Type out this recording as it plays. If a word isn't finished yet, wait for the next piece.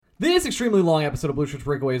This extremely long episode of Blue Shirts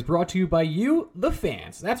Breakaway is brought to you by you, the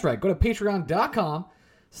fans. That's right. Go to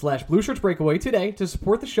patreon.com/Blue Shirts Breakaway today to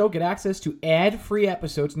support the show. Get access to ad-free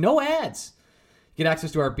episodes. No ads. Get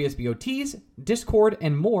access to our BSBOTs, Discord,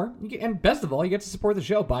 and more. And best of all, you get to support the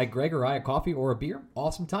show. Buy Greg or I a coffee or a beer.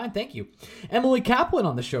 Awesome time. Thank you. Emily Kaplan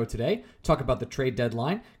on the show today. Talk about the trade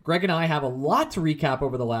deadline. Greg and I have a lot to recap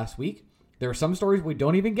over the last week. There are some stories we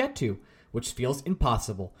don't even get to, which feels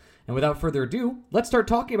impossible. And without further ado, let's start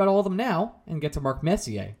talking about all of them now and get to Mark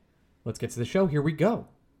Messier. Let's get to the show. Here we go.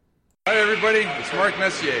 Hi, everybody. It's Mark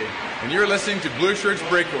Messier, and you're listening to Blue Shirts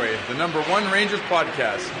Breakaway, the #1 Rangers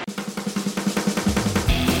podcast.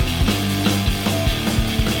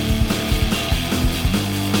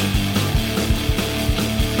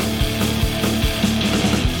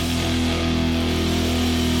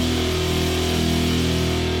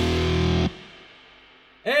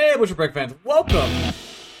 Hey, Blue Shirts Break fans. Welcome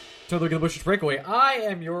to Look at the Blue Shirts Breakaway. I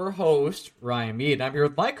am your host, Ryan Mead, and I'm here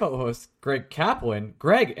with my co-host, Greg Kaplan.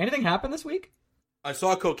 Greg, anything happened this week? I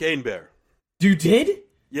saw a cocaine bear. You did?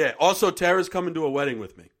 Yeah. Also, Tara's coming to a wedding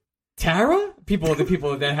with me. Tara? The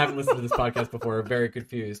people that haven't listened to this podcast before are very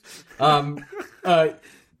confused. Because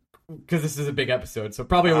this is a big episode, so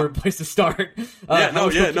probably a weird place to start.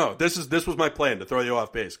 No. This was my plan to throw you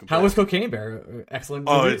off base. Completely. How was Cocaine Bear? Excellent.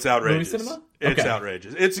 Oh, movie, it's outrageous. Movie cinema? It's okay.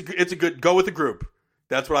 outrageous. It's a good go with the group.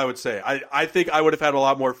 That's what I would say. I think I would have had a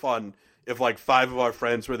lot more fun if like 5 of our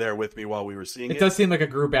friends were there with me while we were seeing it. It does seem like a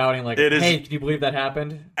group outing. Like, it is, hey, can you believe that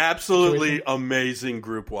happened? Absolutely amazing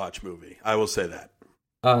group watch movie. I will say that.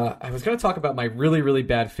 I was going to talk about my really, really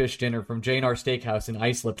bad fish dinner from J&R Steakhouse in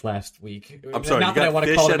Islip last week. I'm sorry, Not that I want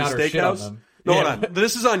to call them out or shit on them. No, yeah. hold on.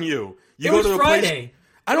 This is on you. You it go was to a Friday. place.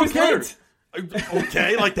 I don't care. Lent.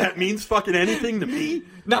 Okay, like that means fucking anything to me.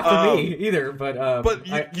 Not for me either, but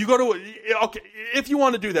you go to okay. If you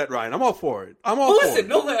want to do that, Ryan, I'm all for it. I'm all. Listen,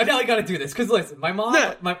 for it. now I got to do this because listen, my mom,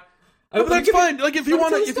 but that's fine. Like if you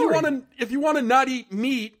want to not eat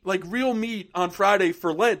meat, like real meat on Friday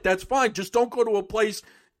for Lent, that's fine. Just don't go to a place.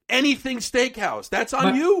 Anything steakhouse. That's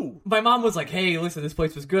on you. My mom was like, hey, listen, this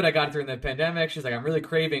place was good. I got it during the pandemic. She's like, I'm really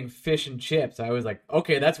craving fish and chips. I was like,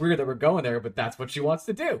 okay, that's weird that we're going there, but that's what she wants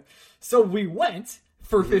to do. So we went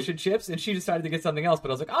for fish and chips, and she decided to get something else.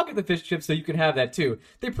 But I was like, I'll get the fish and chips so you can have that too.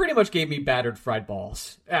 They pretty much gave me battered fried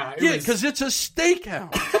balls. Because it's a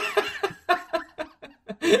steakhouse.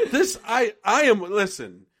 I am,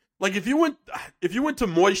 listen, like if you went to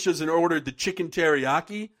Moisha's and ordered the chicken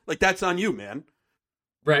teriyaki, like that's on you, man.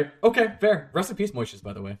 Right. Okay, fair. Rest in peace, Moishes,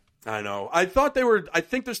 by the way. I know. I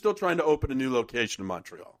think they're still trying to open a new location in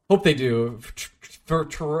Montreal. Hope they do. For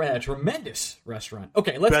a tremendous restaurant.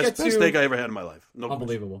 Okay, let's get to... Best steak I ever had in my life. No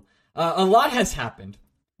unbelievable. A lot has happened.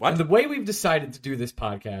 What? And the way we've decided to do this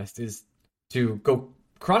podcast is to go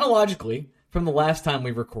chronologically from the last time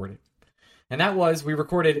we recorded. And that was, we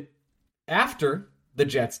recorded after the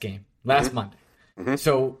Jets game last Monday. Mm-hmm.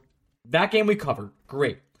 So that game we covered.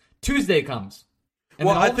 Great. Tuesday comes. And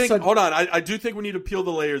well, hold on. I do think we need to peel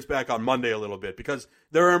the layers back on Monday a little bit because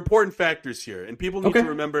there are important factors here. And people need to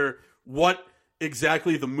remember what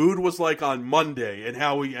exactly the mood was like on Monday and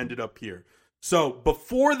how we ended up here. So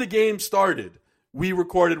before the game started, we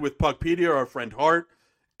recorded with Puckpedia, our friend Hart,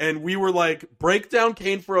 and we were like, break down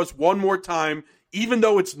Kane for us one more time, even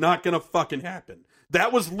though it's not going to fucking happen.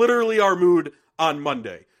 That was literally our mood on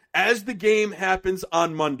Monday. As the game happens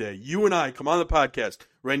on Monday, you and I come on the podcast,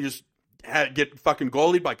 Rangers get fucking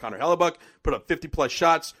goalied by Connor Hellebuck, put up 50-plus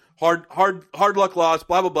shots, hard luck loss,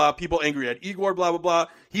 blah, blah, blah. People angry at Igor, blah, blah, blah.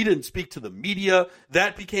 He didn't speak to the media.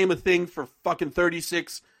 That became a thing for fucking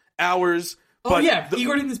 36 hours. But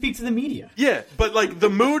Igor didn't speak to the media. Yeah, but like the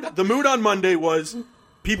mood on Monday was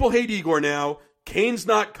people hate Igor now. Kane's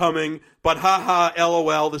not coming, but haha,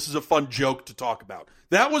 LOL, this is a fun joke to talk about.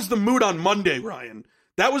 That was the mood on Monday, Ryan.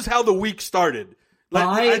 That was how the week started. Like,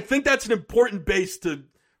 I think that's an important base to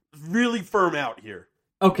really firm out here.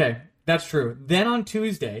 Okay, that's true. Then on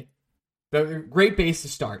Tuesday, the great base to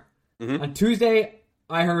start. Mm-hmm. On Tuesday,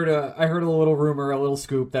 I heard a little rumor, a little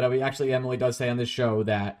scoop that Emily does say on this show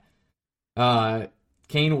that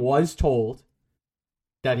Kane was told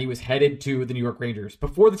that he was headed to the New York Rangers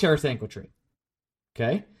before the Tarasenko trade.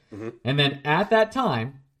 Okay? Mm-hmm. And then at that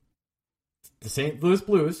time, the St. Louis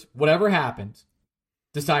Blues, whatever happened,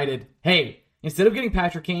 decided, hey, instead of getting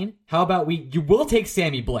Patrick Kane, how about you will take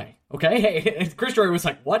Sammy Blais, okay? Hey, and Chris Jory was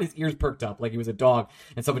like, what? His ears perked up like he was a dog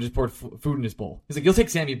and someone just poured food in his bowl. He's like, you'll take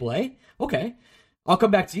Sammy Blais? Okay, I'll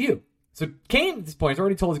come back to you. So Kane, at this point, is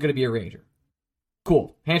already told he's going to be a Ranger.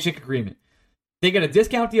 Cool, handshake agreement. They get a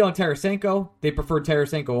discount deal on Tarasenko. They preferred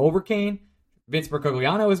Tarasenko over Kane. Vince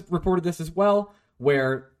Mercogliano has reported this as well,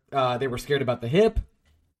 where they were scared about the hip.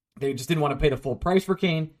 They just didn't want to pay the full price for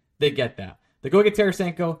Kane. They get that. They go get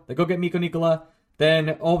Tarasenko. They go get Mikko Nikola.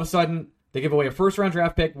 Then all of a sudden, they give away a first-round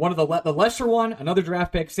draft pick, one of the lesser one, another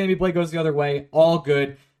draft pick. Sammy Blake goes the other way. All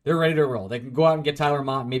good. They're ready to roll. They can go out and get Tyler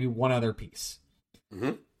Mott and maybe one other piece.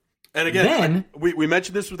 Mm-hmm. And again, we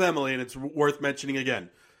mentioned this with Emily, and it's worth mentioning again.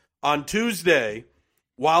 On Tuesday,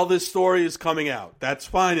 while this story is coming out, that's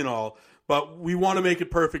fine and all, but we want to make it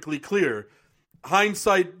perfectly clear.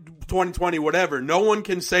 Hindsight 2020, whatever, no one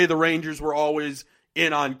can say the Rangers were always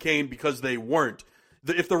in on Kane because they weren't.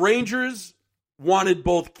 If the Rangers wanted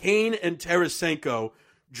both Kane and Tarasenko,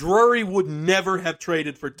 Drury would never have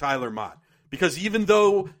traded for Tyler Mott. Because even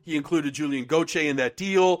though he included Julian Gauthier in that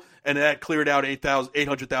deal, and that cleared out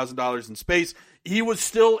 $800,000 in space, he was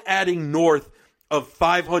still adding north of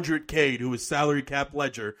 $500K to his salary cap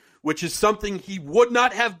ledger, which is something he would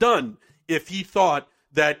not have done if he thought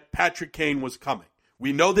that Patrick Kane was coming.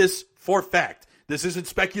 We know this for fact. This isn't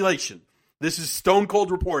speculation. This is stone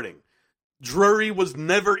cold reporting. Drury was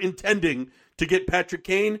never intending to get Patrick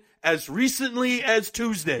Kane as recently as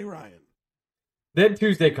Tuesday, Ryan. Then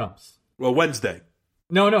Tuesday comes. Well, Wednesday.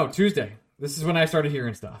 No, Tuesday. This is when I started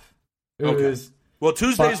hearing stuff. Well,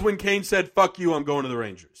 Tuesday's when Kane said, "Fuck you, I'm going to the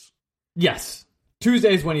Rangers." Yes.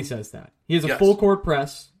 Tuesday's when he says that. He has a full court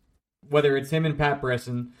press, whether it's him and Pat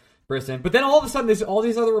Brisson. But then all of a sudden, all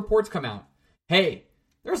these other reports come out. Hey,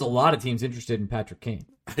 there's a lot of teams interested in Patrick Kane.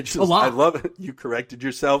 A lot. I love it. You corrected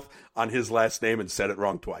yourself on his last name and said it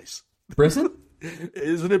wrong twice. Brisson?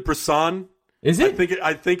 Isn't it Brisson? Is it?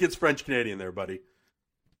 I think it's French-Canadian there, buddy.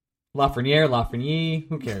 Lafreniere,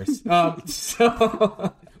 who cares? Or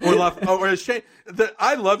Shayna.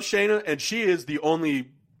 I love Shayna, and she is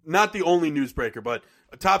not the only newsbreaker, but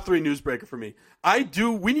a top 3 newsbreaker for me.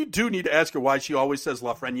 We do need to ask her why she always says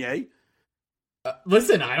Lafreniere.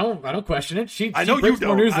 Listen, I don't question it. I know you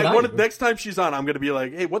don't. Do. Next time she's on, I'm going to be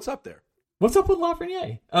like, hey, what's up there? What's up with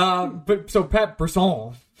Lafreniere? So Pat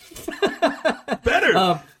Brisson.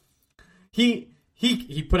 Better.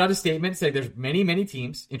 He put out a statement saying there's many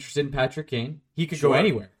teams interested in Patrick Kane. He could go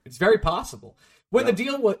anywhere. It's very possible. When the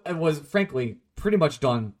deal was frankly pretty much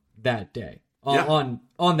done that day on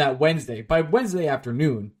that Wednesday. By Wednesday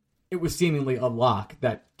afternoon, it was seemingly a lock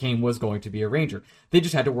that Kane was going to be a Ranger. They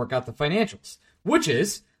just had to work out the financials, which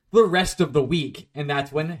is the rest of the week, and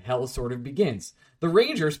that's when hell sort of begins. The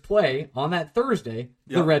Rangers play on that Thursday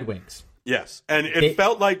the Red Wings. Yes, and it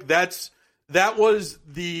felt like that was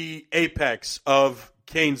the apex of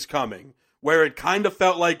Kane's coming, where it kind of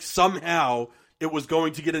felt like somehow it was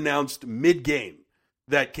going to get announced mid-game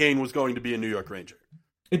that Kane was going to be a New York Ranger.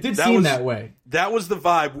 It did seem that way. That was the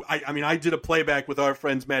vibe. I did a playback with our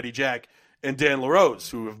friends Matty Jack and Dan LaRose,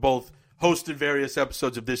 who have both hosted various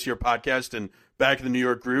episodes of This Year Podcast and Back in the New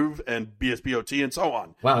York Groove and BSBOT and so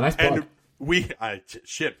on. Wow, nice plug.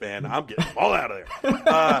 Shit, man, I'm getting them all out of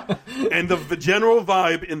there. And the general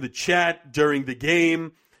vibe in the chat during the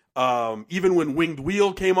game, even when Winged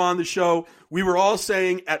Wheel came on the show, we were all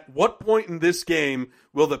saying, at what point in this game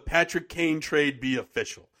will the Patrick Kane trade be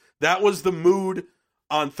official? That was the mood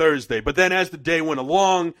on Thursday. But then as the day went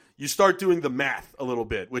along, you start doing the math a little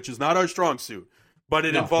bit, which is not our strong suit. But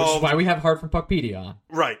it involved... Which is why we have Hard from Puckpedia on.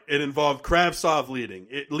 Right. It involved Kravtsov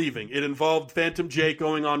leaving. It involved Phantom Jake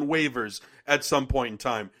going on waivers at some point in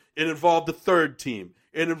time. It involved the third team.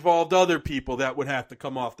 It involved other people that would have to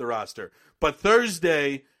come off the roster. But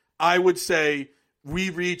Thursday, I would say we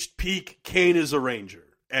reached peak Kane is a Ranger.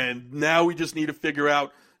 And now we just need to figure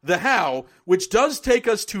out the how, which does take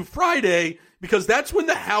us to Friday, because that's when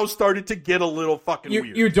the how started to get a little fucking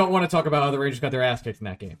weird. You don't want to talk about how the Rangers got their ass kicked in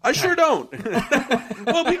that game. I sure don't.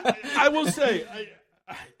 Well, I will say,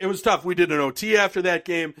 it was tough. We did an OT after that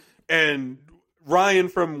game, and Ryan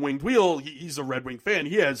from Winged Wheel, he's a Red Wing fan.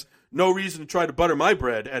 He has no reason to try to butter my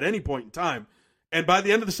bread at any point in time. And by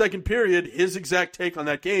the end of the second period, his exact take on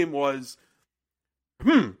that game was,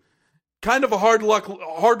 kind of a hard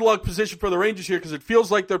luck position for the Rangers here, because it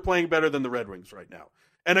feels like they're playing better than the Red Wings right now.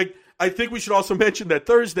 And I think we should also mention that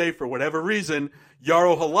Thursday, for whatever reason,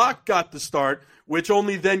 Jaro Halak got the start, which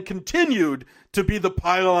only then continued to be the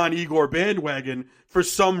pile-on Igor bandwagon for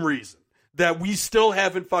some reason that we still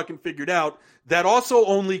haven't fucking figured out. That also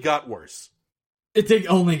only got worse. It did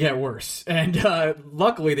only get worse. And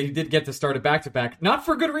luckily, they did get to start it back-to-back. Not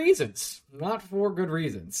for good reasons.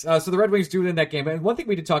 So the Red Wings do win that game. And one thing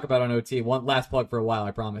we did talk about on OT, one last plug for a while,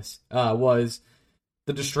 I promise, was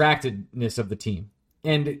the distractedness of the team.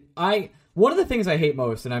 And one of the things I hate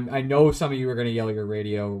most, and I know some of you are going to yell at your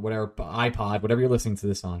radio or whatever, iPod, whatever you're listening to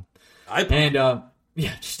this on. iPod. And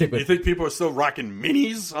Yeah, just stick with You think people are still rocking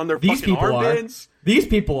minis on their These fucking people armbands? These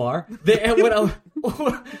people are.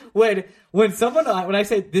 When I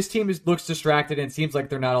say this team looks distracted and seems like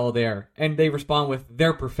they're not all there, and they respond with,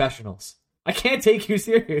 they're professionals. I can't take you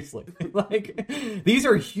seriously. Like, these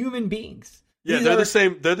are human beings. Yeah, they're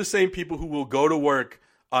the same people who will go to work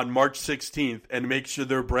on March 16th and make sure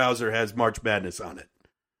their browser has March Madness on it.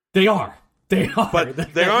 They are.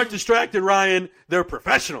 But they aren't distracted, Ryan. They're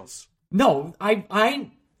professionals. No, I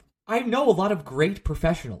know a lot of great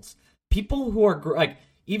professionals. People who are like,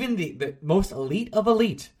 even the most elite of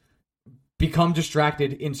elite become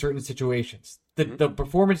distracted in certain situations. The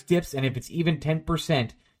performance dips, and if it's even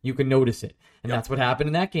 10%, you can notice it. And that's what happened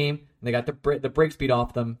in that game. And they got the break speed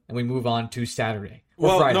off them, and we move on to Saturday.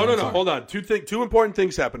 Friday, no. Hold on. Two important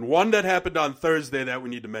things happened. One that happened on Thursday that we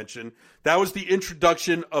need to mention. That was the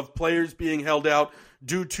introduction of players being held out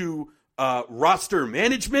due to roster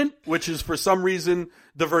management, which is for some reason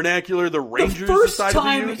the vernacular the Rangers the first decided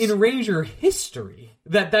time to use. in Ranger history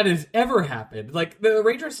that has ever happened. Like, the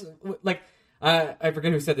Rangers, like, I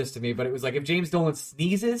forget who said this to me, but it was like, if James Dolan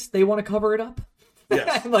sneezes, they want to cover it up.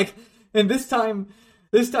 Yes. Like, and this time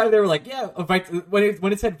they were like, yeah,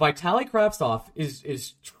 when it said Vitaly Kravtsov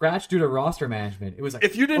is scratched due to roster management, it was like,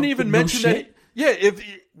 if you didn't even mention that, if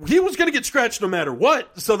he was going to get scratched no matter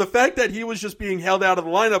what. So the fact that he was just being held out of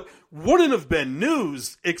the lineup wouldn't have been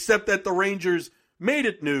news, except that the Rangers made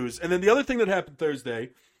it news. And then the other thing that happened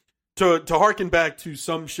Thursday, to harken back to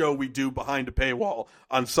some show we do behind a paywall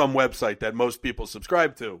on some website that most people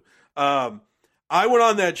subscribe to, I went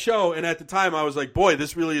on that show, and at the time I was like, boy,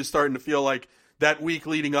 this really is starting to feel like that week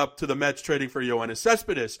leading up to the Mets trading for Yoenis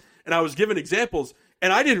Cespedes. And I was given examples,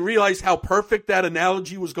 and I didn't realize how perfect that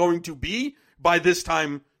analogy was going to be by this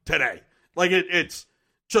time today. Like, it's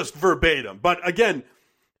just verbatim. But again,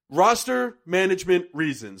 roster management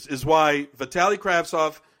reasons is why Vitaly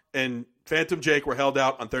Kravtsov and Phantom Jake were held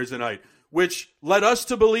out on Thursday night, which led us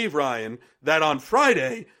to believe, Ryan, that on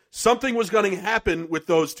Friday something was going to happen with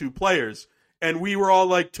those two players. And we were all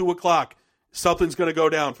like, 2 o'clock. Something's going to go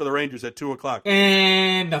down for the Rangers at 2 o'clock.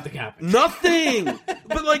 And nothing happened. Nothing!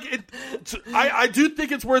 But, like, I do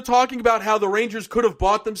think it's worth talking about how the Rangers could have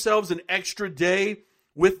bought themselves an extra day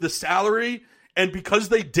with the salary. And because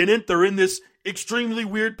they didn't, they're in this extremely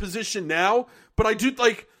weird position now. But I do,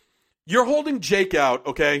 like, you're holding Jake out,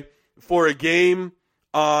 okay, for a game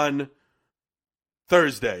on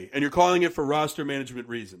Thursday. And you're calling it for roster management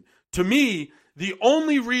reason. To me, the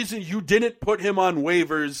only reason you didn't put him on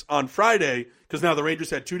waivers on Friday, because now the Rangers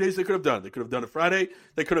had 2 days they could have done it. They could have done it Friday.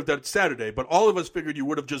 They could have done it Saturday. But all of us figured you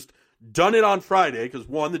would have just done it on Friday because,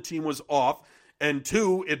 one, the team was off, and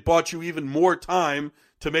two, it bought you even more time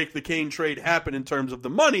to make the Kane trade happen in terms of the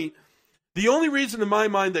money. The only reason in my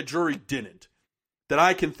mind that Drury didn't, that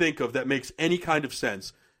I can think of that makes any kind of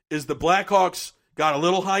sense, is the Blackhawks got a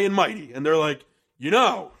little high and mighty, and they're like,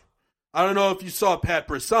 I don't know if you saw Pat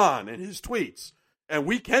Brisson and his tweets, and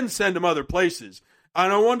we can send him other places.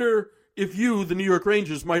 And I wonder if you, the New York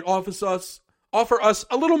Rangers, might offer us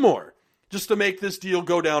a little more just to make this deal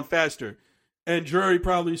go down faster. And Drury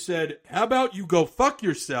probably said, how about you go fuck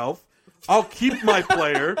yourself? I'll keep my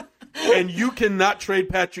player, and you cannot trade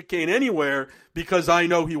Patrick Kane anywhere because I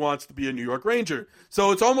know he wants to be a New York Ranger.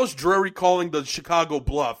 So it's almost Drury calling the Chicago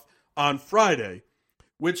bluff on Friday.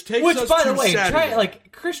 Which takes us by to the way, Saturday.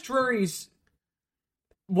 Chris Drury's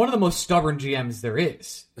one of the most stubborn GMs there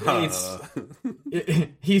is.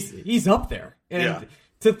 He's up there, and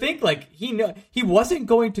to think like he wasn't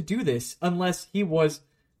going to do this unless he was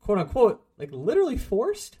quote unquote like literally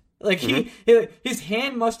forced. Like his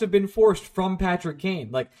hand must have been forced from Patrick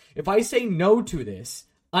Kane. Like, if I say no to this,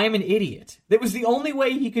 I'm an idiot. That was the only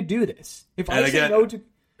way he could do this. If I say no to,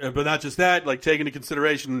 but not just that. Like, take into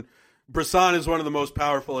consideration, Brisson is one of the most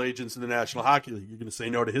powerful agents in the National Hockey League. You're going to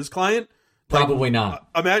say no to his client? Probably not.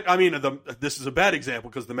 I mean, this is a bad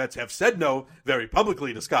example because the Mets have said no very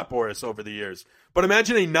publicly to Scott Boras over the years. But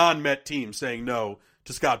imagine a non-Met team saying no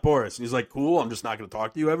to Scott Boras, and he's like, "Cool, I'm just not going to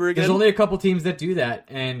talk to you ever again." There's only a couple teams that do that,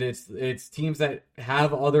 and it's teams that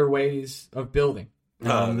have other ways of building.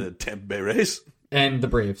 The Tampa Bay Rays and the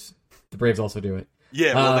Braves. The Braves also do it.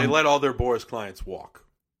 Yeah, well, they let all their Boras clients walk.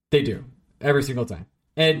 They do every single time.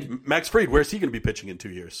 And Max Fried, where's he going to be pitching in 2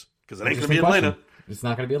 years? Because it ain't going to be Atlanta. It's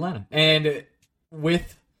not going to be Atlanta. And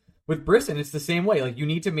with Brisson, it's the same way. Like, you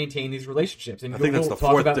need to maintain these relationships. And I think that's the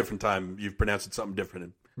fourth different time you've pronounced it something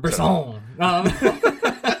different. Brisson.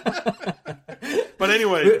 But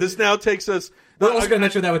anyway, this now takes us... We're also going to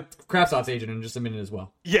mention that with Kravtsov's agent in just a minute as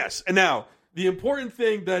well. Yes. And now, the important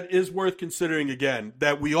thing that is worth considering again,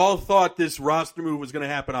 that we all thought this roster move was going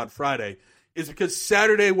to happen on Friday, is because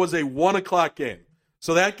Saturday was a 1 o'clock game.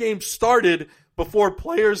 So that game started before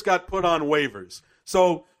players got put on waivers.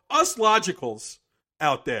 So us logicals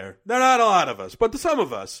out there, they're not a lot of us, but to some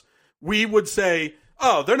of us, we would say,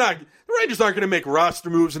 oh, the Rangers aren't going to make roster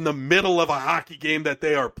moves in the middle of a hockey game that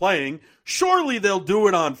they are playing. Surely they'll do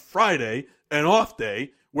it on Friday, an off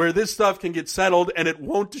day, where this stuff can get settled and it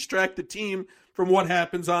won't distract the team from what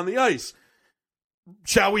happens on the ice.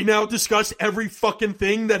 Shall we now discuss every fucking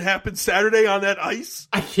thing that happened Saturday on that ice?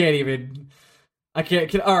 I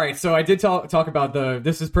can't. All right, so I did talk about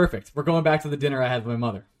this is perfect. We're going back to the dinner I had with my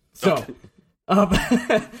mother. So,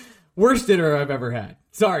 okay. Worst dinner I've ever had.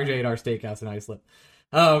 Sorry, J&R Steakhouse in Islip.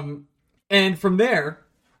 And from there,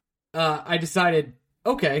 I decided,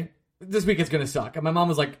 okay, this week it's going to suck. And my mom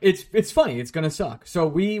was like, it's funny, it's going to suck. So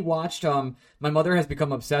we watched, my mother has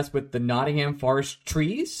become obsessed with the Nottingham Forest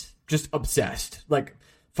trees. Just obsessed. Like,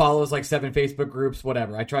 follows like 7 Facebook groups,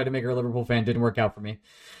 whatever. I tried to make her a Liverpool fan, didn't work out for me.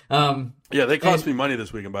 Yeah, they cost me money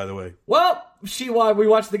this weekend, by the way. Well, we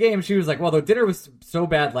watched the game. She was like, well, the dinner was so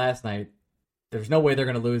bad last night. There's no way they're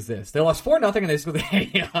going to lose this. They lost 4-0, and they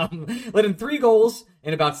let in 3 goals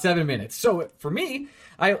in about 7 minutes. So for me,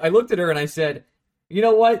 I looked at her and I said, you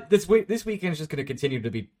know what? This weekend is just going to continue to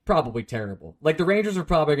be probably terrible. Like, the Rangers are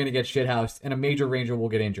probably going to get shithoused, and a major Ranger will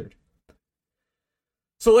get injured.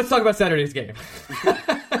 So let's talk about Saturday's game.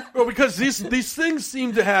 Well, because these things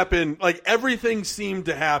seem to happen, like everything seemed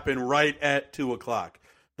to happen right at 2:00.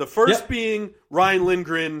 The first being Ryan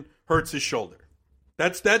Lindgren hurts his shoulder.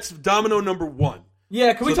 That's domino number 1.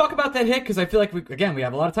 Yeah, can we talk about that hit? Because I feel like, we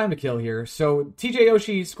have a lot of time to kill here. So TJ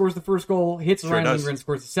Oshie scores the first goal, hits Ryan Lindgren,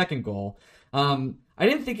 scores the second goal. I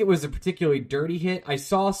didn't think it was a particularly dirty hit. I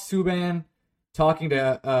saw Subban talking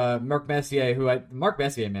to Mark Messier, Mark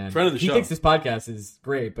Messier, man. Friend of the show. He thinks this podcast is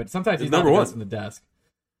great, but sometimes he's not the best on the desk.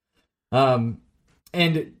 And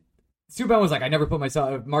Subban was like,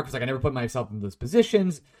 Mark was like, I never put myself in those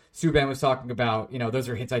positions. Subban was talking about, those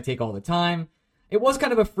are hits I take all the time. It was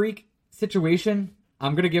kind of a freak situation.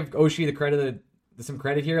 I'm going to give Oshie some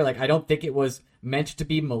credit here. Like, I don't think it was meant to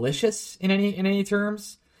be malicious in any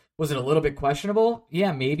terms. Was it a little bit questionable?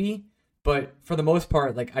 Yeah, maybe. But for the most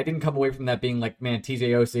part, like, I didn't come away from that being like, man,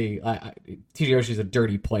 TJ Oshie's a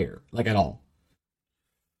dirty player, like, at all.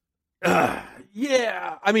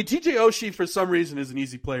 Yeah. I mean, TJ Oshie, for some reason, is an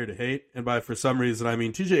easy player to hate. And by for some reason, I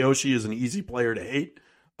mean TJ Oshie is an easy player to hate.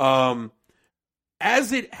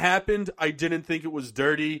 As it happened, I didn't think it was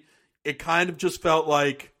dirty. It kind of just felt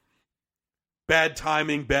like bad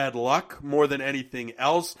timing, bad luck, more than anything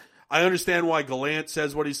else. I understand why Gallant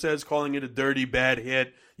says what he says, calling it a dirty, bad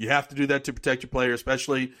hit. You have to do that to protect your player,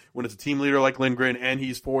 especially when it's a team leader like Lindgren, and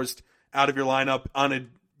he's forced out of your lineup on a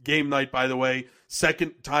game night, by the way.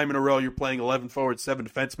 Second time in a row you're playing 11 forwards, 7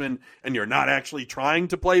 defensemen, and you're not actually trying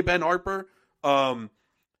to play Ben Harper.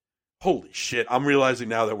 Holy shit, I'm realizing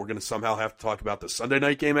now that we're going to somehow have to talk about the Sunday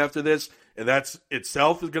night game after this, and that's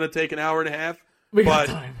itself is going to take an hour and a half. We got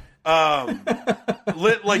time.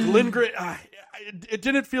 Like Lindgren, it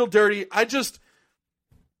didn't feel dirty.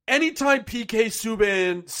 Anytime PK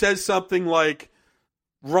Subban says something like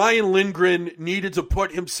Ryan Lindgren needed to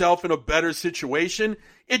put himself in a better situation,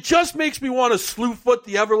 it just makes me want to slew foot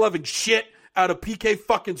the ever-loving shit out of PK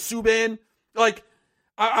fucking Subban. Like,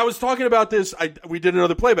 I was talking about this. We did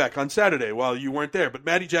another playback on Saturday while you weren't there, but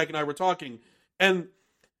Matty Jack and I were talking, and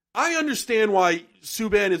I understand why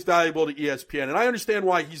Subban is valuable to ESPN, and I understand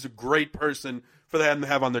why he's a great person for them to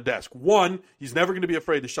have on their desk. 1, he's never going to be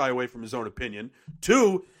afraid to shy away from his own opinion.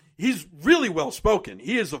 2, he's really well-spoken.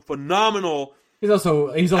 He is a phenomenal... He's also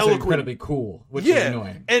incredibly cool, which is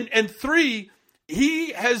annoying. And 3,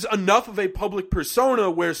 he has enough of a public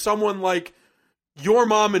persona where someone like your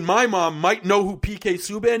mom and my mom might know who PK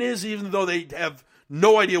Subban is, even though they have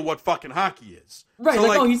no idea what fucking hockey is. Right,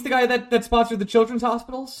 so he's the guy that sponsored the children's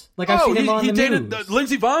hospitals? Like, I've seen him on the dated news.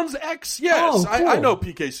 Lindsey Vohn's ex? Yes, cool. I know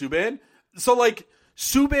PK Subban. So, like,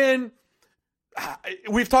 Subban,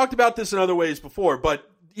 we've talked about this in other ways before, but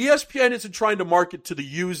ESPN isn't trying to market to the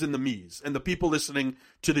yous and the me's and the people listening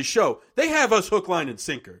to the show. They have us hook, line, and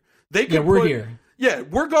sinker. We're here. Yeah,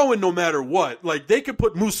 we're going no matter what. Like, they could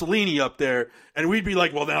put Mussolini up there, and we'd be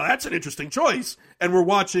like, well, now that's an interesting choice. And we're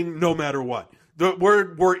watching no matter what.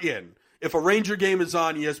 We're in. If a Ranger game is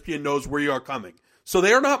on, ESPN knows where you are coming. So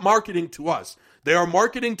they are not marketing to us. They are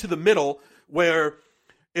marketing to the middle where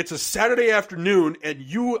it's a Saturday afternoon, and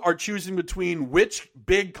you are choosing between which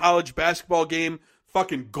big college basketball game,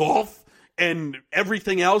 fucking golf, and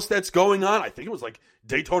everything else that's going on. I think it was like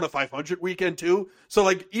Daytona 500 weekend too. So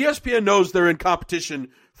like ESPN knows they're in competition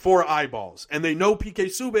for eyeballs, and they know PK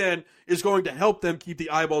Subban is going to help them keep the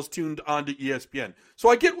eyeballs tuned onto ESPN. So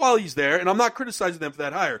I get why he's there, and I'm not criticizing them for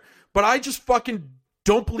that hire, but I just fucking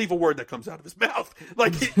don't believe a word that comes out of his mouth.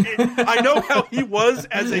 Like, I know how he was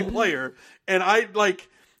as a player, and I like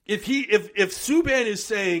if Subban is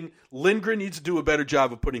saying Lindgren needs to do a better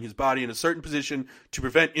job of putting his body in a certain position to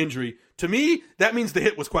prevent injury, to me that means the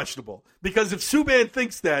hit was questionable. Because if Subban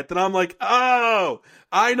thinks that, then I'm like, oh,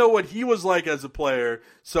 I know what he was like as a player.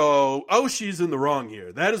 So Oshie's in the wrong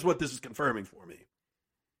here. That is what this is confirming for me.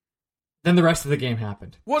 Then the rest of the game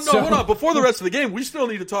happened. Well, no, hold on. Before the rest of the game, we still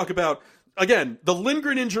need to talk about, again, the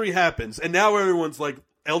Lindgren injury happens, and now everyone's like,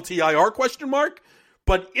 LTIR question mark?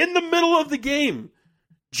 But in the middle of the game,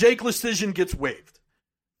 Jake Lecision gets waived.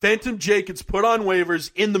 Phantom Jake gets put on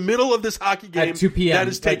waivers in the middle of this hockey game at 2 p.m. that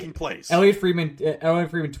is taking place. Elliot Friedman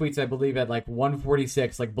tweets, I believe, at like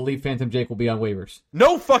 1:46, like, believe Phantom Jake will be on waivers.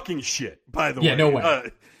 No fucking shit, by the way. Yeah, no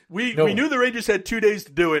way. We knew the Rangers had 2 days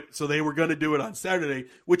to do it, so they were going to do it on Saturday,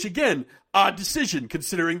 which, again, odd decision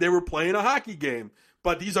considering they were playing a hockey game.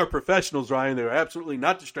 But these are professionals, Ryan. They're absolutely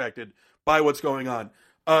not distracted by what's going on.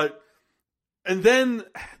 And then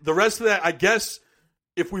the rest of that, I guess,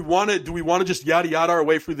 if we want to, do we want to just yada yada our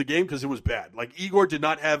way through the game? Because it was bad. Like, Igor did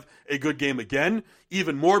not have a good game again.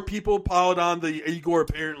 Even more people piled on the Igor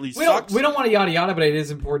apparently sucks. We don't want to yada yada, but it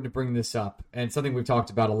is important to bring this up. And something we've talked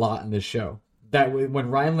about a lot in this show. That when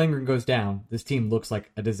Ryan Lindgren goes down, this team looks like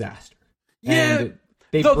a disaster. Yeah. And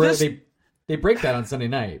they break that on Sunday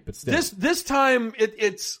night, but still. This time,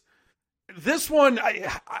 it's... This one,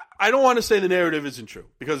 I don't want to say the narrative isn't true,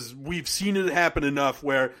 because we've seen it happen enough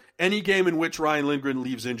where any game in which Ryan Lindgren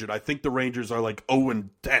leaves injured, I think the Rangers are like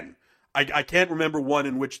 0-10. I can't remember one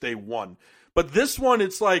in which they won. But this one,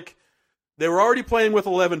 it's like they were already playing with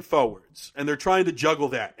 11 forwards, and they're trying to juggle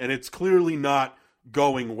that, and it's clearly not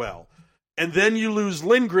going well. And then you lose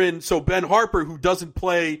Lindgren, so Ben Harper, who doesn't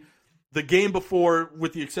play the game before,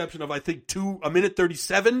 with the exception of, I think, a minute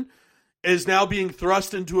 37, is now being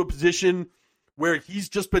thrust into a position where he's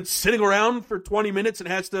just been sitting around for 20 minutes and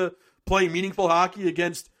has to play meaningful hockey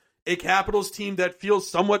against a Capitals team that feels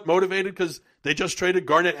somewhat motivated because they just traded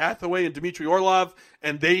Garnett Hathaway and Dmitry Orlov,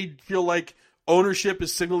 and they feel like ownership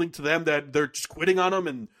is signaling to them that they're just quitting on them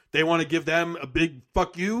and they want to give them a big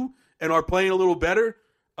fuck you and are playing a little better.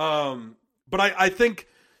 But I think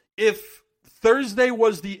if Thursday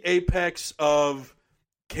was the apex of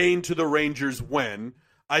Kane to the Rangers when,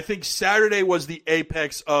 I think Saturday was the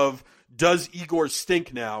apex of does Igor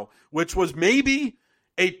stink now, which was maybe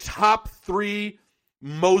a top 3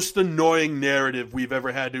 most annoying narrative we've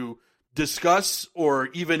ever had to discuss or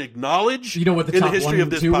even acknowledge in the history of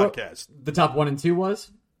this podcast. The top 1 and 2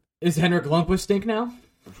 was? Is Henrik Lundqvist stink now?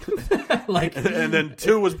 And then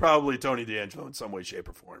 2 was probably Tony DeAngelo in some way, shape,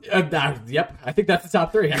 or form. Yep, I think that's the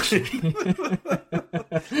top 3, actually.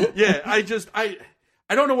 Yeah,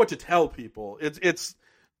 I don't know what to tell people.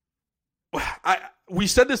 We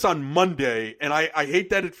said this on Monday, and I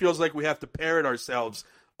hate that it feels like we have to parrot ourselves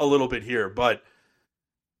a little bit here, but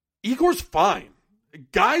Igor's fine.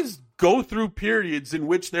 Guys go through periods in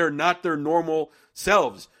which they're not their normal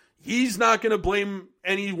selves. He's not going to blame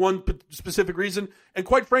any one specific reason, and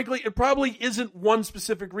quite frankly, it probably isn't one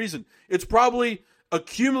specific reason. It's probably a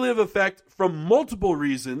cumulative effect from multiple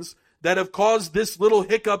reasons that have caused this little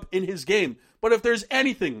hiccup in his game. But if there's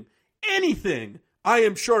anything I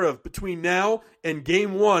am sure of between now and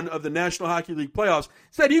Game 1 of the National Hockey League playoffs,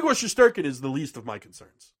 it's that Igor Shesterkin is the least of my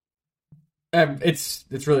concerns.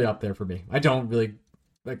 It's really up there for me. I don't really...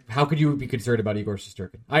 like. How could you be concerned about Igor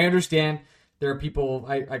Shesterkin? I understand there are people...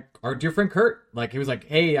 our dear friend Kurt, like, he was like,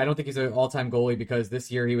 hey, I don't think he's an all-time goalie because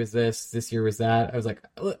this year he was this year was that. I was like,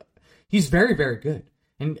 look, he's very, very good.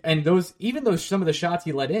 And those some of the shots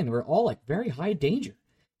he let in were all, like, very high danger.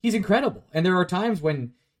 He's incredible. And there are times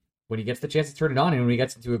when he gets the chance to turn it on and when he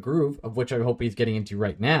gets into a groove, of which I hope he's getting into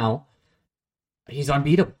right now, he's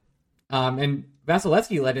unbeatable. And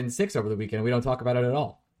Vasilevsky let in 6 over the weekend. We don't talk about it at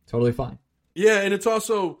all. Totally fine. Yeah, and it's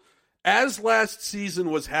also, as last season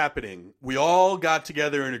was happening, we all got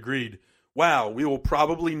together and agreed, wow, we will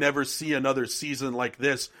probably never see another season like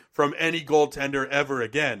this from any goaltender ever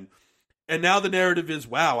again. And now the narrative is,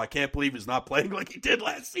 wow, I can't believe he's not playing like he did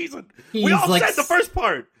last season. We all said the first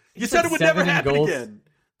part. You said it would never happen again.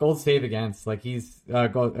 Gold save against, like, he's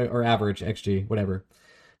or average XG, whatever.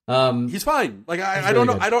 He's fine. Like, I don't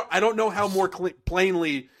know. I don't know how more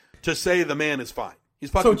plainly to say the man is fine. He's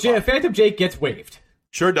fucking fine. Phantom Jake gets waived.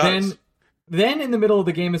 Sure does. Then in the middle of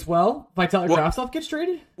the game as well, Vitaly Kravtsov gets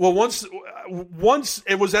traded. Well, once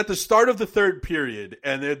it was at the start of the third period,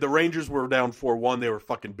 and the Rangers were down 4-1. They were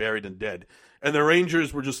fucking buried and dead, and the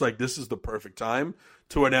Rangers were just like, "This is the perfect time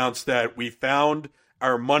to announce that we found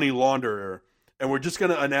our money launderer." And we're just going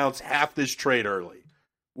to announce half this trade early,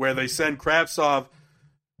 where they send Kravtsov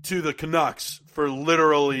to the Canucks for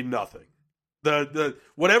literally nothing. The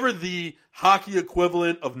whatever the hockey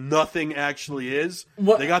equivalent of nothing actually is.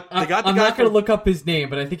 What, they got the I'm guy. I'm not going to look up his name,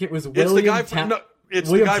 but I think it was William. It's the guy from. It's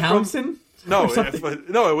William the guy Townsend? from.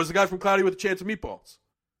 No, it was the guy from Cloudy with a Chance of Meatballs.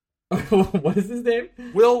 What is his name?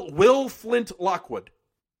 Will Flint Lockwood.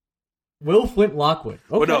 Will Flint Lockwood.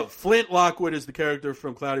 Okay. Well, no, Flint Lockwood is the character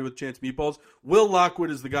from Cloudy with a Chance of Meatballs. Will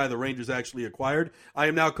Lockwood is the guy the Rangers actually acquired. I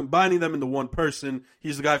am now combining them into one person.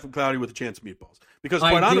 He's the guy from Cloudy with a Chance of Meatballs. Because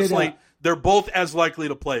quite honestly, they're both as likely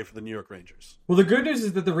to play for the New York Rangers. Well, the good news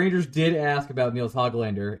is that the Rangers did ask about Niels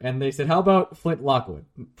Hoglander, and they said, "How about Flint Lockwood?"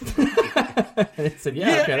 They said,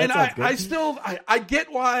 "Yeah, okay, that sounds good." I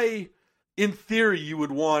get why, in theory, you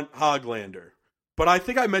would want Hoglander, but I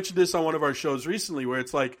think I mentioned this on one of our shows recently, where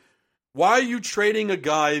it's like, why are you trading a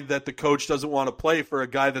guy that the coach doesn't want to play for a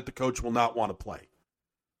guy that the coach will not want to play?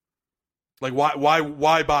 Like,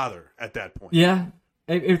 why bother at that point? Yeah,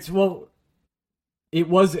 it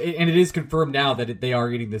was, and it is confirmed now that they are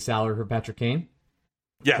eating the salary for Patrick Kane.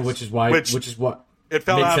 Yes, which is what it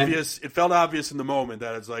felt obvious. It felt obvious in the moment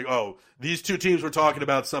that it's like, oh, these two teams were talking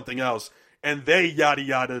about something else, and they yada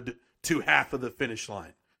yada'd to half of the finish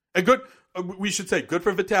line. And good, we should say, good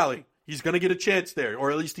for Vitali. He's going to get a chance there,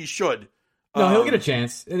 or at least he should. No, he'll get a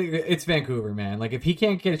chance. It's Vancouver, man. Like, if he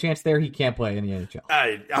can't get a chance there, he can't play in the NHL.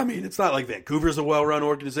 I mean, it's not like Vancouver's a well-run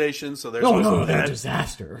organization, so there's they're a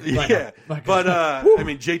disaster. Yeah, but I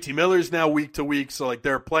mean, JT Miller's now week to week, so like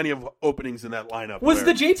there are plenty of openings in that lineup. Was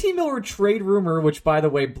the JT Miller trade rumor, which by the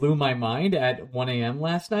way blew my mind at 1 a.m.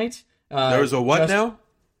 last night? There was a what now?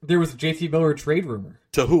 There was a JT Miller trade rumor.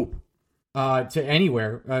 To who? To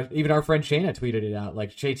anywhere. Even our friend Shayna tweeted it out.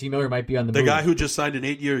 Like, JT Miller might be on the move. The guy who just signed an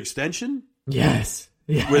 8-year extension? Yes.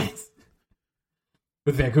 With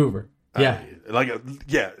Vancouver. Yeah.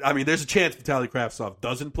 I mean, there's a chance Vitaly Kravtsov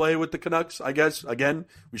doesn't play with the Canucks, I guess. Again,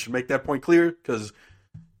 we should make that point clear because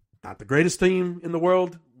not the greatest team in the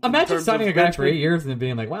world. Imagine signing a guy for 8 years and then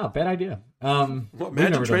being like, wow, bad idea.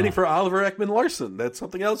 Imagine trading for Oliver Ekman-Larsson. That's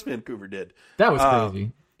something else Vancouver did. That was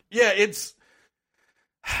crazy. Yeah, it's...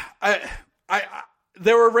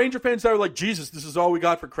 there were Ranger fans that were like, Jesus, this is all we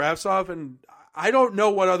got for Kravtsov, and I don't know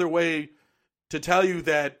what other way to tell you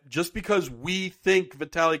that just because we think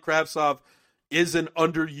Vitaly Kravtsov is an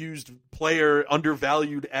underused player,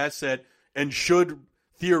 undervalued asset, and should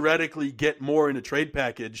theoretically get more in a trade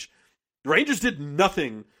package, the Rangers did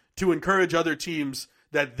nothing to encourage other teams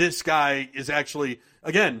that this guy is actually,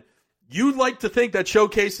 again, you'd like to think that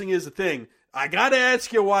showcasing is a thing. I got to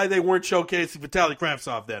ask you why they weren't showcasing Vitaly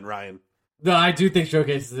Kravtsov then, Ryan. No, I do think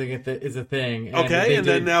showcasing is a thing. Okay, and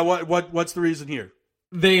then now what's the reason here?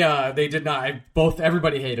 They did not.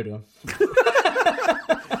 Everybody hated him.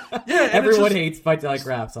 Yeah, everyone hates Vitaly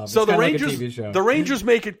Kravtsov. So the Rangers, like a TV show. The Rangers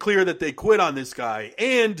make it clear that they quit on this guy,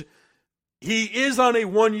 and he is on a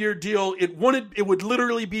 1-year deal. It would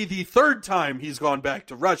literally be the third time he's gone back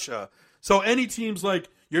to Russia. So any team's like,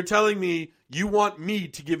 you're telling me you want me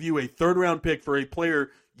to give you a third-round pick for a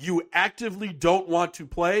player you actively don't want to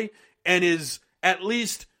play and is at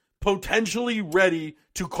least potentially ready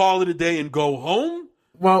to call it a day and go home?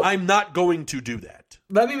 Well, I'm not going to do that.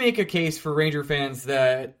 Let me make a case for Ranger fans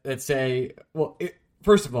that say, well,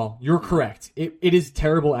 first of all, you're correct. It is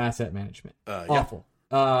terrible asset management. Awful.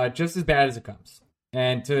 Yeah. Just as bad as it comes.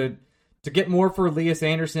 And to get more for Elias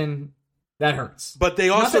Anderson, that hurts. But they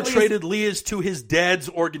also traded Elias to his dad's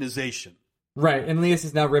organization. Right, and Elias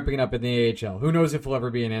is now ripping it up in the AHL. Who knows if he'll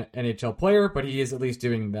ever be an NHL player, but he is at least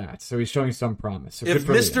doing that. So he's showing some promise. So if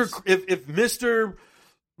Mr.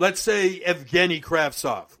 Let's say Evgeny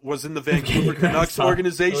Kravtsov was in the Vancouver Canucks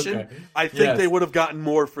organization, okay. I think they would have gotten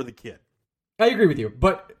more for the kid. I agree with you,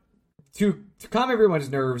 but to calm everyone's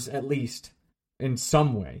nerves, at least in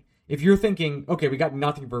some way, if you're thinking, okay, we got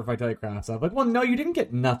nothing for Vitaly Kravtsov, like, well, no, you didn't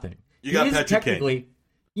get nothing. You got Patrick Kane.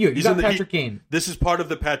 You got Patrick Kane. This is part of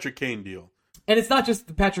the Patrick Kane deal. And it's not just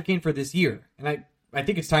the Patrick Kane for this year. And I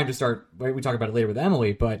think it's time to start, we talk about it later with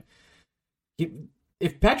Emily, but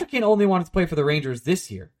if Patrick Kane only wanted to play for the Rangers this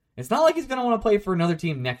year, it's not like he's going to want to play for another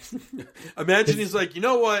team next year. Imagine he's like, you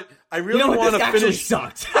know what? I really want to finish.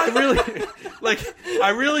 Sucked.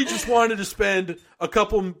 I really just wanted to spend a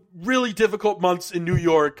couple really difficult months in New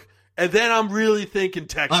York, and then I'm really thinking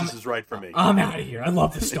Texas is right for me. I'm out of here. I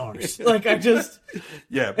love the Stars.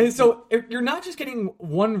 Yeah. And so if you're not just getting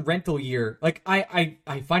one rental year. Like I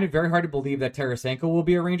find it very hard to believe that Tarasenko will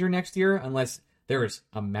be a Ranger next year unless there is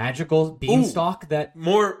a magical beanstalk that...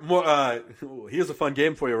 Here's a fun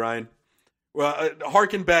game for you, Ryan. Well,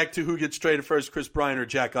 harken back to who gets traded first, Chris Bryant or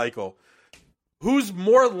Jack Eichel. Who's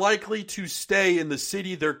more likely to stay in the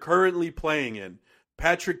city they're currently playing in?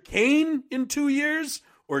 Patrick Kane in 2 years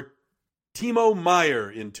or Timo Meyer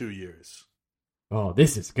in 2 years? Oh,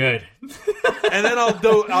 this is good. And then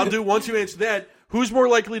I'll do once you answer that, who's more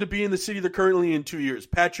likely to be in the city they're currently in 2 years?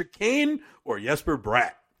 Patrick Kane or Jesper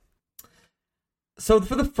Bratt? So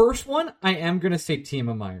for the first one, I am going to say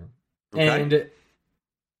Timo Meyer. Okay.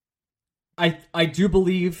 And I do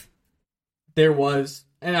believe there was,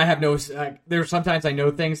 and I have no, there's sometimes I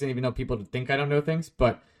know things, and even though people think I don't know things,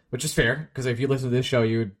 which is fair, because if you listen to this show,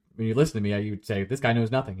 when you listen to me, you would say, this guy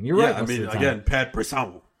knows nothing. And you're right. I mean, again, Pat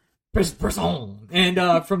Brisson.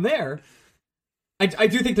 And from there, I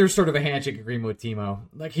do think there's sort of a handshake agreement with Timo.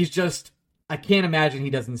 Like, he's just, I can't imagine he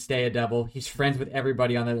doesn't stay a Devil. He's friends with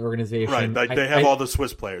everybody on that organization. Right, they have all the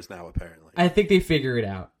Swiss players now, apparently. I think they figure it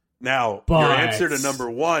out. Now, your answer to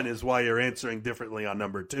number 1 is why you're answering differently on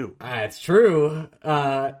number 2. It's true.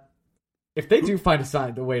 If they do find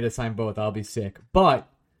a way to sign both, I'll be sick. But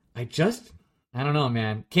I don't know,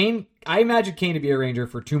 man. Kane, I imagine Kane to be a Ranger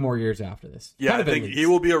for 2 more years after this. Yeah, I think he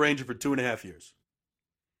will be a Ranger for 2.5 years.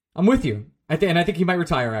 I'm with you. I think he might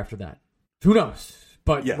retire after that. Who knows?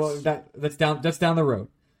 But yes. Well, that's down the road.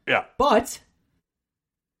 Yeah. But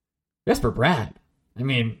Jesper Bratt, I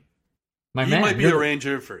mean, he might be a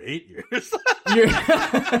Ranger for 8 years. you're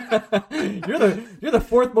the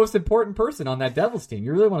 4th most important person on that Devils team.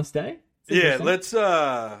 You really want to stay? Yeah, let's.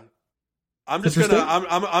 I'm just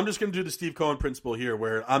gonna do the Steve Cohen principle here,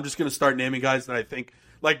 where I'm just gonna start naming guys that I think,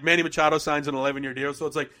 like Manny Machado signs an 11-year deal, so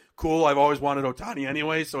it's like cool. I've always wanted Ohtani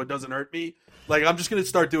anyway, so it doesn't hurt me. Like, I'm just gonna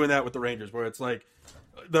start doing that with the Rangers, where it's like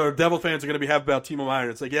the Devil fans are gonna be happy about Timo Meyer.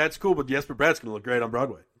 It's like, yeah, it's cool, but Jesper Bratt's gonna look great on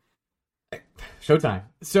Broadway. Showtime.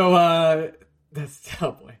 So that's,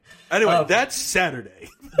 oh boy. Anyway, that's Saturday.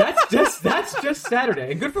 That's just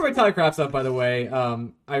Saturday. And good for Vitaly Kravtsov, by the way.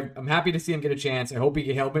 I'm happy to see him get a chance. I hope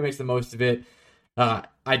he makes the most of it.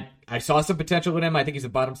 I saw some potential in him. I think he's a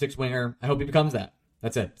bottom 6 winger. I hope he becomes that.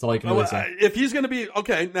 That's it. That's all I can really say. If he's going to be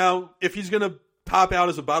if he's going to top out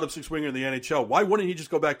as a bottom 6 winger in the NHL, why wouldn't he just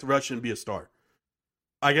go back to Russia and be a star?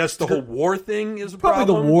 I guess the whole war thing is a problem.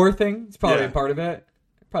 Probably the war thing. It's probably a part of it.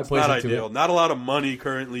 Probably plays not into ideal. it. Not a lot of money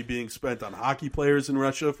currently being spent on hockey players in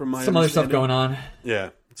Russia, from my some other stuff going on.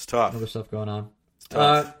 Yeah, it's tough. Other stuff going on. It's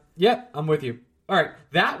tough. Yeah, I'm with you. All right,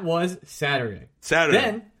 that was Saturday.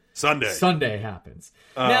 Then Sunday happens.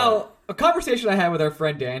 Now, a conversation I had with our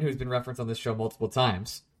friend Dan, who's been referenced on this show multiple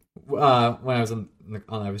times, when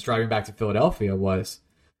I was driving back to Philadelphia, was,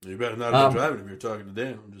 you better not have been driving if you're talking to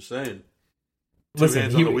Dan. I'm just saying. Listen,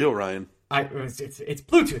 hands on the wheel, Ryan. It's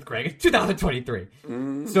Bluetooth, Greg. It's 2023.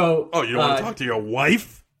 So, you don't want to talk to your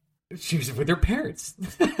wife? She was with her parents.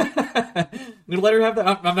 I'm gonna let her have that.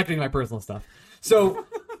 I'm not getting my personal stuff. So,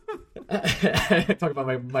 talk about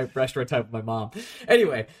my restaurant type with my mom.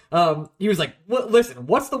 Anyway, he was like, "Listen,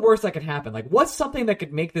 what's the worst that could happen? Like, what's something that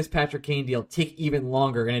could make this Patrick Kane deal take even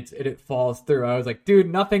longer and it falls through?" I was like, "Dude,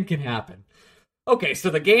 nothing can happen." Okay, so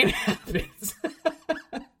the game happens.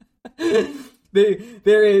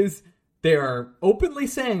 They are openly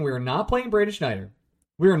saying we are not playing Brady Schneider.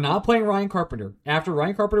 We are not playing Ryan Carpenter after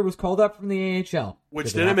Ryan Carpenter was called up from the AHL.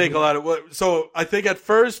 Which didn't make a lot of... So I think at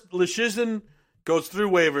first, Leschyshyn goes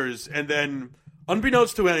through waivers, and then,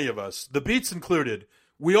 unbeknownst to any of us, the Beats included,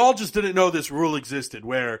 we all just didn't know this rule existed,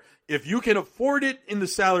 where if you can afford it in the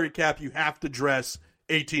salary cap, you have to dress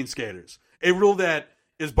 18 skaters. A rule that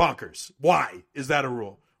is bonkers. Why is that a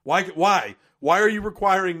rule? Why? Why are you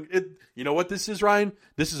requiring it? You know what this is, Ryan?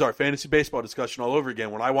 This is our fantasy baseball discussion all over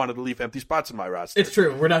again when I wanted to leave empty spots in my roster. It's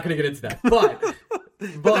true. We're not going to get into that.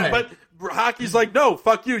 But hockey's like, no,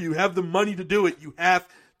 fuck you. You have the money to do it. You have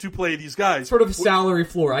to play these guys. Sort of a salary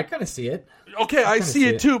floor. I kind of see it. Okay, I see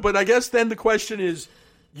it too, but I guess then the question is,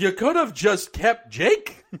 you could have just kept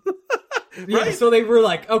Jake. Right? Yeah, so they were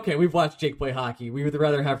like, okay, we've watched Jake play hockey. We would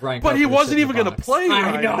rather have Ryan Carpenter. But he wasn't even going to play,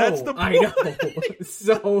 Ryan. I know. That's the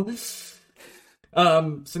point.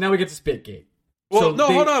 So now we get to Spitgate. Well,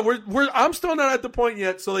 hold on. I'm still not at the point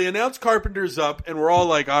yet. So they announced Carpenter's up, and we're all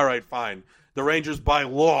like, all right, fine. The Rangers, by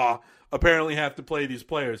law, apparently have to play these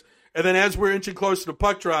players. And then as we're inching closer to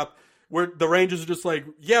puck drop, the Rangers are just like,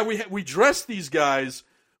 yeah, we dressed these guys,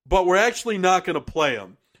 but we're actually not going to play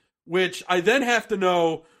them. Which I then have to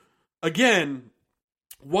know, again,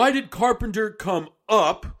 why did Carpenter come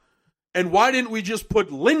up, and why didn't we just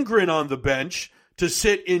put Lindgren on the bench to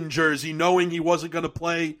sit in Jersey, knowing he wasn't going to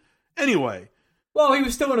play anyway? Well, he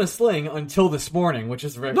was still in a sling until this morning, which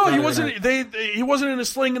is no, he wasn't. He wasn't in a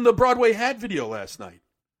sling in the Broadway Hat video last night.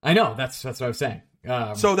 I know. That's what I was saying.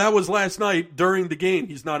 So that was last night during the game.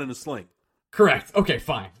 He's not in a sling. Correct. Okay,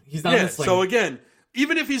 fine. He's not in a sling. So again,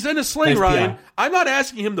 even if he's in a sling, Ryan, I'm not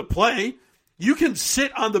asking him to play. You can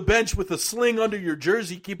sit on the bench with a sling under your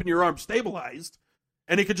jersey, keeping your arm stabilized,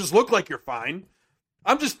 and it could just look like you're fine.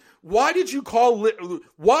 Why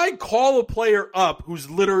call a player up who's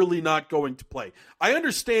literally not going to play? I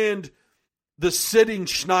understand the sitting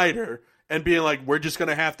Schneider and being like, we're just going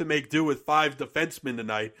to have to make do with 5 defensemen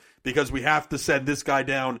tonight because we have to send this guy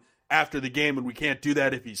down after the game, and we can't do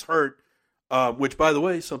that if he's hurt. Which, by the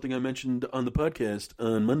way, something I mentioned on the podcast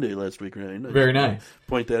on Monday last week, right? Very nice.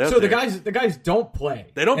 Point that out. So there. the guys don't play.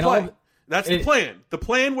 They don't play. That's the plan. The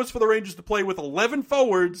plan was for the Rangers to play with 11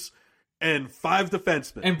 forwards and 5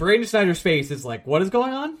 defensemen. And Braden Snyder's face is like, what is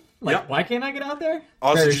going on? Like, why can't I get out there?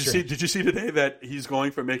 Also, did you see today that he's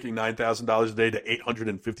going from making $9,000 a day to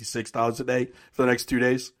 $856 a day for the next 2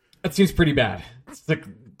 days? That seems pretty bad. It's like,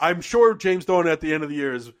 I'm sure James Dolan at the end of the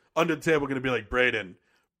year is under the table going to be like, Braden,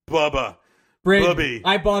 Bubby,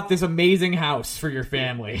 I bought this amazing house for your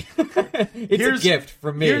family. It's a gift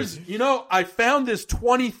from me. I found this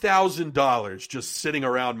 $20,000 just sitting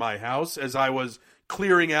around my house as I was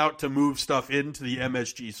clearing out to move stuff into the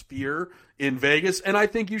MSG Sphere in Vegas, and I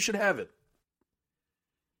think you should have it.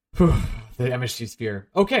 The MSG Sphere.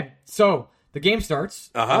 Okay, so the game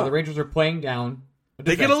starts. The Rangers are playing down.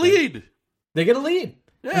 They get a lead.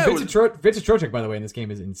 Yeah, Vincent Trocheck, by the way, in this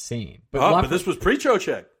game is insane. But this was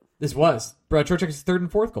pre-Trocheck. This was. Trocheck's third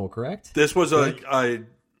and fourth goal, correct? This was I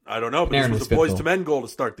don't know, but this was a boys to men goal to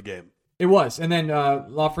start the game. It was. And then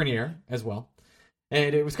Lafreniere as well.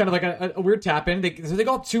 And it was kind of like a weird tap in. So they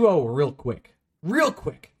go up 2-0 real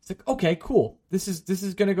quick. It's like, okay, cool. This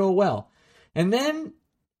is going to go well. And then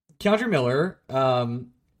Keandre Miller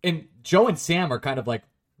and Joe and Sam are kind of like,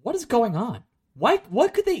 what is going on?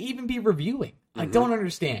 What could they even be reviewing? I don't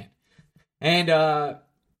understand. And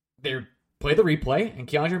they play the replay, and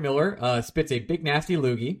Keandre Miller spits a big, nasty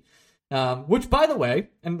loogie, which, by the way,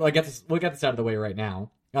 and we'll get this out of the way right now,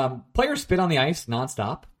 players spit on the ice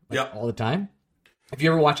nonstop, all the time. If you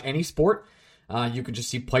ever watch any sport, you can just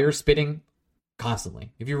see players spitting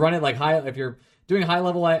constantly. If you run it if you're doing high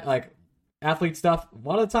level like athlete stuff, a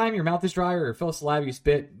lot of the time your mouth is dry or you're full of saliva, you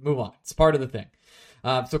spit, move on. It's part of the thing.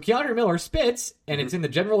 So Keandre Miller spits, and it's in the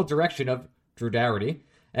general direction of Drew Doughty,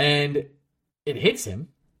 and it hits him.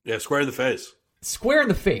 Yeah, square in the face.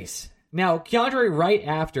 Now, Keandre, right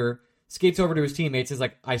after, skates over to his teammates, is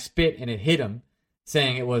like, I spit, and it hit him,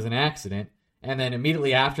 saying it was an accident. And then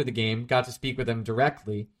immediately after the game, got to speak with him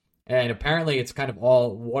directly. And apparently it's kind of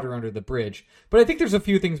all water under the bridge. But I think there's a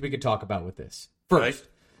few things we could talk about with this. First,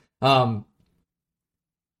 got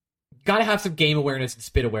to have some game awareness and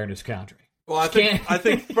spit awareness, Keandre. Well, I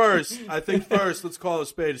think first, let's call a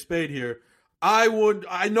spade here.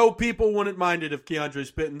 I know people wouldn't mind it if Keandre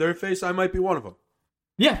spit in their face. I might be one of them.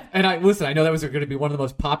 Yeah, and I know that was going to be one of the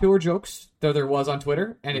most popular jokes there was on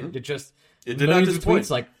Twitter, and it did not disappoint.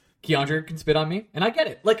 Tweets like, Keandre can spit on me, and I get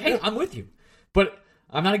it. Like, hey, I'm with you, but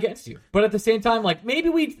I'm not against you. But at the same time, like, maybe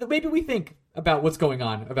we think about what's going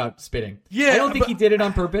on about spitting. Yeah, I don't think he did it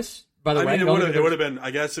on purpose. By the way, it would have been.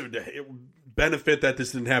 I guess it would benefit that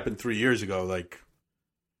this didn't happen 3 years ago. Like,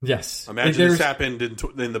 yes, imagine this happened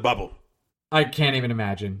in the bubble. I can't even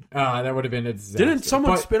imagine. That would have been a disaster. Didn't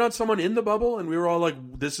someone spit on someone in the bubble, and we were all like,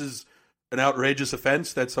 "This is an outrageous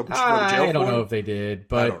offense that someone should go to jail for"? I don't know if they did,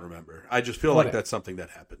 but I don't remember. I just feel like that's something that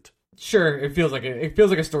happened. Sure, it feels like a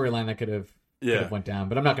storyline that could have went down,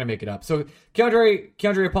 but I'm not going to make it up. So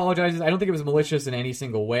Keandre apologizes. I don't think it was malicious in any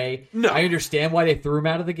single way. No, I understand why they threw him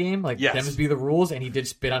out of the game. Like, them be the rules, and he did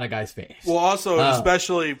spit on a guy's face. Well, also,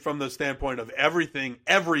 especially from the standpoint of everything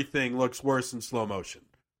looks worse in slow motion.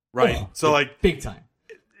 Right. So, like, big time.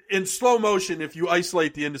 In slow motion, if you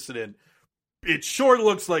isolate the incident, it sure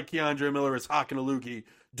looks like Keandre Miller is hocking a loogie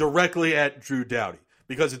directly at Drew Doughty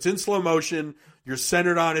because it's in slow motion. You're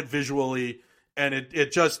centered on it visually, and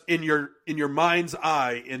it just in your mind's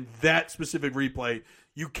eye in that specific replay,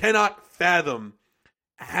 you cannot fathom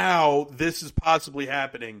how this is possibly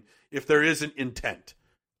happening if there isn't intent.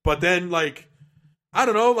 But then, like, I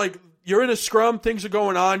don't know, like, you're in a scrum, things are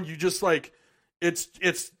going on, you just like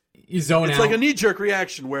you zone out. It's like a knee-jerk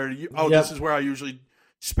reaction where this is where I usually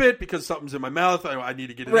spit because something's in my mouth. I need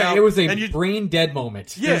to get it out. It was a brain-dead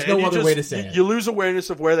moment. Yeah, there's no other way to say it. You lose awareness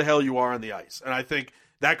of where the hell you are on the ice. And I think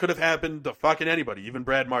that could have happened to fucking anybody, even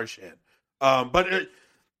Brad Marchand. But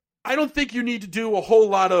I don't think you need to do a whole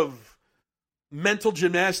lot of mental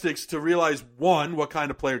gymnastics to realize, one, what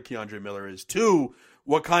kind of player Keandre Miller is. Two,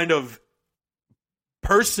 what kind of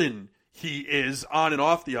person he is on and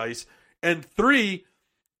off the ice. And three,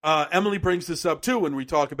 Emily brings this up too when we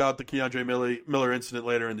talk about the Keandre Miller incident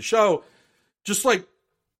later in the show. Just like,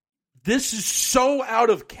 this is so out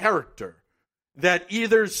of character that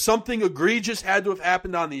either something egregious had to have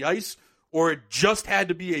happened on the ice or it just had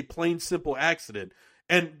to be a plain, simple accident.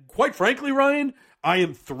 And quite frankly, Ryan, I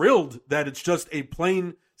am thrilled that it's just a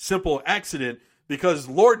plain, simple accident, because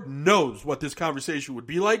Lord knows what this conversation would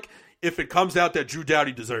be like if it comes out that Drew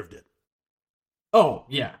Doughty deserved it. Oh,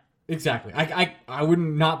 yeah, exactly. I would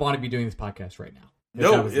not want to be doing this podcast right now.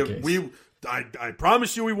 I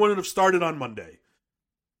promise you we wouldn't have started on Monday.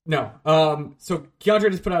 No. So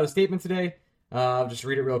Keandre just put out a statement today. I'll just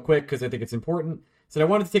read it real quick because I think it's important. Said, I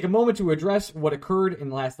wanted to take a moment to address what occurred in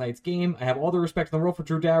last night's game. I have all the respect in the world for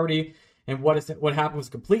Drew Doughty, and what happened was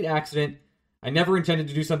a complete accident. I never intended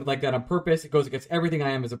to do something like that on purpose. It goes against everything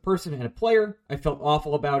I am as a person and a player. I felt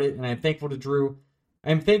awful about it, and I am thankful to Drew.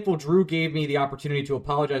 I am thankful Drew gave me the opportunity to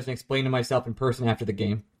apologize and explain to myself in person after the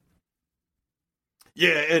game.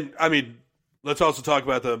 Yeah, and I mean, let's also talk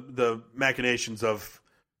about the machinations of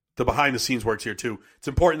the behind-the-scenes works here, too. It's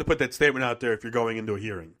important to put that statement out there if you're going into a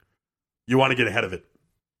hearing. You want to get ahead of it.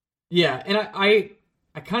 Yeah, and I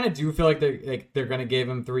kind of do feel like they're going to give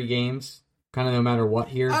him 3 games, kind of no matter what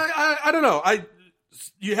here. I don't know.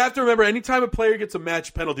 You have to remember, anytime a player gets a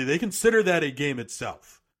match penalty, they consider that a game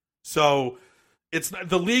itself. So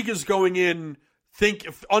the league is going in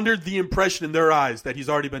under the impression in their eyes that he's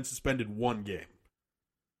already been suspended 1 game.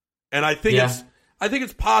 And I think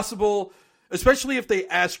it's possible, especially if they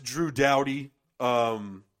ask Drew Doughty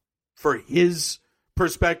for his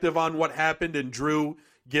perspective on what happened, and Drew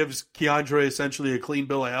gives Keandre essentially a clean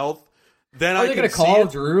bill of health. Then are they going to call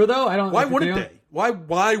Drew though? I don't. Why wouldn't they?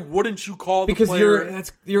 Why wouldn't you call the player?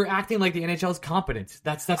 Because you're acting like the NHL's competent.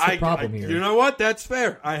 That's the problem here. You know what? That's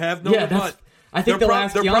fair. I have no rebut. I think they're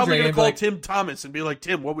probably going to call Tim Thomas and be like,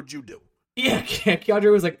 Tim, what would you do? Yeah, Keandre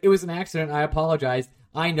was like, it was an accident. I apologize.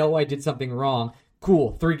 I know I did something wrong.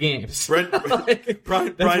 Cool, 3 games. Brian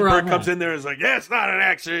Burke comes in there and is like, yeah, it's not an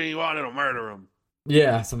accident. You wanted to murder him.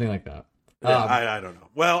 Yeah, something like that. Yeah, I don't know.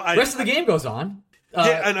 Well, rest of the game goes on.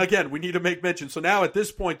 And again, we need to make mention. So now at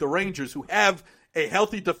this point, the Rangers, who have a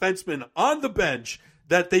healthy defenseman on the bench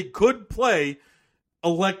that they could play,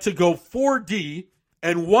 elect to go 4D,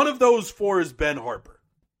 and one of those 4 is Ben Harpur.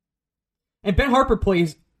 And Ben Harpur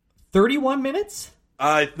plays 31 minutes?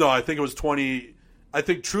 No, I think it was 20. I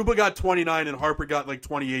think Trouba got 29 and Harpur got like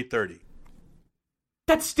 28-30.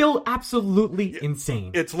 That's still absolutely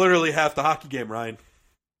insane. It's literally half the hockey game, Ryan.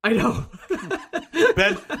 I know.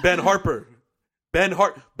 Ben Harpur. Ben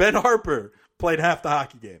Harpur played half the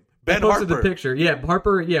hockey game. Ben Harpur. The picture. Yeah,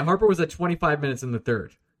 Harpur was at 25 minutes in the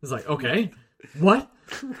third. It's like, okay,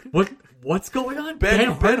 what's going on? Ben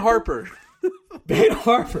Harpur. Ben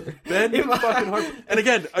Harpur. Ben fucking Harpur. And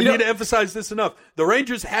again, I need to emphasize this enough. The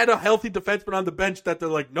Rangers had a healthy defenseman on the bench that they're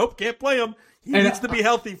like, nope, can't play him. He needs to be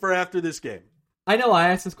healthy for after this game. I know I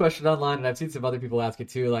asked this question online, and I've seen some other people ask it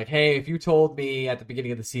too. Like, hey, if you told me at the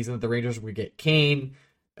beginning of the season that the Rangers would get Kane,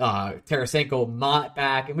 Tarasenko, Mott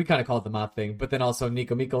back, and we kind of call it the Mott thing, but then also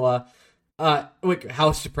Nico Mikkola,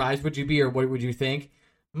 how surprised would you be, or what would you think?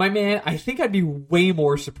 My man, I think I'd be way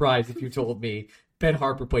more surprised if you told me Ben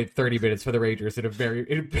Harpur played 30 minutes for the Rangers in a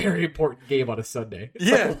very important game on a Sunday. It's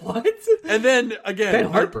yeah. Like, what? And then, again, Ben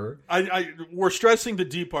Harpur. We're stressing the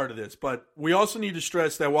D part of this, but we also need to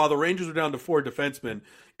stress that while the Rangers were down to 4 defensemen,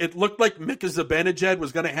 it looked like Mika Zibanejad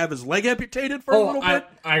was going to have his leg amputated for a little bit.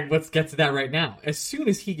 Let's get to that right now. As soon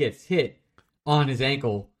as he gets hit on his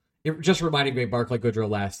ankle, it just reminded me of Barclay Goodrow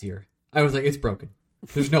last year. I was like, it's broken.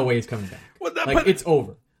 There's no way he's coming back. It's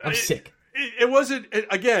over. I'm sick. It wasn't,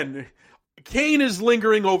 again, Kane is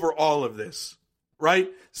lingering over all of this, right?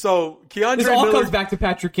 So Keandre this all Miller comes back to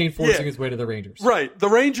Patrick Kane forcing his way to the Rangers. Right. The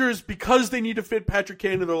Rangers, because they need to fit Patrick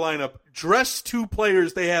Kane into their lineup, dress 2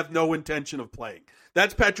 players they have no intention of playing.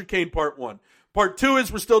 That's Patrick Kane, part 1. Part 2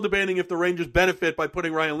 is we're still debating if the Rangers benefit by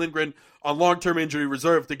putting Ryan Lindgren on long-term injury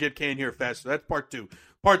reserve to get Kane here faster. That's part 2.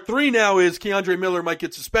 Part 3 now is Keandre Miller might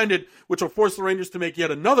get suspended, which will force the Rangers to make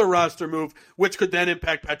yet another roster move, which could then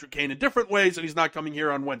impact Patrick Kane in different ways, and he's not coming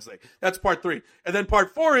here on Wednesday. That's part 3. And then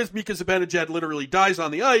part 4 is Mika Zibanejad literally dies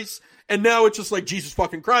on the ice, and now it's just like, Jesus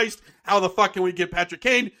fucking Christ, how the fuck can we get Patrick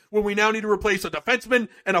Kane when we now need to replace a defenseman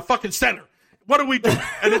and a fucking center? What do we do?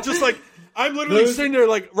 And it's just like, I'm literally sitting there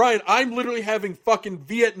like, Ryan, I'm literally having fucking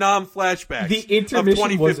Vietnam flashbacks the intermission of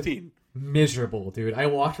 2015. Was miserable, dude. I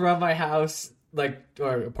walked around my house,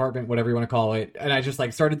 or apartment, whatever you want to call it, and I just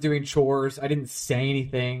started doing chores. I didn't say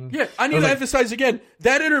anything. Yeah, I need to emphasize again,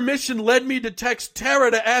 that intermission led me to text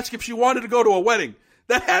Tara to ask if she wanted to go to a wedding.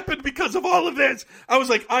 That happened because of all of this. I was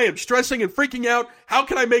like, I am stressing and freaking out. How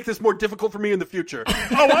can I make this more difficult for me in the future?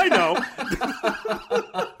 Oh, I know.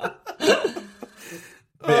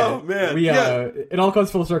 Oh man, it all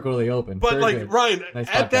comes full circle to the Open. But Very like good. Ryan, Nice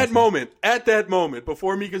at that podcasting. moment,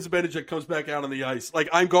 before Mika Zibanejad comes back out on the ice, like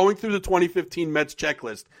I'm going through the 2015 Mets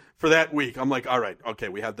checklist for that week. I'm like, all right, okay,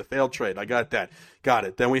 we have the failed trade. I got that. Got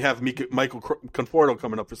it. Then we have Michael Conforto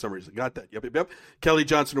coming up for some reason. Got that. Yep. Kelly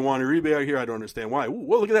Johnson and Juan Uribe are here. I don't understand why. Ooh,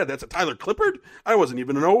 well, look at that. That's a Tyler Clippard. I wasn't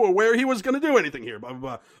even aware he was going to do anything here. Blah, blah,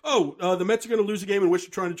 blah. Oh, the Mets are going to lose a game in which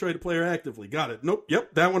they're trying to trade a player actively. Got it. Nope.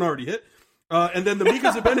 Yep. That one already hit. And then the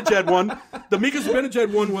Mika Zibanejad one. The Mika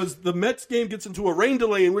Zibanejad one was the Mets game gets into a rain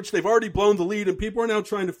delay in which they've already blown the lead, and people are now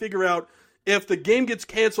trying to figure out if the game gets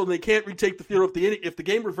canceled and they can't retake the field, if the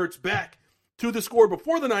game reverts back to the score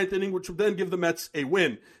before the ninth inning, which would then give the Mets a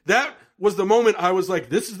win. That was the moment I was like,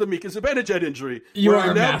 this is the Mika Zibanejad injury. You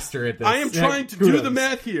are a master at this. I am trying to do the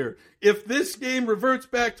math here. If this game reverts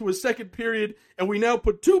back to a second period and we now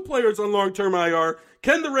put two players on long-term IR,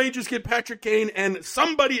 can the Rangers get Patrick Kane and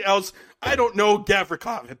somebody else? I don't know,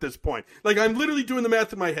 Gavrikov at this point. Like, I'm literally doing the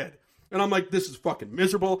math in my head. And I'm like, this is fucking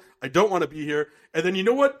miserable. I don't want to be here. And then you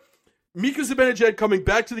know what? Mika Zibanejad coming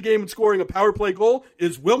back to the game and scoring a power play goal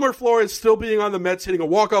is Wilmer Flores still being on the Mets, hitting a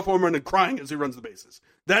walk-off home run and crying as he runs the bases.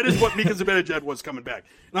 That is what Mika Zibanejad was coming back.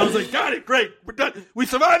 And I was like, got it, great. We're done. We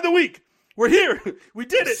survived the week. We're here. We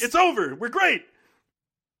did it. It's over. We're great.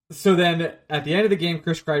 So then, at the end of the game,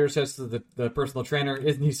 Chris Kreider says to the personal trainer,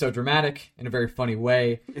 "Isn't he so dramatic?" in a very funny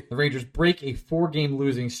way. The Rangers break a 4-game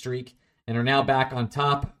losing streak and are now back on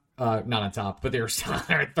top. Not on top, but they're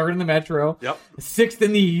third in the Metro. Yep. 6th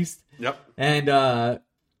in the East. Yep. And I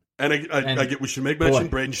get we should make mention,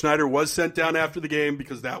 Braden Schneider was sent down after the game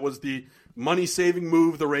because that was the money-saving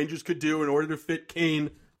move the Rangers could do in order to fit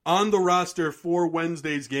Kane on the roster for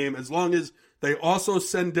Wednesday's game, as long as they also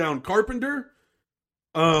send down Carpenter.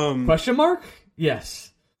 Question mark?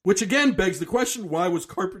 Yes. Which again begs the question, why was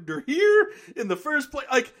Carpenter here in the first place?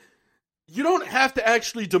 Like, you don't have to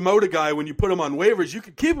actually demote a guy when you put him on waivers. You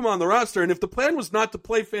could keep him on the roster, and if the plan was not to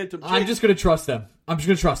play Phantom Jake, I'm just going to trust them.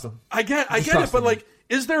 I get it, but like,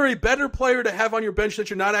 is there a better player to have on your bench that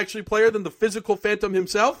you're not actually a player than the physical Phantom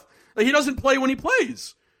himself? Like, he doesn't play when he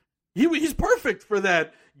plays. He's perfect for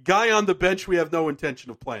that guy on the bench we have no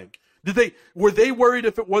intention of playing. Were they worried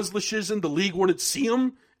if it was Leschyshyn, the league wouldn't see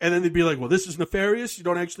him, and then they'd be like, well, this is nefarious, you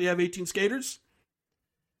don't actually have 18 skaters?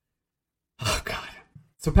 Oh, God.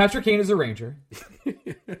 So Patrick Kane is a Ranger.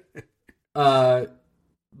 The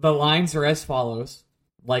lines are as follows,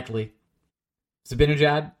 likely.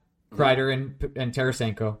 Zibanejad, Kreider, and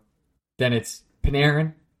Tarasenko. Then it's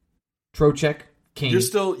Panarin, Trocheck, Kane. You're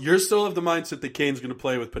still of the mindset that Kane's going to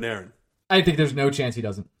play with Panarin. I think there's no chance he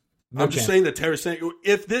doesn't. I'm just saying that Tarasenko,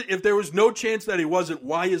 if there was no chance that he wasn't,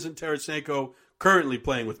 why isn't Tarasenko currently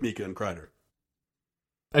playing with Mika and Kreider?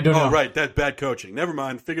 I don't know. Oh, right. That's bad coaching. Never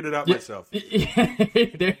mind. Figured it out myself.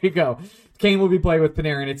 There you go. Kane will be playing with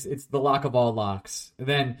Panarin. It's the lock of all locks. And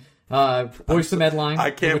then Boyce the Med line. I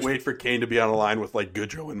can't wait for Kane to be on a line with like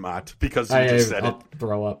Goodrow and Mott because he just said I'll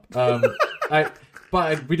throw up.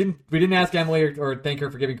 But we didn't ask Emily or thank her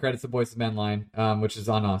for giving credits to Boyce's Men line, which is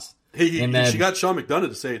on us. She got Sean McDonough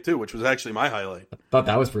to say it too, which was actually my highlight. I thought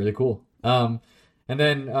that was really cool. And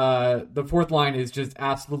then the fourth line is just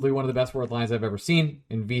absolutely one of the best fourth lines I've ever seen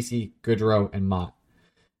in VC, Goodrow, and Mott.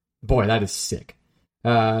 Boy, that is sick.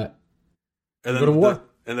 And then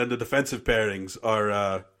the defensive pairings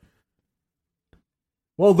are.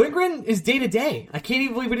 Well, Lindgren is day to day. I can't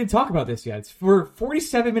even believe we didn't talk about this yet. We're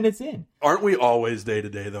 47 minutes in. Aren't we always day to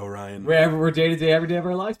day though, Ryan? We're day to day every day of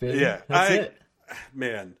our lives, baby. Yeah, that's it.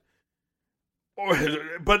 Man,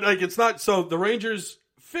 but like it's not. So the Rangers,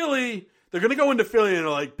 Philly. They're going to go into Philly and they're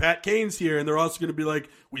like, Pat Kane's here. And they're also going to be like,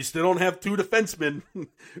 we still don't have two defensemen.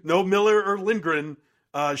 No Miller or Lindgren.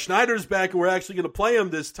 Schneider's back and we're actually going to play him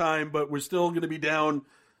this time, but we're still going to be down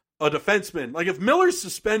a defenseman. Like if Miller's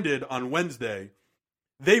suspended on Wednesday,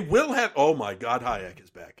 they will have, oh my God, Hayek is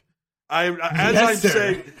back. As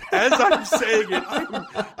I'm saying it,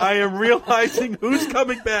 I am realizing who's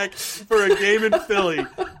coming back for a game in Philly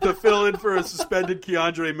to fill in for a suspended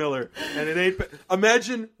Keandre Miller. And it ain't.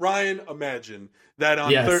 Imagine, Ryan, that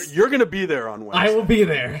on you're going to be there on Wednesday. I will be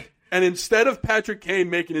there. And instead of Patrick Kane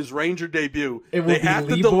making his Ranger debut, they have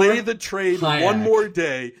to delay the trade Hayek. One more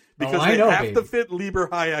day because they have to fit Lieber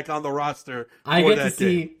Hayek on the roster for that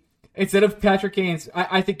game. Instead of Patrick Kane's,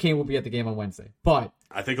 I think Kane will be at the game on Wednesday, but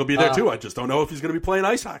I think he'll be there too. I just don't know if he's going to be playing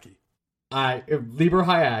ice hockey. Lieber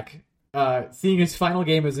Hayek, seeing his final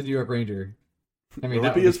game as a New York Ranger. I mean, will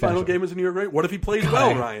it be his final game as a New York Ranger? What if he plays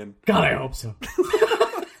Ryan? God, I hope so.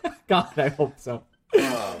 God, I hope so.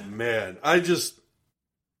 Oh man,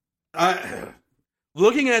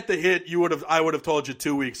 looking at the hit, I would have told you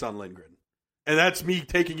 2 weeks on Lindgren, and that's me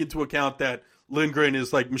taking into account that Lindgren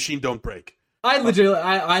is like machine don't break.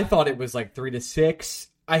 I thought it was like 3-6.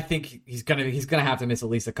 I think he's gonna have to miss at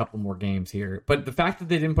least a couple more games here. But the fact that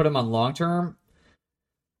they didn't put him on long term,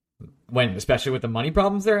 especially with the money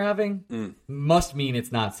problems they're having, must mean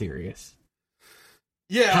it's not serious.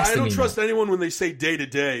 Yeah, I don't trust anyone when they say day to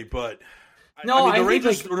day, but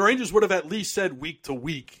the Rangers would have at least said week to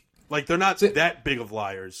week. Like, they're not that big of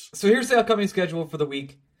liars. So here's the upcoming schedule for the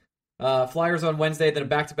week. Flyers on Wednesday, then a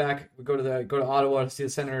back-to-back. We go to Ottawa to see the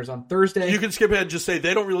Senators on Thursday. You can skip ahead and just say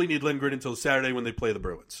they don't really need Lindgren until Saturday when they play the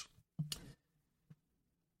Bruins.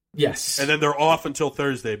 Yes. And then they're off until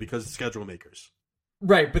Thursday because of schedule makers.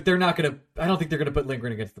 Right, but they're not going to... I don't think they're going to put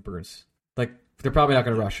Lindgren against the Bruins. Like, they're probably not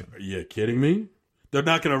going to rush him. Are you kidding me? They're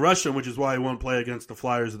not going to rush him, which is why he won't play against the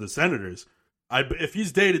Flyers or the Senators. If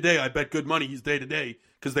he's day-to-day, I bet good money he's day-to-day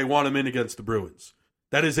because they want him in against the Bruins.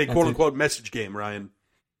 That is a quote-unquote message game, Ryan.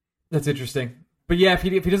 That's interesting. But yeah, if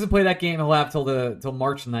he doesn't play that game, he'll have till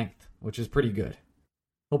March 9th, which is pretty good.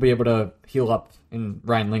 He'll be able to heal up in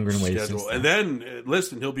Ryan Lindgren ways. And then,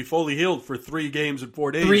 listen, he'll be fully healed for 3 games in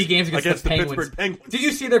 4 days. 3 games against the Pittsburgh Penguins. Did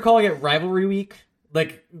you see they're calling it rivalry week?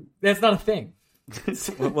 Like, that's not a thing.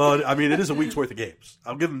 Well, I mean, it is a week's worth of games.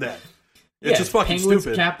 I'll give them that. It's just fucking Penguins,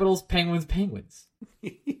 stupid. Capitals, Penguins.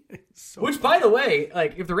 Which, by the way,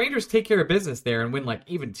 like, if the Rangers take care of business there and win like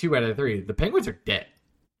even 2 out of 3, the Penguins are dead.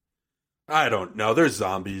 I don't know. They're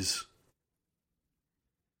zombies.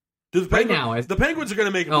 The Penguins are going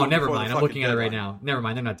to make. Oh, never mind. I'm looking at it right now. Never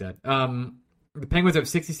mind. They're not dead. The Penguins have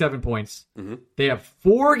 67 points. Mm-hmm. They have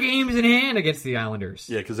 4 games in hand against the Islanders.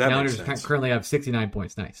 Yeah, because the Islanders currently have 69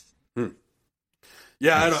 points. Nice.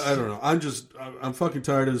 Yeah, nice. I don't know. I'm fucking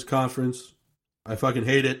tired of this conference. I fucking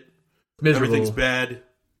hate it. Miserable. Everything's bad.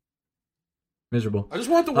 Miserable. I just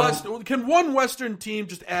want the West. Can one Western team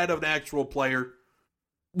just add an actual player?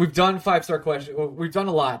 We've done 5-star questions. We've done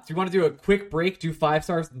a lot. Do you want to do a quick break, do 5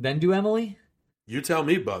 stars, then do Emily? You tell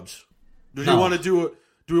me, Bubs. Do we want to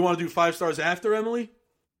do 5 stars after Emily?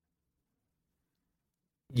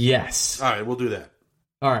 Yes. All right, we'll do that.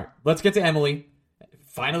 All right, let's get to Emily.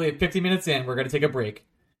 Finally, at 50 minutes in, we're going to take a break.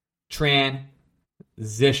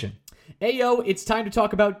 Transition. Ayo, it's time to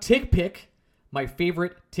talk about TickPick, my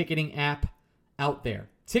favorite ticketing app out there.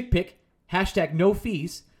 TickPick, #no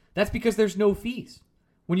fees. That's because there's no fees.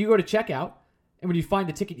 When you go to checkout and when you find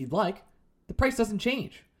the ticket you'd like, the price doesn't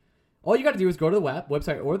change. All you got to do is go to the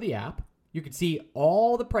website or the app. You can see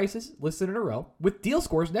all the prices listed in a row with deal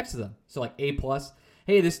scores next to them. So like A+,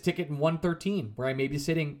 hey, this ticket in 113 where I may be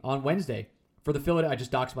sitting on Wednesday for the Philly. I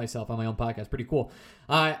just doxed myself on my own podcast. Pretty cool.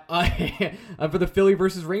 For the Philly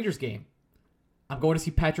versus Rangers game. I'm going to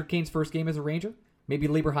see Patrick Kane's first game as a Ranger. Maybe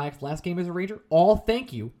Lieber Hayek's last game as a Ranger. All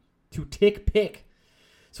thank you to TickPick.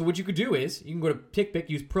 So what you could do is, you can go to TickPick,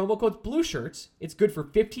 use promo code BLUESHIRTS. It's good for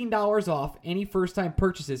 $15 off any first-time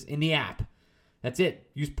purchases in the app. That's it.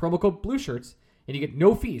 Use promo code BLUESHIRTS, and you get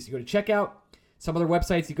no fees. You go to checkout. Some other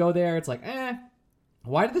websites, you go there, it's like,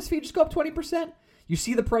 why did this fee just go up 20%? You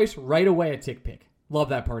see the price right away at TickPick. Love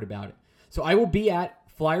that part about it. So I will be at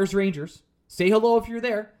Flyers Rangers. Say hello if you're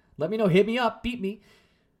there. Let me know. Hit me up. Beat me.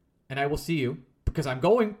 And I will see you because I'm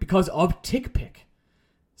going because of TickPick.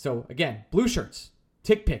 So again, Blue Shirts.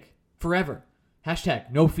 TickPick, forever.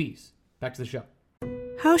 #no fees. Back to the show.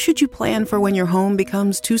 How should you plan for when your home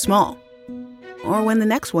becomes too small? Or when the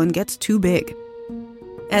next one gets too big?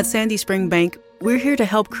 At Sandy Spring Bank, we're here to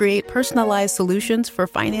help create personalized solutions for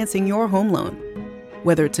financing your home loan.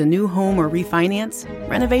 Whether it's a new home or refinance,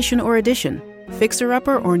 renovation or addition,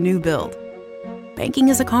 fixer-upper or new build. Banking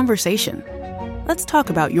is a conversation. Let's talk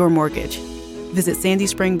about your mortgage. Visit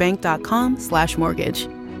sandyspringbank.com/mortgage.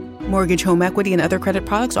 Mortgage, home equity, and other credit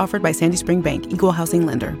products offered by Sandy Spring Bank, Equal Housing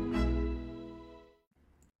Lender.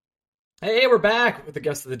 Hey, we're back with the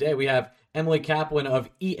guest of the day. We have Emily Kaplan of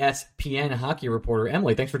ESPN Hockey Reporter.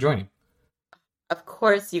 Emily, thanks for joining. Of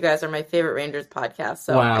course, you guys are my favorite Rangers podcast,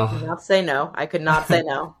 so wow. I could not say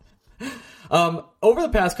no. Over the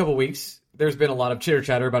past couple weeks, there's been a lot of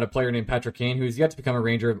chitter-chatter about a player named Patrick Kane, who's yet to become a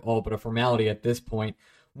Ranger, all but a formality at this point.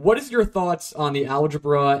 What is your thoughts on the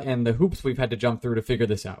algebra and the hoops we've had to jump through to figure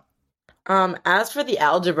this out? As for the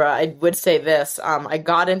algebra, I would say this. I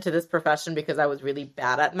got into this profession because I was really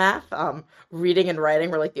bad at math. Reading and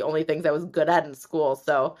writing were like the only things I was good at in school.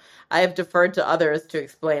 So I have deferred to others to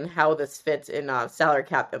explain how this fits in salary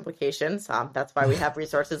cap implications. That's why we have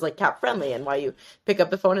resources like Cap Friendly and why you pick up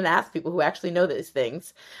the phone and ask people who actually know these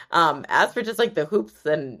things. As for just like the hoops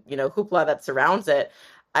and, hoopla that surrounds it,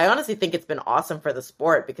 I honestly think it's been awesome for the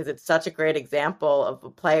sport because it's such a great example of a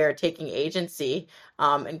player taking agency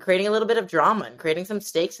and creating a little bit of drama and creating some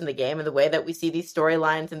stakes in the game in the way that we see these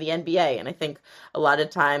storylines in the NBA. And I think a lot of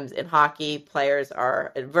times in hockey, players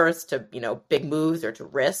are adverse to, big moves or to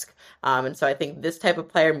risk. And so I think this type of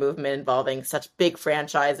player movement involving such big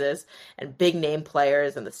franchises and big name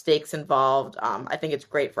players and the stakes involved, I think it's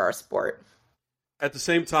great for our sport. At the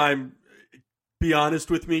same time, be honest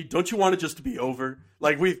with me. Don't you want it just to be over?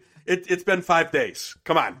 Like it's been 5 days.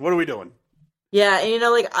 Come on, what are we doing? Yeah,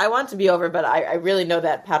 and I want it to be over, but I really know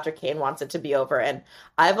that Patrick Kane wants it to be over, and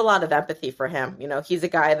I have a lot of empathy for him. He's a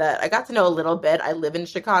guy that I got to know a little bit. I live in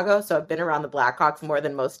Chicago, so I've been around the Blackhawks more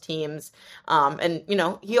than most teams. And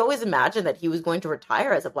he always imagined that he was going to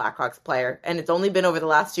retire as a Blackhawks player, and it's only been over the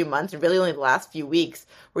last few months, and really only the last few weeks,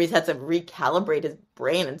 where he's had to recalibrate his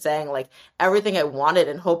brain and saying, like, everything I wanted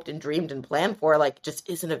and hoped and dreamed and planned for, like, just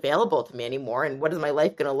isn't available to me anymore, and what is my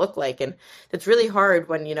life going to look like? And it's really hard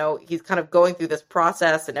when, he's kind of going through this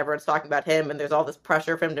process and everyone's talking about him and there's all this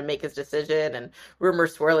pressure for him to make his decision and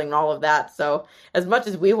rumors swirling and all of that. So as much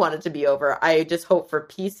as we want it to be over, I just hope for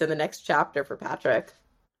peace in the next chapter for Patrick.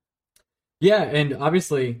 Yeah, and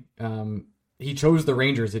obviously he chose the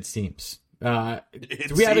Rangers, it seems. Do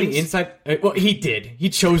we have any insight? Well, he did. He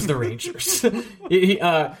chose the Rangers. Do we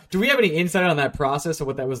have any insight on that process of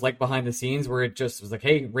what that was like behind the scenes, where it just was like,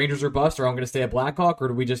 hey, Rangers are bust, or I'm going to stay at Blackhawk, or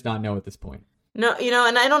do we just not know at this point? No,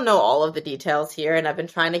 and I don't know all of the details here, and I've been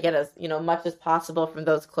trying to get as, much as possible from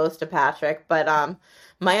those close to Patrick, but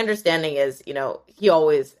my understanding is, he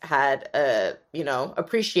always had a,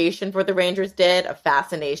 appreciation for what the Rangers did, a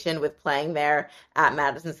fascination with playing there at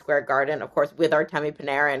Madison Square Garden, of course, with Artemi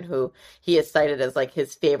Panarin, who he is cited as like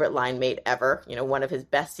his favorite line mate ever. One of his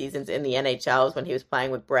best seasons in the NHL was when he was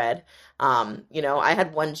playing with Bread. I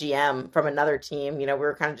had one GM from another team, we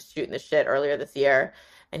were kind of just shooting the shit earlier this year.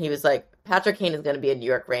 And he was like, Patrick Kane is going to be a New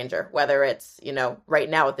York Ranger, whether it's, right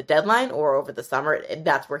now at the deadline or over the summer,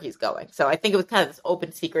 that's where he's going. So I think it was kind of this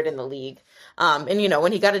open secret in the league. And,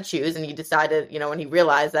 when he got to choose and he decided, when he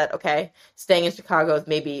realized that, okay, staying in Chicago is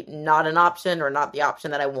maybe not an option or not the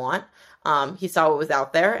option that I want. He saw what was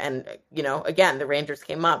out there. And, again, the Rangers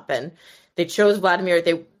came up and they chose Vladimir.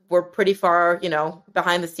 They were pretty far,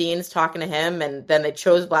 behind the scenes talking to him. And then they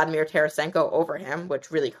chose Vladimir Tarasenko over him,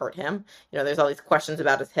 which really hurt him. There's all these questions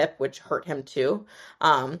about his hip, which hurt him too.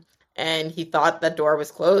 And he thought that door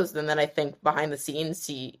was closed. And then I think behind the scenes,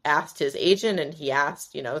 he asked his agent and he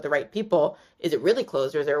asked, the right people, is it really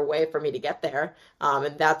closed or is there a way for me to get there?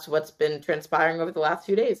 And that's what's been transpiring over the last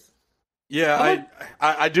few days. Yeah,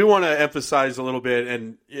 I do want to emphasize a little bit,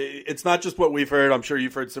 and it's not just what we've heard. I'm sure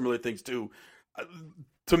you've heard similar things too.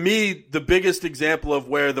 To me, the biggest example of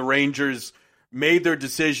where the Rangers made their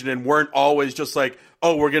decision and weren't always just like,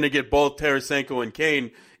 oh, we're going to get both Tarasenko and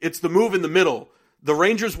Kane, it's the move in the middle. The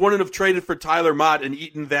Rangers wouldn't have traded for Tyler Mott and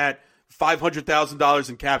eaten that $500,000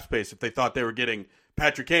 in cap space if they thought they were getting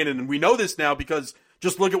Patrick Kane. And we know this now because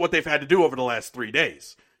just look at what they've had to do over the last 3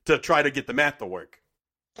 days to try to get the math to work.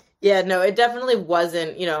 Yeah, no, it definitely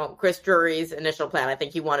wasn't, Chris Drury's initial plan. I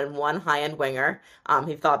think he wanted one high-end winger.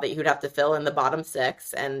 He thought that he would have to fill in the bottom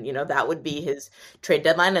six, and, that would be his trade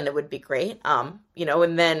deadline, and it would be great. And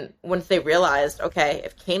then once they realized, okay,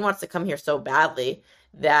 if Kane wants to come here so badly,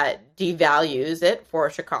 that devalues it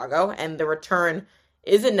for Chicago, and the return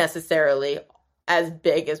isn't necessarily as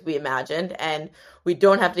big as we imagined, and we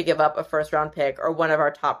don't have to give up a first-round pick or one of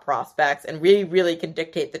our top prospects, and we really can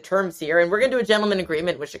dictate the terms here. And we're going to do a gentleman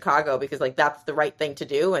agreement with Chicago because, that's the right thing to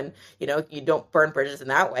do, and, you don't burn bridges in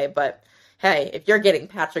that way. But, hey, if you're getting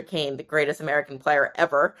Patrick Kane, the greatest American player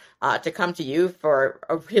ever, to come to you for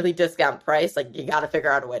a really discount price, you got to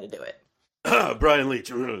figure out a way to do it. Brian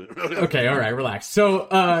Leach. Okay, all right, relax. So,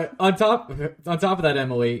 on top of that,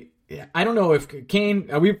 Emily, I don't know if Kane,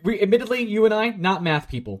 we admittedly, you and I, not math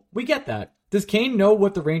people. We get that. Does Kane know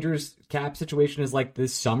what the Rangers cap situation is like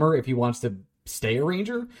this summer if he wants to stay a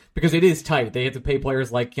Ranger? Because it is tight. They have to pay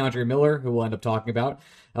players like Keandre Miller, who we'll end up talking about,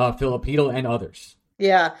 Philip Hedl, and others.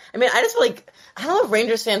 Yeah. I mean, I just feel like, I don't know if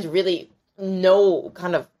Rangers fans really know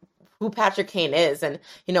kind of who Patrick Kane is. And,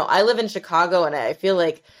 I live in Chicago, and I feel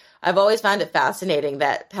like I've always found it fascinating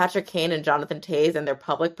that Patrick Kane and Jonathan Toews and their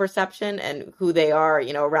public perception and who they are,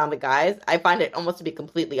 around the guys, I find it almost to be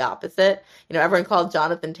completely opposite. Everyone called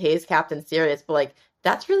Jonathan Toews Captain Serious, but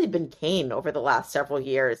that's really been Kane over the last several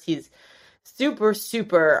years. He's super,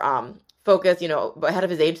 super focus, ahead of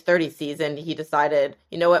his age 30 season, he decided,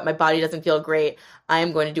 you know what, my body doesn't feel great. I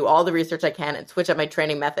am going to do all the research I can and switch up my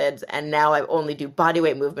training methods. And now I only do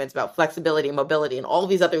bodyweight movements about flexibility and mobility. And all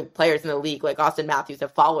these other players in the league, like Austin Matthews,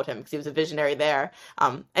 have followed him because he was a visionary there.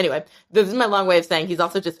 Anyway, this is my long way of saying he's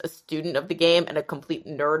also just a student of the game and a complete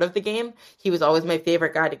nerd of the game. He was always my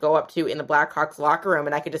favorite guy to go up to in the Blackhawks locker room.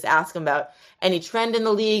 And I could just ask him about any trend in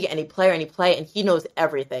the league, any player, any play, and he knows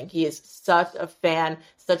everything. He is such a fan,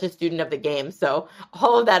 such a student of the game. So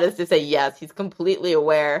all of that is to say, yes, he's completely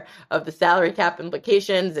aware of the salary cap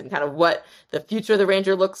implications and kind of what the future of the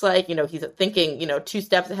Ranger looks like. He's thinking, 2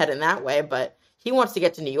 steps ahead in that way, but he wants to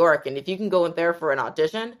get to New York. And if you can go in there for an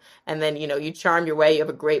audition and then, you charm your way, you have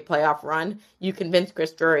a great playoff run, you convince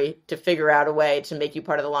Chris Drury to figure out a way to make you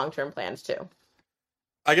part of the long-term plans too.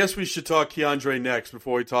 I guess we should talk Keandre next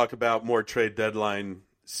before we talk about more trade deadline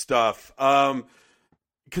stuff.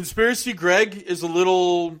 Conspiracy Greg is a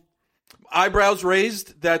little eyebrows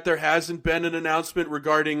raised that there hasn't been an announcement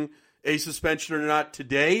regarding a suspension or not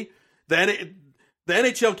today. The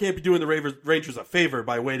NHL can't be doing the Rangers a favor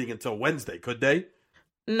by waiting until Wednesday, could they?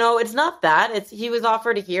 No, it's not that. He was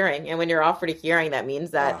offered a hearing, and when you're offered a hearing, that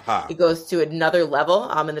means that it goes to another level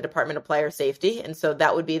in the Department of Player Safety, and so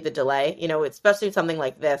that would be the delay. Especially something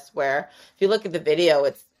like this, where if you look at the video,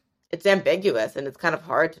 it's ambiguous and it's kind of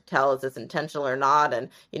hard to tell is this intentional or not. And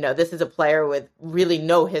this is a player with really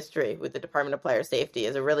no history with the Department of Player Safety,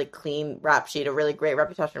 is a really clean rap sheet, a really great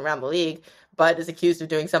reputation around the league, but is accused of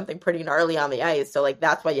doing something pretty gnarly on the ice. So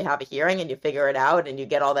that's why you have a hearing and you figure it out and you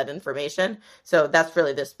get all that information. So that's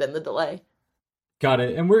really just been the delay. Got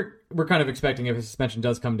it. And we're kind of expecting, if a suspension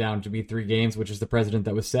does come down, to be 3 games, which is the precedent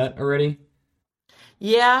that was set already.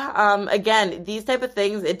 Yeah. Again, these type of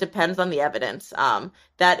things, it depends on the evidence.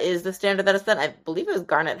 That is the standard that is set. I believe it was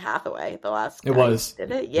Garnet Hathaway the last. It was.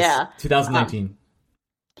 Did it? Yeah. 2019.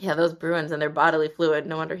 Yeah, those Bruins and their bodily fluid.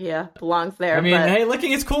 No wonder he belongs there. I mean, hey,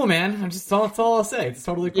 licking is cool, man. That's all I'll say. It's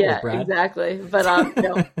totally cool, yeah, Brad. Exactly. But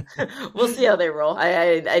we'll see how they roll.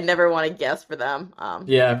 I never want to guess for them.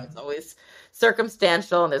 Yeah, it's always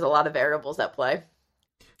circumstantial, and there's a lot of variables at play.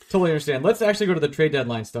 Totally understand. Let's actually go to the trade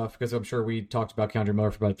deadline stuff, because I'm sure we talked about Keandre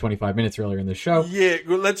Miller for about 25 minutes earlier in the show. Yeah,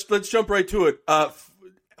 let's jump right to it.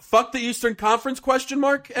 Fuck the Eastern Conference ?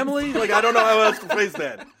 Emily? I don't know how else to phrase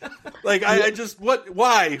that. I just, what?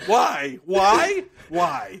 Why?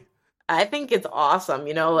 I think it's awesome.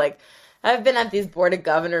 I've been at these board of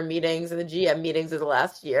governor meetings and the GM meetings of the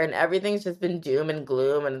last year, and everything's just been doom and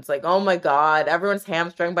gloom. And it's like, oh my God, everyone's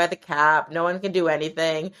hamstrung by the cap. No one can do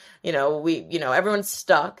anything. Everyone's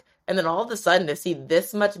stuck. And then all of a sudden to see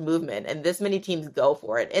this much movement and this many teams go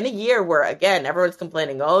for it in a year where, again, everyone's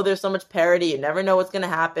complaining, oh, there's so much parity. You never know what's going to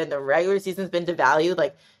happen. The regular season's been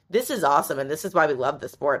devalued. This is awesome. And this is why we love the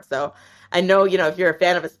sport. So I know, if you're a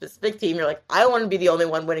fan of a specific team, you're like, I want to be the only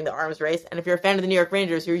one winning the arms race. And if you're a fan of the New York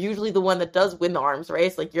Rangers, you're usually the one that does win the arms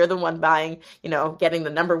race. You're the one buying, getting the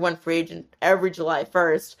number 1 free agent every July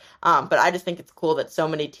 1st. But I just think it's cool that so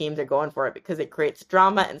many teams are going for it because it creates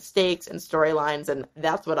drama and stakes and storylines. And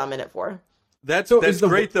that's what I'm in it for. That's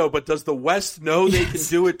great though, but does the West know they can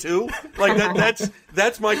do it too?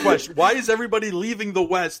 That's my question. Why is everybody leaving the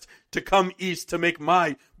West to come East to make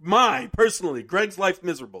my personally Greg's life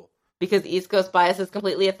miserable? Because East Coast bias is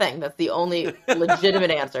completely a thing. That's the only legitimate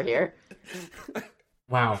answer here.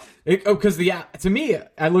 Wow. Because to me,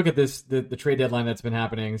 I look at this, the trade deadline that's been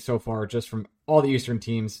happening so far, just from all the Eastern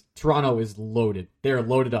teams. Toronto is loaded. They're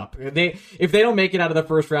loaded up. If they don't make it out of the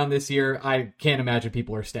first round this year, I can't imagine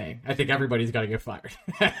people are staying. I think everybody's got to get fired.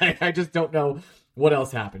 I just don't know what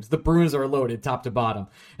else happens. The Bruins are loaded top to bottom.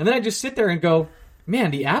 And then I just sit there and go, man,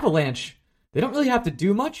 the Avalanche, they don't really have to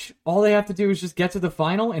do much. All they have to do is just get to the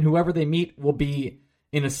final, and whoever they meet will be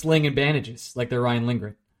in a sling and bandages, like they're Ryan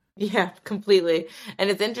Lindgren. Yeah, completely. And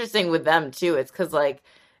it's interesting with them, too. It's because,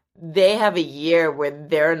 they have a year where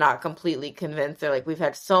they're not completely convinced. They're like, we've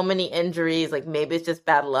had so many injuries. Maybe it's just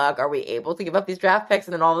bad luck. Are we able to give up these draft picks?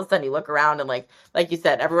 And then all of a sudden you look around and like you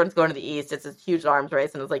said, everyone's going to the East. It's this huge arms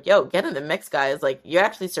race. And it's like, yo, get in the mix, guys. You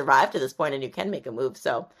actually survived to this point and you can make a move.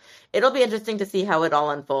 So it'll be interesting to see how it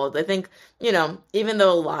all unfolds. I think, even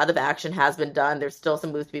though a lot of action has been done, there's still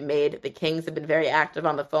some moves to be made. The Kings have been very active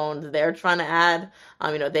on the phones. They're trying to add,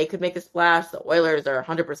 they could make a splash. The Oilers are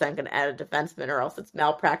 100% going to add a defenseman, or else it's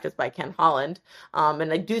malpractice by Ken Holland.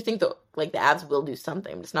 And I do think that the Avs will do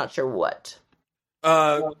something. I'm just not sure what.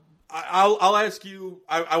 I'll ask you,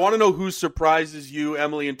 I want to know who surprises you,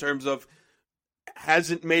 Emily, in terms of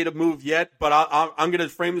hasn't made a move yet, but I'm going to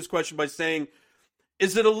frame this question by saying,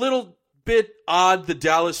 is it a little bit odd the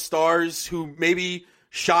Dallas Stars, who maybe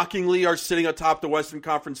shockingly are sitting atop the Western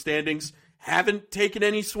Conference standings, haven't taken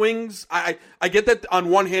any swings. I get that on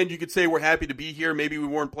one hand you could say we're happy to be here. Maybe we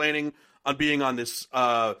weren't planning on being on this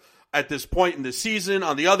at this point in the season.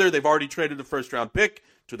 On the other, they've already traded a first-round pick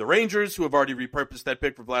to the Rangers, who have already repurposed that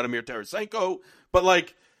pick for Vladimir Tarasenko. But,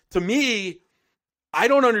 like, to me, I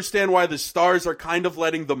don't understand why the Stars are kind of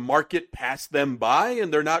letting the market pass them by,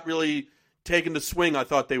 and they're not really taking the swing I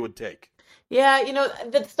thought they would take. Yeah,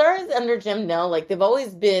 the Stars under Jim Nill, like, they've always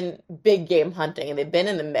been big game hunting, and they've been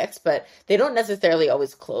in the mix, but they don't necessarily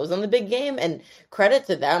always close on the big game, and credit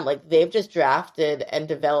to them, like, they've just drafted and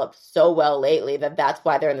developed so well lately that that's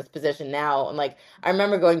why they're in this position now. And, like, I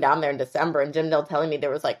remember going down there in December, and Jim Nill telling me there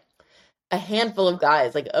was, like, a handful of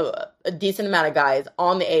guys, like, a decent amount of guys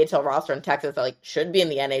on the AHL roster in Texas that, like, should be in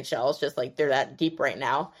the NHL. It's just, like, they're that deep right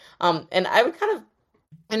now. And I would kind of,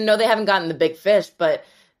 I know they haven't gotten the big fish, but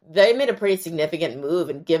they made a pretty significant move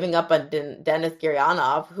in giving up on Denis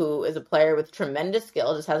Gurianov, who is a player with tremendous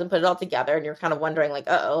skill, just hasn't put it all together. And you're kind of wondering, like,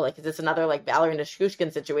 like, is this another, like, Valeri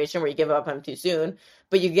Nichushkin situation where you give up on him too soon?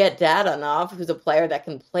 But you get Dadonov, who's a player that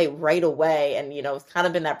can play right away and, has kind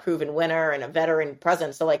of been that proven winner and a veteran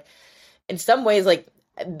presence. So, like, in some ways, like,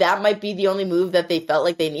 that might be the only move that they felt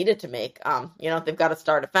like they needed to make. They've got a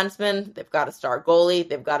star defenseman, they've got a star goalie,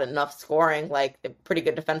 they've got enough scoring, like, they're pretty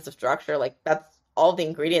good defensive structure. Like, that's all the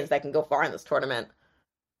ingredients that can go far in this tournament.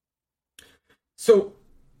 So,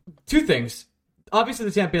 two things. Obviously,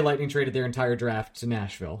 the Tampa Bay Lightning traded their entire draft to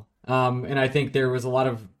Nashville. And I think there was a lot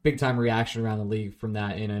of big-time reaction around the league from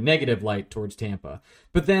that in a negative light towards Tampa.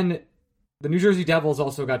 But then the New Jersey Devils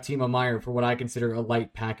also got Timo Meier for what I consider a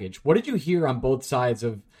light package. What did you hear on both sides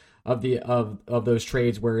of those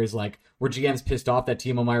trades, where GM's pissed off that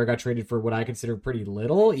Timo Meier got traded for what I consider pretty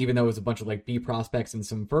little, even though it was a bunch of, like, B prospects and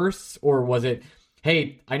some firsts? Or was it,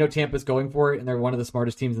 hey, I know Tampa's going for it and they're one of the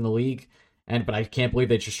smartest teams in the league, but I can't believe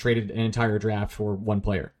they just traded an entire draft for one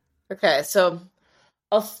player? Okay, so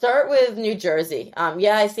I'll start with New Jersey.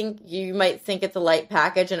 I think you might think it's a light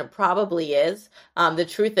package, and it probably is. The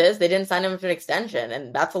truth is, they didn't sign him for an extension,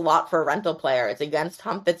 and that's a lot for a rental player. It's against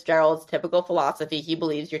Tom Fitzgerald's typical philosophy. He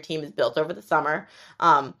believes your team is built over the summer.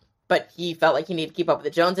 But he felt like he needed to keep up with the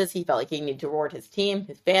Joneses. He felt like he needed to reward his team,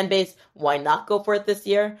 his fan base. Why not go for it this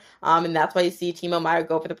year? And that's why you see Timo Meier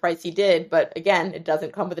go for the price he did. But again, it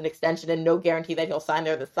doesn't come with an extension and no guarantee that he'll sign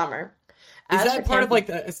there this summer. Is that part of, like,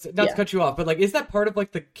 not to cut you off, but, like, is that part of,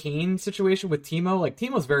 like, the Kane situation with Timo? Like,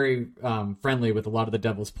 Timo's very friendly with a lot of the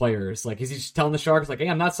Devils players. Like, is he just telling the Sharks, like, hey,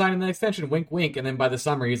 I'm not signing the extension, wink, wink, and then by the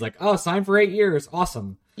summer he's like, oh, sign for 8 years,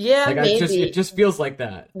 awesome. Yeah, like, maybe. It just feels like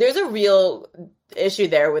that. There's a real issue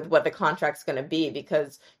there with what the contract's going to be,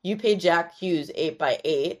 because you pay Jack Hughes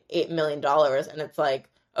 $8 million, and it's like,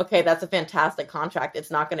 okay, that's a fantastic contract. It's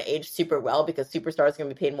not going to age super well because superstars are going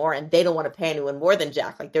to be paid more, and they don't want to pay anyone more than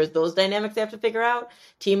Jack. Like, there's those dynamics they have to figure out.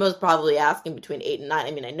 Timo's probably asking between 8 and 9.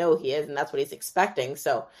 I mean, I know he is, and that's what he's expecting.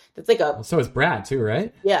 So it's like so is Brad too,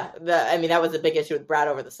 right? Yeah. That was a big issue with Brad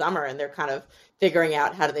over the summer, and they're kind of figuring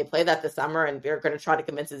out how do they play that this summer, and they're going to try to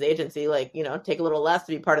convince his agency, like, take a little less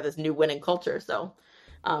to be part of this new winning culture. So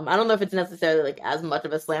I don't know if it's necessarily, like, as much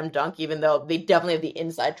of a slam dunk, even though they definitely have the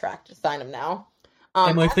inside track to sign him now.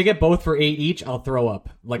 And if they get both for 8 each, I'll throw up,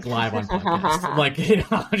 like, live on podcast. Like,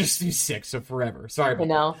 I'll just do 6 so forever. Sorry about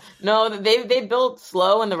that. No, they built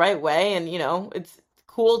slow in the right way, and it's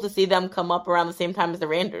cool to see them come up around the same time as the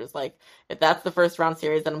Rangers. Like, if that's the first round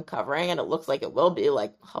series that I'm covering, and it looks like it will be,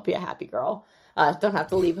 like, I'll be a happy girl. Don't have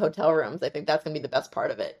to leave hotel rooms. I think that's gonna be the best part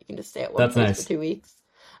of it. You can just stay at one place for 2 weeks.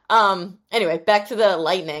 Anyway, back to the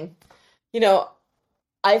Lightning.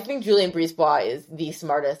 I think Julien Brisebois is the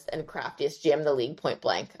smartest and craftiest GM in the league, point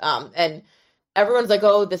blank. And everyone's like,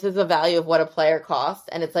 oh, this is the value of what a player costs.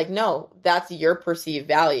 And it's like, no, that's your perceived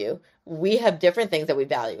value. We have different things that we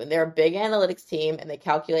value. And they're a big analytics team, and they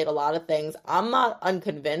calculate a lot of things. I'm not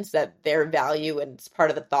unconvinced that their value and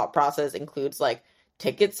part of the thought process includes, like,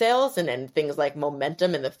 ticket sales and things like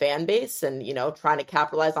momentum in the fan base and, trying to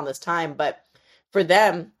capitalize on this time. But for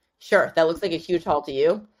them, sure, that looks like a huge haul to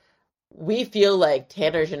you. We feel like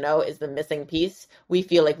Tanner Jeannot is the missing piece. We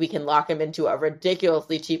feel like we can lock him into a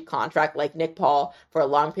ridiculously cheap contract like Nick Paul for a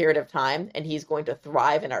long period of time, and he's going to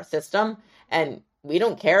thrive in our system. And we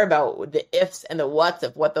don't care about the ifs and the whats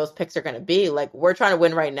of what those picks are going to be. Like, we're trying to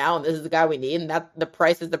win right now, and this is the guy we need, and that the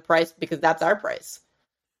price is the price because that's our price.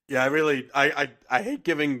 Yeah, I hate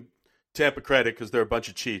giving Tampa credit because they're a bunch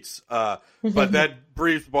of cheats. But that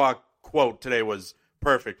Brisebois quote today was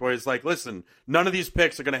perfect, where it's like, listen, none of these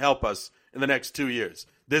picks are going to help us in the next 2 years.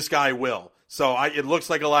 This guy will. So it looks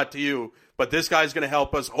like a lot to you, but this guy's going to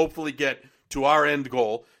help us hopefully get to our end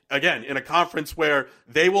goal. Again, in a conference where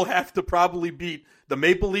they will have to probably beat the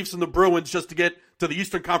Maple Leafs and the Bruins just to get to the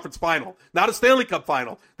Eastern Conference Final. Not a Stanley Cup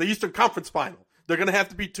Final, the Eastern Conference Final. They're going to have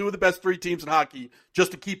to be two of the best 3 teams in hockey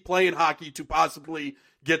just to keep playing hockey to possibly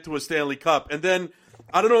get to a Stanley Cup. And then,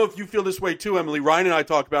 I don't know if you feel this way too, Emily. Ryan and I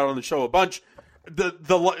talk about it on the show a bunch.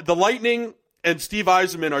 The Lightning and Steve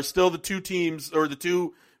Yzerman are still the 2 teams, or the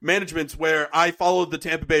 2 managements, where I followed the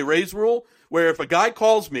Tampa Bay Rays rule, where if a guy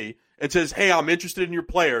calls me and says, hey, I'm interested in your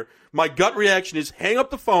player, my gut reaction is hang up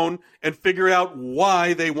the phone and figure out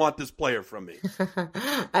why they want this player from me.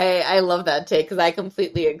 I love that take, because I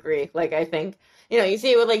completely agree. Like, I think, you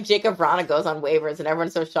see it with like Jacob Vrana goes on waivers and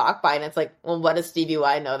everyone's so shocked by it. And it's like, well, what does Stevie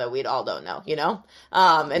Y know that we all don't know,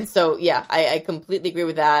 And so, yeah, I completely agree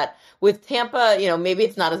with that. With Tampa, maybe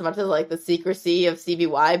it's not as much as like the secrecy of Stevie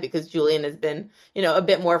Y, because Julian has been, a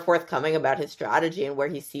bit more forthcoming about his strategy and where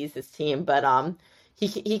he sees his team. But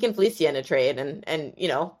he can fleece you in a trade. And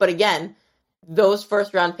but again, those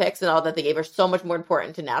first round picks and all that they gave are so much more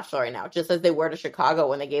important to Nashville right now, just as they were to Chicago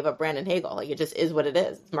when they gave up Brandon Hagel. Like, it just is what it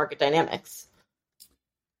is. It's market dynamics.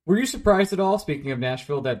 Were you surprised at all, speaking of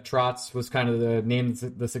Nashville, that Trotz was kind of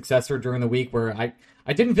the successor during the week, where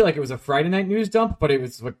I didn't feel like it was a Friday night news dump, but it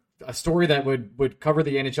was like a story that would cover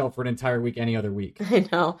the NHL for an entire week any other week? I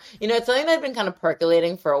know. It's something that had been kind of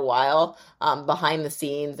percolating for a while behind the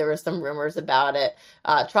scenes. There were some rumors about it.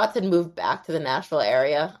 Trotz had moved back to the Nashville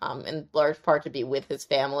area in large part to be with his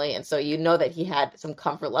family. And so that he had some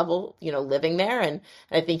comfort level, living there. And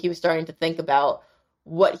I think he was starting to think about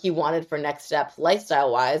what he wanted for next steps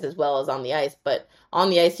lifestyle-wise as well as on the ice. But on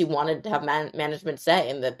the ice, he wanted to have management say,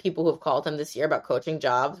 and the people who have called him this year about coaching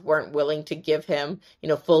jobs weren't willing to give him,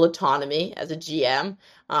 full autonomy as a GM.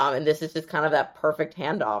 And this is just kind of that perfect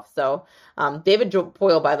handoff. So David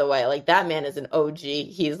Poile, by the way, like, that man is an OG.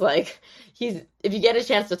 He's if you get a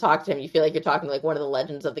chance to talk to him, you feel like you're talking to like one of the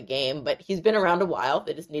legends of the game, but he's been around a while.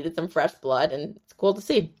 They just needed some fresh blood, and it's cool to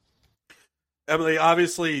see. Emily,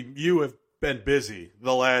 obviously you have been busy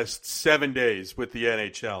the last 7 days with the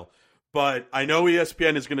NHL, but I know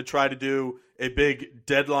ESPN is going to try to do a big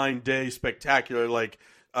deadline day spectacular like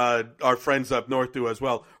our friends up north do as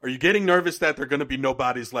well. Are you getting nervous that there are going to be no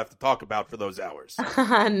bodies left to talk about for those hours?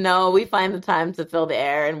 No, we find the time to fill the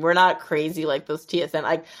air, and we're not crazy like those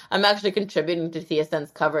TSN. I'm actually contributing to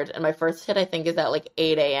TSN's coverage, and my first hit, I think, is at like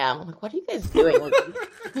 8 a.m. I'm like, what are you guys doing?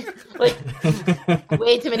 Like,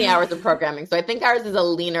 way too many hours of programming. So I think ours is a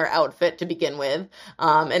leaner outfit to begin with.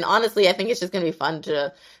 And honestly, I think it's just going to be fun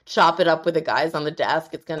to chop it up with the guys on the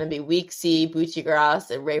desk. It's going to be Week C, Buccigross,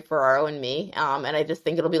 and Ray Ferraro, and me. And I just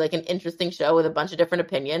think it'll be like an interesting show with a bunch of different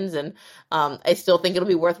opinions. And I still think it'll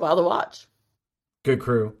be worthwhile to watch. Good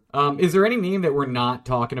crew. Is there any name that we're not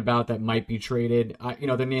talking about that might be traded?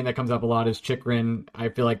 The name that comes up a lot is Chychrun. I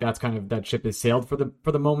feel like that's kind of, that ship is sailed for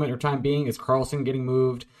the moment or time being. Is Karlsson getting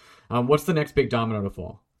moved? What's the next big domino to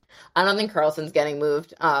fall? I don't think Karlsson's getting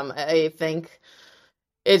moved. I think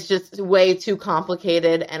it's just way too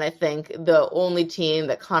complicated, and I think the only team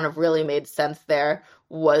that kind of really made sense there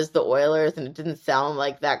was the Oilers, and it didn't sound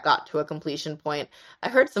like that got to a completion point. I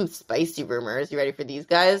heard some spicy rumors. You ready for these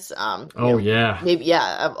guys? Yeah. Maybe,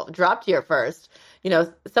 I've dropped here first.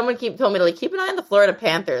 Someone told me to keep an eye on the Florida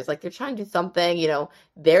Panthers. Like, they're trying to do something.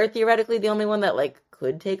 They're theoretically the only one that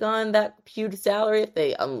could take on that huge salary if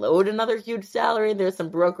they unload another huge salary. There's some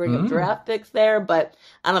brokering of draft picks there, but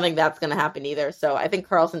I don't think that's going to happen either. So I think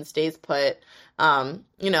Karlsson stays put.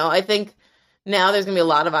 I think now there's going to be a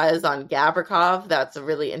lot of eyes on Gavrikov. That's a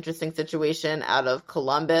really interesting situation out of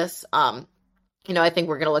Columbus. I think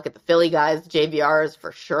we're going to look at the Philly guys. JVR is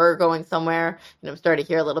for sure going somewhere. I'm starting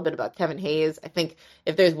to hear a little bit about Kevin Hayes. I think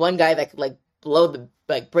if there's one guy that could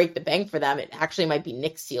break the bank for them, it actually might be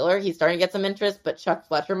Nick Seeler. He's starting to get some interest, but Chuck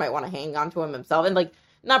Fletcher might want to hang on to him himself and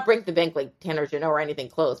not break the bank like Tanner Jeannot or anything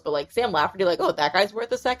close, but Sam Lafferty, that guy's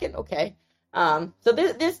worth a second. Okay. So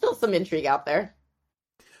there's still some intrigue out there.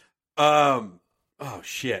 Oh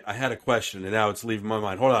shit! I had a question and now it's leaving my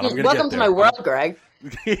mind. Hold on, I'm gonna Welcome get there. to my world, Greg.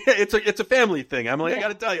 It's a family thing, Emily. I got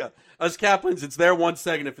to tell you, us Kaplans, it's there 1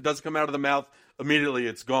 second. If it doesn't come out of the mouth immediately,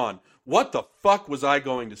 it's gone. What the fuck was I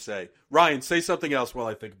going to say? Ryan, say something else while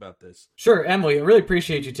I think about this. Sure, Emily. I really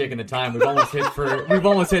appreciate you taking the time. We've almost hit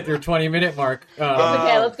your 20-minute mark.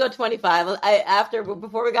 Okay, let's go 25.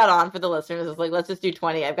 Before we got on for the listeners, it's let's just do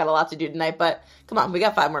 20. I've got a lot to do tonight, but come on, we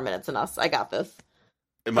got 5 more minutes in us. I got this.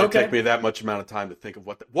 It might take me that much amount of time to think of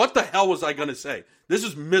what the hell was I going to say? This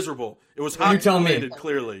is miserable. It was hot related,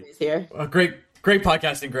 clearly. Here. Great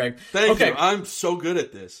podcasting, Greg. Thank you. I'm so good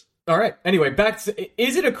at this. All right. Anyway, back to,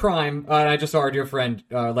 is it a crime? And I just saw our dear friend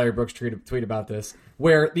Larry Brooks tweet about this,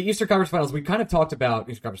 where the Eastern Conference Finals, we kind of talked about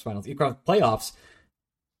Eastern Conference Finals, Eastern Conference playoffs,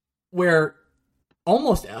 where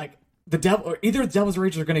almost either the Devils or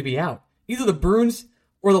Rangers are going to be out. either the Bruins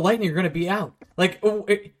or the Lightning are going to be out. Like,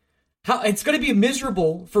 it's going to be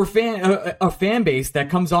miserable for a fan base that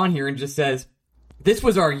comes on here and just says, this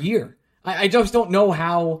was our year. I just don't know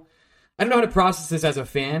how. I don't know how to process this as a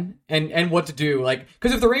fan and what to do. Like,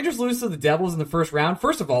 because if the Rangers lose to the Devils in the first round,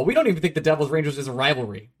 first of all, we don't even think the Devils-Rangers is a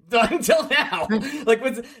rivalry until now. Like,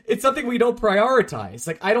 it's something we don't prioritize.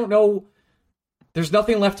 Like, I don't know. There's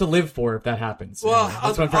nothing left to live for if that happens. Well, anyway,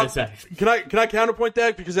 that's what I'm trying to say. Can I counterpoint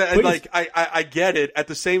that? Because I get it. At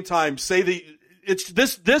the same time,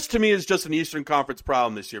 this to me is just an Eastern Conference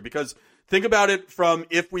problem this year. Because think about it from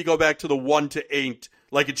if we go back to the 1-8,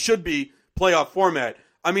 like it should be, playoff format.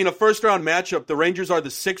 I mean, a first-round matchup, the Rangers are the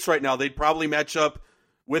 6th right now. They'd probably match up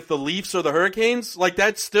with the Leafs or the Hurricanes. Like,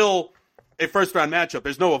 that's still a first-round matchup.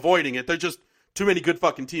 There's no avoiding it. There's just too many good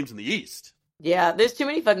fucking teams in the East. Yeah, there's too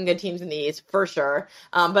many fucking good teams in the East, for sure.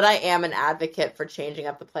 But I am an advocate for changing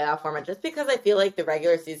up the playoff format just because I feel like the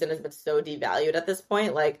regular season has been so devalued at this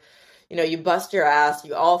point. Like, you bust your ass,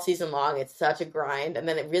 all season long, it's such a grind, and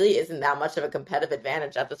then it really isn't that much of a competitive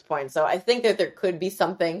advantage at this point. So I think that there could be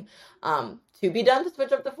something to be done to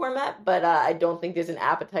switch up the format, but I don't think there's an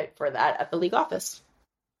appetite for that at the league office.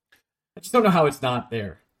 I just don't know how it's not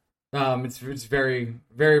there. It's very,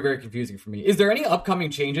 very, very confusing for me. Is there any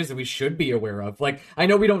upcoming changes that we should be aware of? Like, I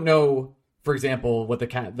know we don't know, for example, what the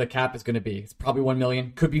cap is going to be. It's probably 1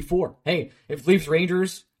 million, could be 4. Hey, if Leafs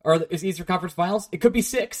Rangers are Eastern Conference Finals, it could be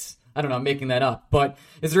 6. I don't know, I'm making that up. But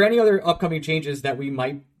is there any other upcoming changes that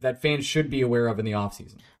that fans should be aware of in the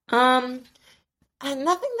offseason? And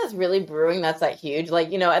nothing that's really brewing that's that huge.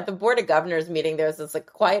 Like, at the Board of Governors meeting, there's this like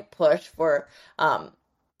quiet push for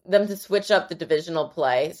them to switch up the divisional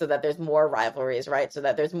play so that there's more rivalries, right? So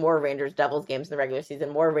that there's more Rangers-Devils games in the regular season,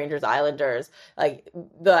 more Rangers-Islanders. Like,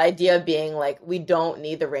 the idea being, like, we don't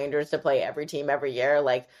need the Rangers to play every team every year.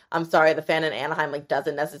 Like, I'm sorry, the fan in Anaheim, like,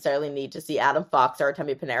 doesn't necessarily need to see Adam Fox or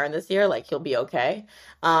Artemi Panarin this year. Like, he'll be okay.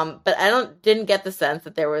 But I didn't get the sense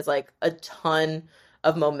that there was, like, a ton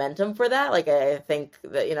of momentum for that. Like, I think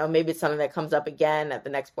that, maybe it's something that comes up again at the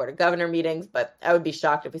next Board of Governor meetings, but I would be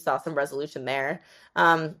shocked if we saw some resolution there.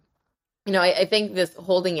 I think this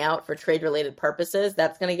holding out for trade-related purposes,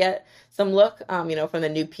 that's going to get some look, from the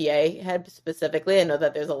new PA head specifically. I know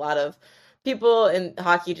that there's a lot of people in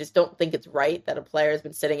hockey just don't think it's right that a player has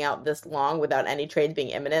been sitting out this long without any trades being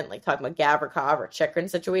imminent, like talking about Gavrikov or Chychrun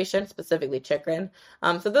situation, specifically Chychrun.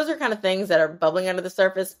 So those are kind of things that are bubbling under the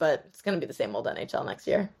surface, but it's going to be the same old NHL next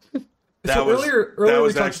year. That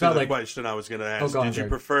was actually the about, question I was going to ask. Did you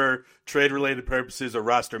prefer trade-related purposes or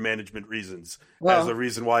roster management reasons as a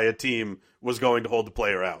reason why a team was going to hold the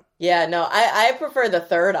player out? Yeah, no, I prefer the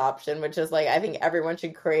third option, which is like, I think everyone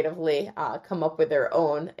should creatively come up with their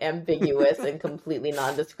own ambiguous and completely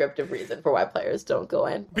nondescriptive reason for why players don't go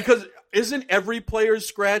in. Because isn't every player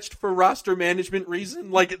scratched for roster management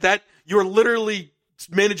reason? Like that, you're literally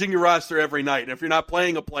managing your roster every night. And if you're not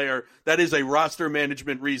playing a player, that is a roster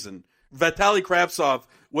management reason. Vitaly Kravtsov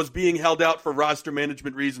was being held out for roster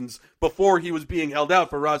management reasons before he was being held out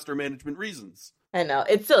for roster management reasons. I know.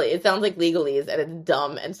 It's silly. It sounds like legalese and it's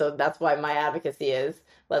dumb. And so that's why my advocacy is,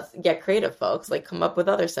 let's get creative, folks. Like, come up with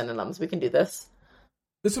other synonyms. We can do this.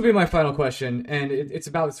 This will be my final question, and it's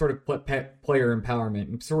about sort of player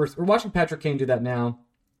empowerment. So we're watching Patrick Kane do that now.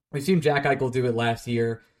 We've seen Jack Eichel do it last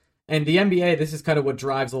year. And the NBA, this is kind of what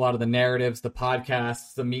drives a lot of the narratives, the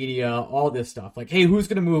podcasts, the media, all this stuff. Like, hey, who's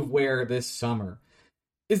going to move where this summer?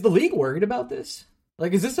 Is the league worried about this?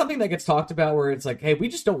 Like, is this something that gets talked about where it's like, hey, we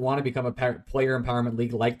just don't want to become a player empowerment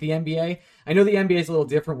league like the NBA? I know the NBA is a little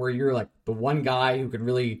different where you're like the one guy who can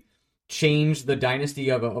really change the dynasty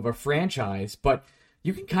of a franchise, but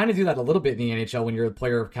you can kind of do that a little bit in the NHL when you're a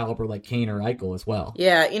player of caliber like Kane or Eichel as well.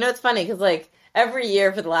 Yeah, it's funny because, like, every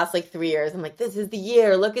year for the last, 3 years, I'm like, this is the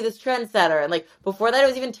year. Look at this trendsetter. And, before that, it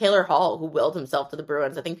was even Taylor Hall who willed himself to the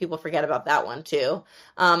Bruins. I think people forget about that one, too.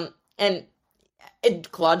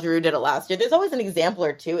 Claude Giroux did it last year. There's always an example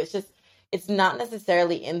or two. It's just, it's not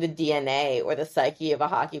necessarily in the DNA or the psyche of a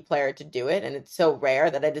hockey player to do it. And it's so rare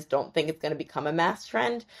that I just don't think it's going to become a mass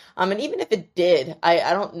trend. And even if it did,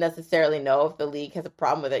 I don't necessarily know if the league has a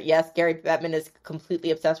problem with it. Yes, Gary Bettman is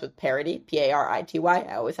completely obsessed with parity, Parity.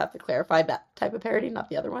 I always have to clarify that type of parity, not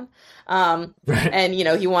the other one. Right. And,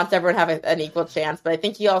 he wants everyone to have an equal chance. But I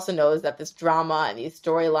think he also knows that this drama and these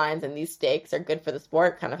storylines and these stakes are good for the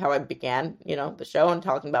sport, kind of how I began, the show and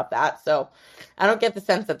talking about that. So I don't get the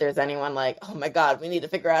sense that there's anyone like, oh my God, we need to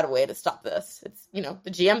figure out a way to stop this. It's,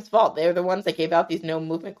 the GM's fault. They're the ones that gave out these no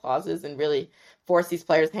movement clauses and really forced these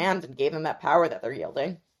players' hands and gave them that power that they're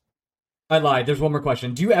yielding. I lied. There's one more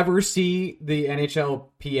question. Do you ever see the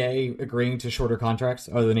NHLPA agreeing to shorter contracts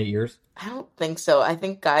other than 8 years? I don't think so. I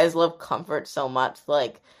think guys love comfort so much.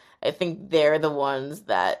 Like, I think they're the ones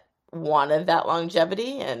that wanted that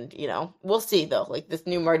longevity. And, we'll see though. Like this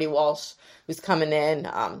new Marty Walsh who's coming in,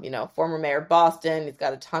 former mayor of Boston. He's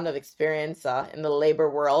got a ton of experience in the labor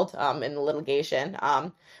world, in the litigation.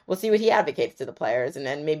 We'll see what he advocates to the players. And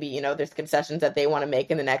then maybe, there's concessions that they want to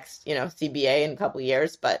make in the next, CBA in a couple of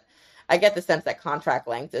years. But I get the sense that contract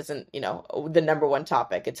length isn't, the number one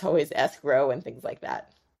topic. It's always escrow and things like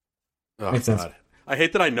that. Oh, God. I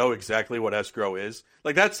hate that I know exactly what escrow is.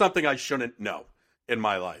 Like, that's something I shouldn't know in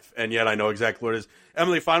my life, and yet I know exactly what it is.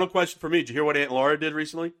 Emily, final question for me. Did you hear what Aunt Laura did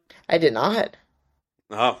recently? I did not.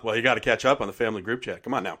 Oh, well, you got to catch up on the family group chat.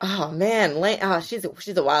 Come on now. Oh, man. She's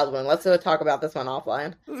a wild one. Let's go talk about this one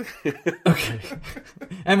offline. Okay.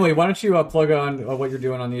 Emily, why don't you plug on what you're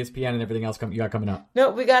doing on ESPN and everything else you got coming up? No,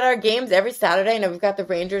 we got our games every Saturday. We've got the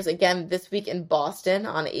Rangers again this week in Boston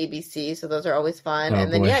on ABC, so those are always fun.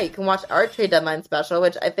 And then, you can watch our trade deadline special,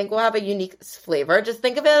 which I think will have a unique flavor. Just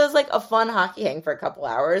think of it as like a fun hockey hang for a couple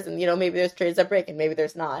hours, and, maybe there's trades that break and maybe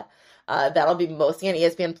there's not. That'll be mostly on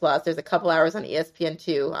ESPN Plus. There's a couple hours on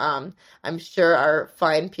ESPN2. I'm sure our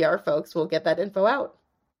fine PR folks will get that info out.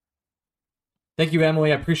 Thank you,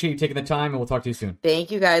 Emily. I appreciate you taking the time, and we'll talk to you soon.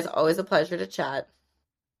 Thank you, guys. Always a pleasure to chat.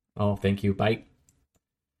 Oh, thank you. Bye.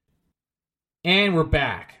 And we're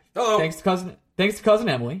back. Hello. Thanks to cousin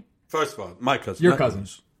Emily. First of all, my cousin. Your cousin.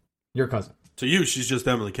 Your cousin. To you, she's just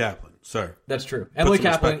Emily Kaplan, sir. That's true. Emily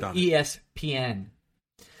Kaplan, ESPN.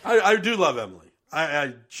 I do love Emily.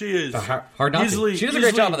 She is hard not to. She does a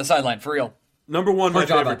great job on the sideline, for real. Number one, my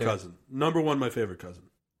favorite cousin. Number one, my favorite cousin.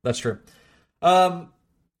 That's true.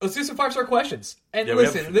 Let's do some 5-star questions. And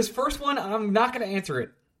listen, this first one, I'm not going to answer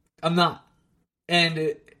it. I'm not. And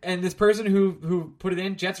this person who put it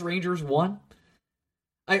in, Jets Rangers 1.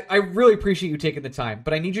 I really appreciate you taking the time,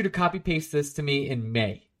 but I need you to copy paste this to me in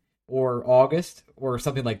May or August or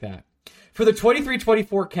something like that. For the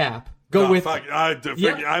 23-24 cap, go with. Fuck.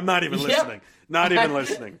 I'm not even listening. Not even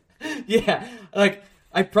listening. Yeah, like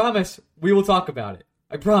I promise we will talk about it.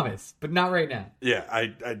 I promise, but not right now. Yeah,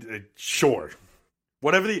 I sure.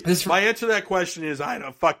 Whatever my answer to that question is,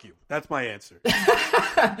 fuck you. That's my answer.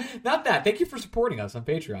 Not that. Thank you for supporting us on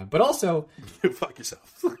Patreon, but also fuck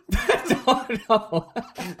yourself. No.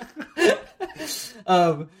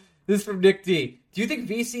 This is from Nick D. Do you think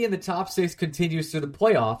VC in the top 6 continues through the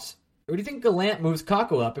playoffs? Or do you think Gallant moves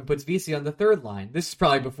Kakko up and puts VC on the third line? This is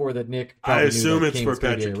probably before that Nick. I assume it's for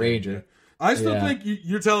Patrick Ranger. Yeah. I still think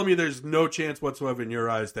you're telling me there's no chance whatsoever in your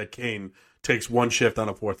eyes that Kane takes one shift on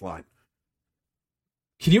a fourth line.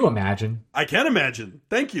 Can you imagine? I can imagine.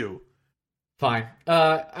 Thank you. Fine.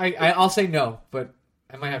 I'll say no, but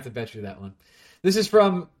I might have to bet you that one. This is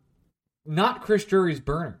from not Chris Drury's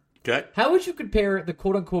burner. Okay. How would you compare the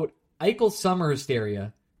quote-unquote Eichel summer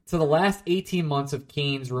hysteria to the last 18 months of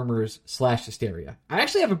Kane's rumors / hysteria? I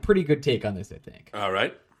actually have a pretty good take on this, I think. All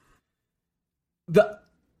right.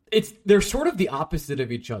 They're sort of the opposite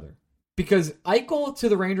of each other. Because Eichel to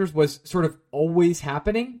the Rangers was sort of always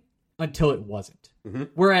happening until it wasn't. Mm-hmm.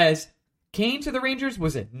 Whereas Kane to the Rangers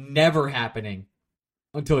was never happening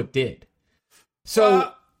until it did.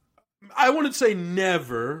 So I wouldn't say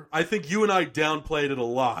never. I think you and I downplayed it a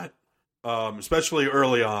lot, especially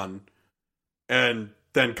early on, and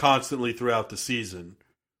then constantly throughout the season.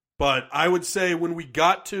 But I would say when we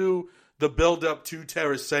got to the build-up to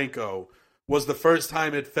Tarasenko was the first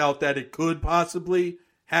time it felt that it could possibly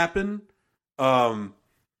happen. The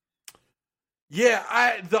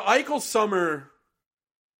Eichel summer,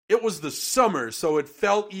 it was the summer, so it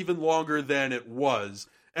felt even longer than it was.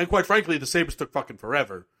 And quite frankly, the Sabres took fucking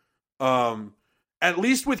forever. At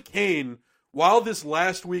least with Kane, while this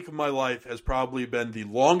last week of my life has probably been the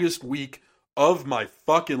longest week of my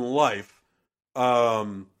fucking life, at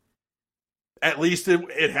least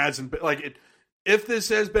it hasn't been, like, if this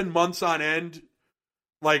has been months on end,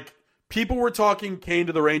 like, people were talking Kane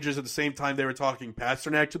to the Rangers at the same time they were talking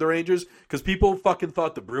Pasternak to the Rangers, because people fucking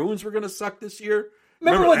thought the Bruins were going to suck this year.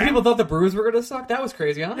 Remember when people thought the Bruins were going to suck? That was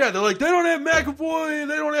crazy, huh? Yeah, they're like, they don't have McAvoy,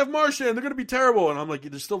 they don't have Marchand, they're going to be terrible. And I'm like,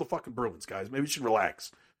 they're still the fucking Bruins, guys. Maybe you should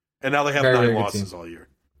relax. And now they have 9 losses all year.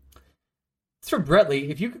 It's from Bretley.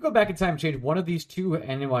 If you could go back in time and change one of these 2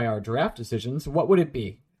 NYR draft decisions, what would it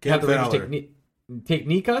be? Have the Rangers take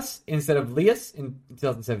Nikas instead of Lias in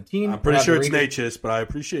 2017? I'm pretty sure it's Natchez, but I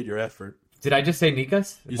appreciate your effort. Did I just say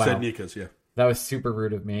Nikas? You said Nikas, yeah. That was super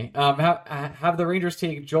rude of me. Have the Rangers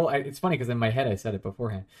take Joel... It's funny because in my head I said it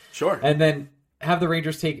beforehand. Sure. And then have the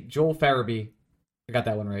Rangers take Joel Farabee I got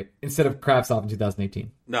that one right. Instead of Kravtsov in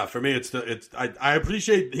 2018. No, for me, I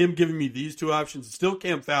appreciate him giving me these two options. It's still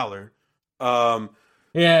Cam Fowler.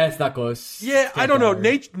 Yeah, it's not close. Yeah, I don't know.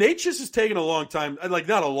 Nate just is taking a long time. Like,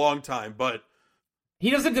 not a long time, but he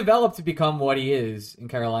doesn't develop to become what he is in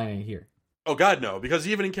Carolina here. Oh, God, no. Because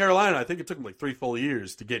even in Carolina, I think it took him like 3 full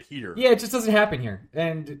years to get here. Yeah, it just doesn't happen here.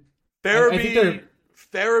 And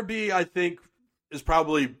Farabee, I think, is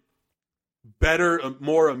probably better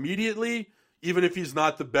more immediately, even if he's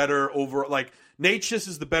not the better over. Like, Natchez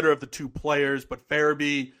is the better of the two players, but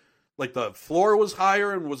Farabee, like, the floor was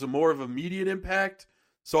higher and was a more of immediate impact.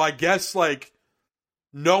 So I guess, like,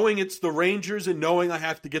 knowing it's the Rangers and knowing I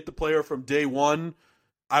have to get the player from day one,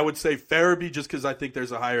 I would say Farabee just because I think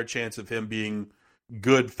there's a higher chance of him being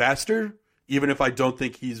good faster, even if I don't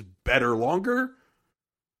think he's better longer.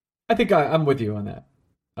 I think I'm with you on that.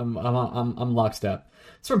 I'm lockstep.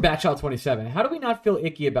 It's from Batchild27. How do we not feel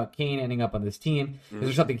icky about Kane ending up on this team? Is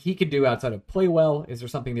there something he can do outside of play well? Is there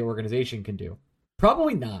something the organization can do?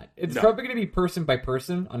 Probably not. It's probably going to be person by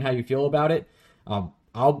person on how you feel about it.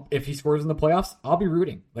 If he scores in the playoffs, I'll be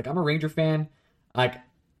rooting. Like, I'm a Ranger fan. Like,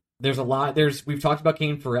 we've talked about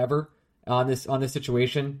Kane forever on this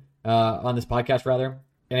situation, on this podcast rather,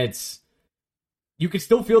 and you can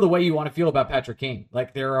still feel the way you want to feel about Patrick Kane.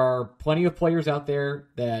 Like, there are plenty of players out there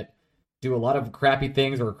that do a lot of crappy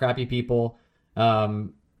things or crappy people,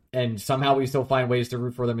 and somehow we still find ways to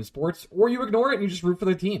root for them in sports, or you ignore it and you just root for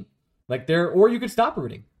the team. Like, or you could stop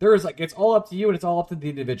rooting. It's all up to you and it's all up to the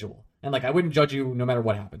individual. And, like, I wouldn't judge you no matter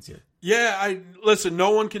what happens here. Yeah, listen,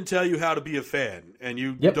 no one can tell you how to be a fan. And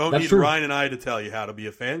you don't need Ryan and I to tell you how to be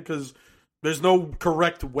a fan, because there's no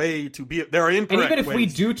correct way to be. There are incorrect ways. And even if we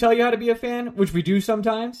do tell you how to be a fan, which we do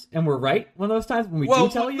sometimes, and we're right one of those times when we do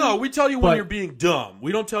tell you. No, we tell you when you're being dumb.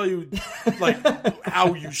 We don't tell you, like,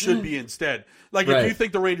 how you should be instead. Like, if you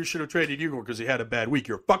think the Rangers should have traded Igor because he had a bad week,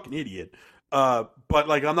 you're a fucking idiot. But,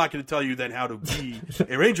 like, I'm not going to tell you then how to be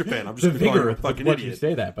a Ranger fan. I'm just going to call you a fucking idiot. You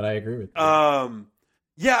say that, but I agree with you.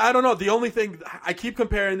 Yeah, I don't know. The only thing, I keep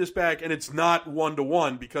comparing this back, and it's not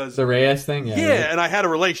 1-to-1 because the Reyes thing. Yeah, and I had a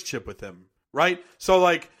relationship with him, right? So,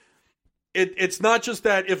 like, it's not just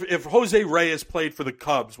that if Jose Reyes played for the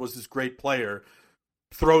Cubs, was this great player,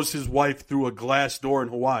 throws his wife through a glass door in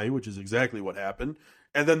Hawaii, which is exactly what happened.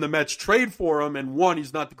 And then the Mets trade for him, and one,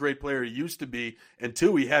 he's not the great player he used to be, and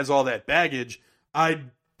two, he has all that baggage.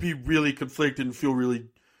 I'd be really conflicted and feel really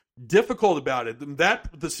difficult about it.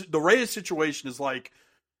 The Reyes situation is like,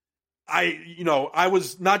 I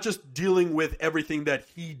was not just dealing with everything that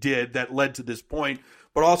he did that led to this point,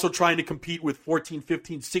 but also trying to compete with 14,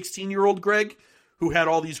 15, 16-year-old Greg, who had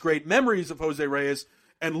all these great memories of Jose Reyes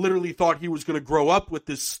and literally thought he was going to grow up with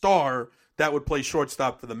this star that would play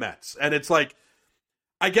shortstop for the Mets. And it's like,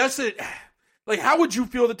 I guess how would you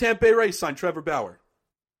feel the Tampa Bay Rays signed Trevor Bauer?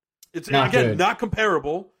 It's not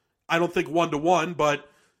comparable. I don't think 1-to-1, but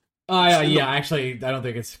actually, I don't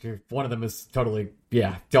think it's one of them is totally.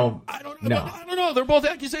 Yeah, don't. I don't know. They're both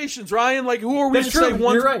accusations, Ryan. Like, who are we to say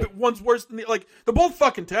one's worse than the? Like, they're both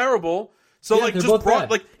fucking terrible. So, like, just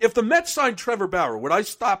like, if the Mets signed Trevor Bauer, would I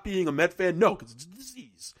stop being a Met fan? No, because it's a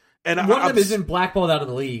disease. And one of them isn't blackballed out of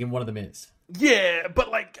the league, and one of them is. Yeah,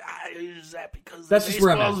 but, like, is that because that's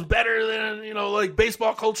baseball is better than, like,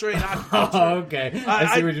 baseball culture and hockey culture? Okay.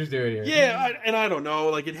 I see what you're doing here. Yeah, I don't know.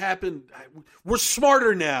 Like, it happened. We're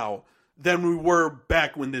smarter now than we were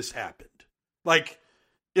back when this happened. Like,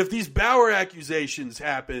 if these Bauer accusations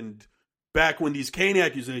happened back when these Kane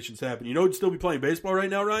accusations happened, who'd still be playing baseball right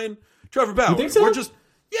now, Ryan? Trevor Bauer. You think so?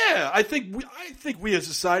 I think we as a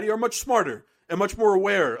society are much smarter and much more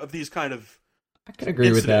aware of these kind of I can agree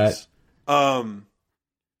incidents. With that. I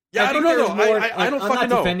don't know though. I don't fucking know. I'm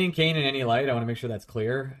not defending Kane in any light. I want to make sure that's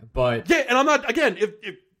clear. But yeah, and I'm not. Again,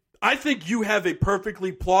 if I think you have a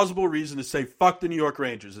perfectly plausible reason to say fuck the New York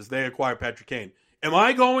Rangers as they acquire Patrick Kane. Am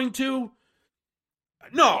I going to?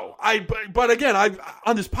 No. But again,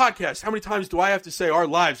 on this podcast, how many times do I have to say our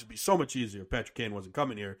lives would be so much easier if Patrick Kane wasn't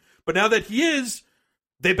coming here? But now that he is,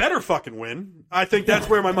 they better fucking win. I think that's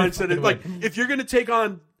where my mindset is. Like, if you're going to take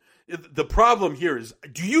on. The problem here is,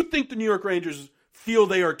 do you think the New York Rangers feel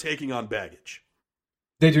they are taking on baggage?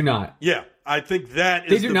 They do not. Yeah, I think that is.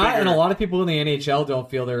 They do not, and a lot of people in the NHL don't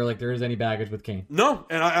feel there is any baggage with Kane. No,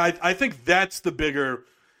 and I think that's the bigger.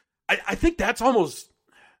 I think that's almost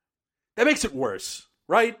that makes it worse,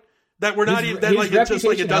 right? That we're not even that like it's just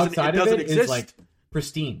like it doesn't exist. Is like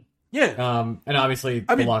pristine. Yeah. And obviously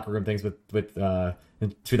the locker room things with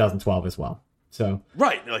in 2012 as well. So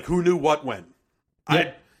right, like who knew what when.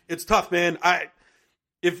 Yeah. It's tough, man.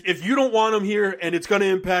 If you don't want him here and it's going to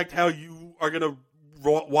impact how you are going to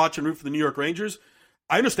watch and root for the New York Rangers,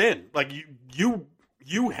 I understand. Like you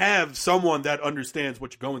you have someone that understands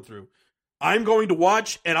what you're going through. I'm going to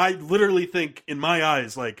watch, and I literally think in my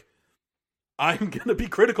eyes, like, I'm going to be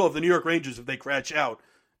critical of the New York Rangers if they crash out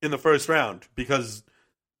in the first round because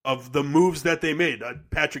of the moves that they made,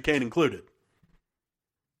 Patrick Kane included.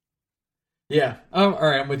 Yeah. All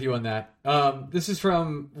right, I'm with you on that. This is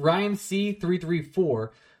from Ryan C334.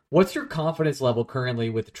 What's your confidence level currently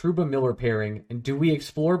with Trouba Miller pairing, and do we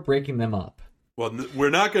explore breaking them up? Well, we're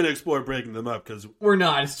not going to explore breaking them up because we're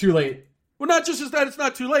not. It's too late. Well, not just as that. It's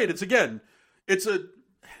not too late.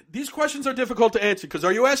 These questions are difficult to answer because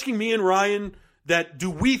are you asking me and Ryan that do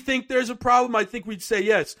we think there's a problem? I think we'd say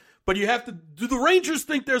yes. But you have to, do the Rangers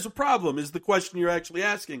think there's a problem is the question you're actually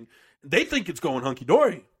asking. They think it's going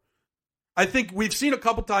hunky-dory. I think we've seen a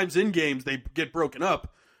couple times in games they get broken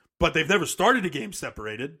up, but they've never started a game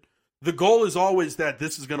separated. The goal is always that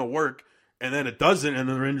this is going to work, and then it doesn't, and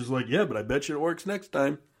then the Rangers are like, yeah, but I bet you it works next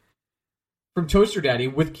time. From Toaster Daddy,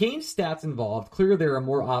 with Kane's stats involved, clearly there are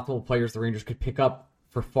more optimal players the Rangers could pick up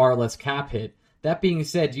for far less cap hit. That being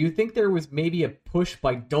said, do you think there was maybe a push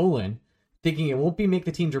by Dolan, thinking it won't make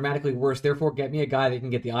the team dramatically worse, therefore get me a guy that can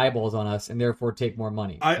get the eyeballs on us and therefore take more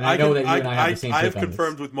money? I know that you and I have the same I have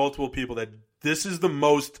confirmed with multiple people that this is the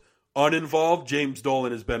most uninvolved James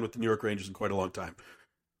Dolan has been with the New York Rangers in quite a long time.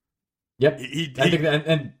 Yep. I think that,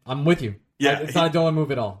 and I'm with you. Yeah, it's not a Dolan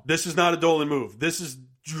move at all. This is not a Dolan move. This is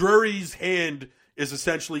Drury's hand is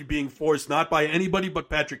essentially being forced not by anybody but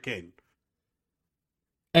Patrick Kane.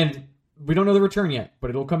 And we don't know the return yet, but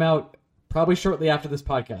it'll come out probably shortly after this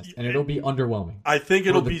podcast, and it'll be underwhelming. I think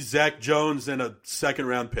it'll be Zach Jones and a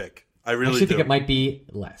second-round pick. I really actually think it might be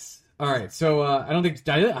less. All right, so I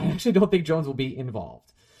actually don't think Jones will be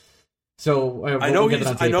involved. So I know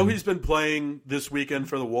he's been playing this weekend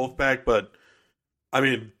for the Wolfpack, but I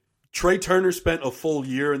mean, Trey Turner spent a full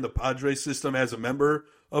year in the Padres system as a member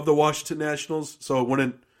of the Washington Nationals, so it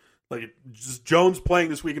wouldn't just Jones playing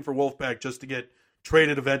this weekend for Wolfpack just to get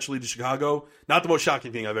traded eventually to Chicago. Not the most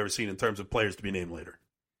shocking thing I've ever seen in terms of players to be named later.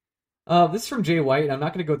 This is from Jay White. I'm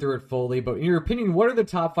not going to go through it fully, but in your opinion, what are the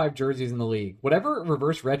top 5 jerseys in the league? Whatever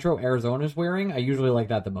reverse retro Arizona's wearing, I usually like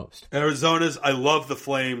that the most. Arizona's, I love the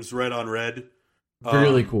Flames red on red.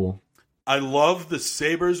 Really cool. I love the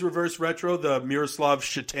Sabres reverse retro, the Miroslav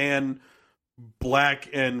Shatan black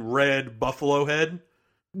and red buffalo head.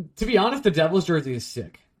 To be honest, the Devils jersey is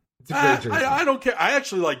sick. It's a great jersey. I don't care. I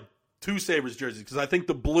actually like 2 Sabres jerseys because I think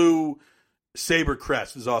the blue Sabre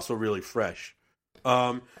crest is also really fresh.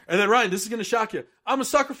 And then Ryan, this is going to shock you. I'm a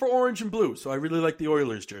sucker for orange and blue, so I really like the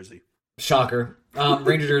Oilers jersey. Shocker.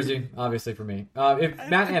 Ranger jersey, obviously for me.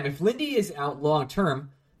 If Lindy is out long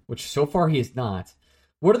term, which so far he is not,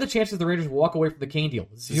 what are the chances the Rangers walk away from the Kane deal?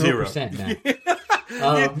 0%,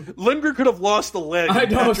 Matt. Lindgren could have lost a leg. I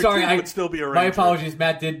know. Sorry, I would still be a Ranger. My apologies.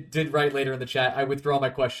 Matt did write later in the chat. I withdraw my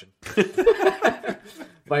question.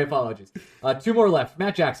 My apologies. 2 more left.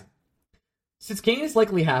 Matt Jackson. Since Kane is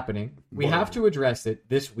likely happening, we have to address it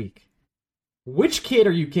this week. Which kid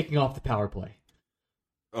are you kicking off the power play?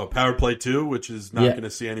 Oh, power play 2, which is not going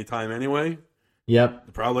to see any time anyway.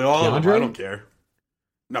 Yep. Probably all of them. I don't care.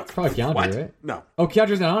 No. It's probably Keandre, right? No. Oh,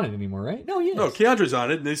 Keandre's not on it anymore, right? No, he is. No, Keandre's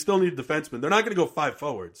on it, and they still need defensemen. They're not going to go 5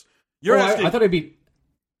 forwards. You're asking. I thought it'd be.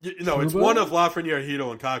 It's one of Lafreniere,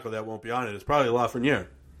 Hito, and Kako that won't be on it. It's probably Lafreniere.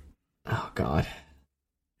 Oh, God.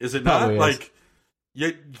 Is it not?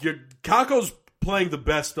 Kako's playing the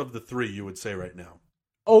best of the 3, you would say right now.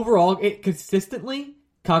 Overall, consistently,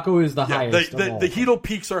 Kako is the highest. The Hito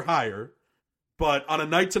peaks are higher, but on a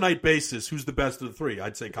night-to-night basis, who's the best of the 3?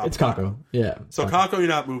 I'd say Kako. It's Kako, yeah. So Kako, you're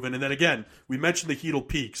not moving. And then again, we mentioned the Hito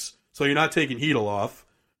peaks, so you're not taking Hito off.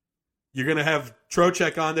 You're going to have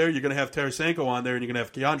Trocheck on there, you're going to have Tarasenko on there, and you're going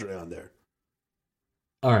to have Keandre on there.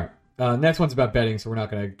 All right. Next one's about betting, so we're not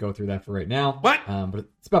going to go through that for right now. What? But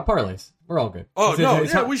it's about parlays. We're all good.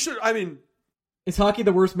 Oh, we should. I mean, is hockey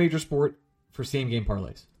the worst major sport for same-game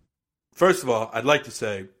parlays? First of all, I'd like to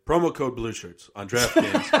say promo code Blue Shirts on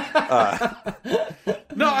DraftKings.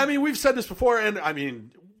 No, I mean, we've said this before, and I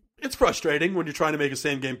mean, it's frustrating when you're trying to make a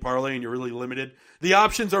same-game parlay and you're really limited. The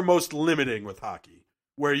options are most limiting with hockey,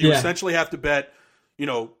 where you essentially have to bet,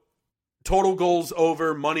 total goals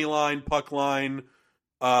over, money line, puck line,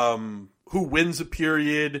 who wins a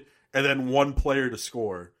period, and then one player to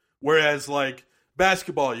score. Whereas,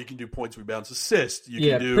 basketball, you can do points, rebounds, assists.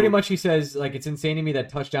 Pretty much he says, it's insane to me that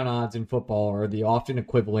touchdown odds in football are the often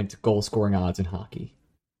equivalent to goal-scoring odds in hockey.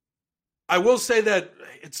 I will say that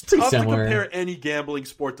it's tough to compare any gambling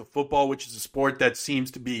sport to football, which is a sport that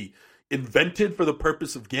seems to be invented for the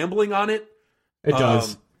purpose of gambling on it. It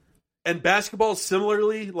does. And basketball,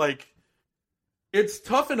 similarly, it's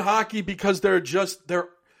tough in hockey because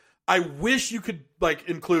I wish you could like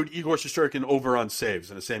include Igor Shesterkin over on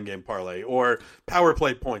saves in a same game parlay or power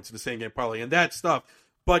play points in the same game parlay and that stuff.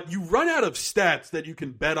 But you run out of stats that you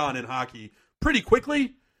can bet on in hockey pretty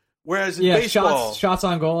quickly. Whereas in baseball, shots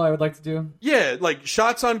on goal, I would like to do. Yeah, like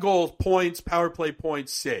shots on goal, points, power play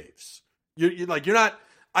points, saves. You're not.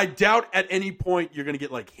 I doubt at any point you're going to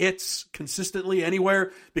get like hits consistently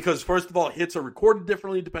anywhere because first of all, hits are recorded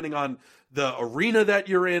differently depending on the arena that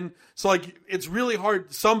you're in. So like it's really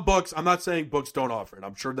hard. Some books, I'm not saying books don't offer it.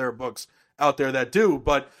 I'm sure there are books out there that do,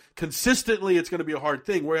 but consistently it's going to be a hard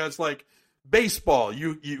thing. Whereas like baseball,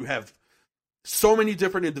 you have so many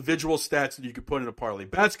different individual stats that you could put in a parlay.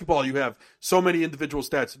 Basketball, you have so many individual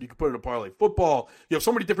stats that you could put in a parlay. Football, you have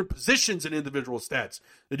so many different positions and individual stats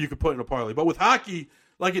that you could put in a parlay. But with hockey,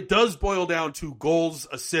 like it does boil down to goals,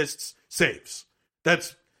 assists, saves.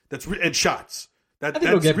 That's and shots. I think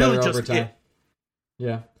it'll get really better just over time. it.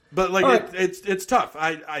 Yeah, but like right. it's tough.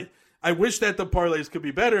 I wish that the parlays could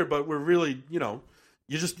be better, but we're really you don't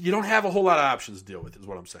have a whole lot of options to deal with. Is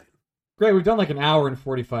what I'm saying. Great. We've done like an hour and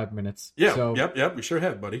 45 minutes. Yeah. So, Yep. We sure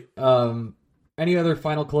have, buddy. Any other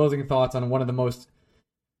final closing thoughts on one of the most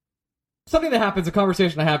something that happens? A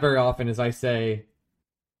conversation I have very often is I say,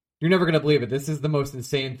 "You're never going to believe it. This is the most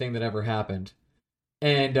insane thing that ever happened,"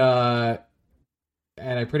 and I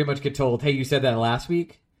pretty much get told, "Hey, you said that last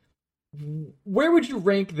week." Where would you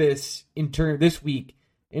rank this this week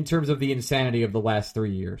in terms of the insanity of the last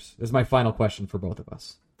 3 years? Is my final question for both of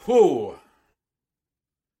us. Whew.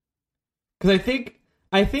 Because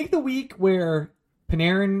I think the week where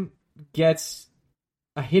Panarin gets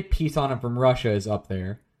a hit piece on him from Russia is up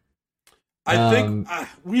there. I think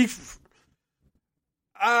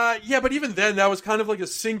but even then, that was kind of like a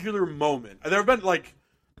singular moment. There have been like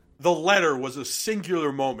the letter was a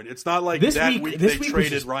singular moment. It's not like this week they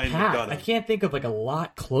traded Ryan McDonagh. I can't think of like a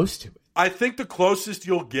lot close to it. I think the closest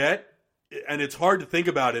you'll get, and it's hard to think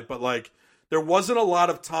about it, but like there wasn't a lot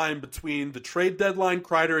of time between the trade deadline,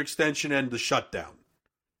 Kreider extension, and the shutdown.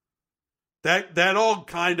 That all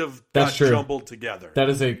kind of got jumbled together. That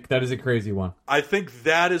is a crazy one. I think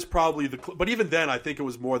that is probably but even then, I think it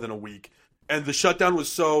was more than a week. And the shutdown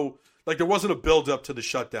was so like there wasn't a build up to the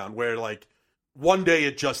shutdown where like one day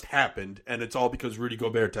it just happened, and it's all because Rudy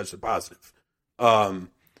Gobert tested positive.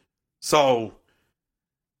 So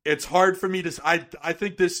it's hard for me to. I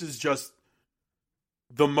think this is just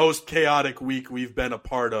the most chaotic week we've been a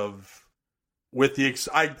part of. With the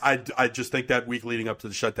I just think that week leading up to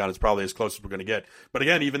the shutdown is probably as close as we're going to get. But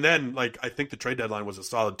again, even then, like I think the trade deadline was a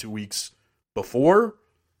solid 2 weeks before.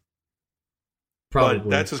 Probably. But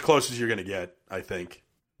that's as close as you're going to get, I think.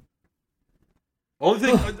 Only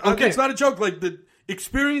thing, okay. It's not a joke. Like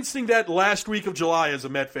experiencing that last week of July as a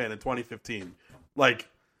Met fan in 2015, like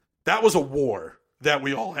that was a war that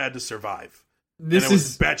we all had to survive. This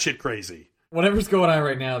was batshit crazy. Whatever's going on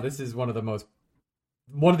right now, this is one of the most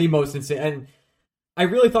insane. And I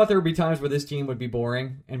really thought there would be times where this team would be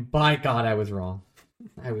boring, and by God, I was wrong.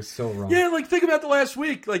 I was so wrong. Yeah, like think about the last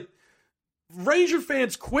week. Like Ranger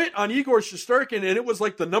fans quit on Igor Shesterkin, and it was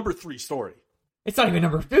like the number 3 story. It's not even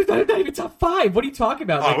it's not even top 5. What are you talking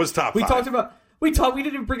about? Like, it was top 5. We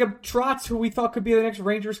didn't bring up Trotz, who we thought could be the next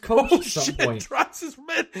Rangers coach at some point. Trotz is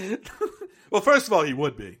mid. Well, first of all, he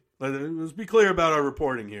would be. Let's be clear about our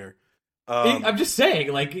reporting here. I'm just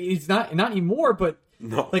saying, like, he's not anymore, but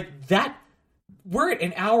no. Like that, we're at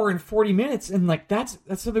an hour and 40 minutes, and like that's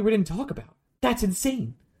something we didn't talk about. That's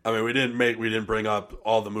insane. I mean, we didn't bring up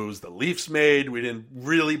all the moves the Leafs made. We didn't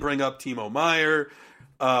really bring up Timo Meier.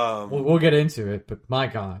 We'll get into it, but my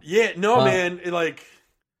God. Yeah, no, man. A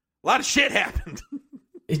lot of shit happened.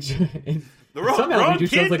 The wrong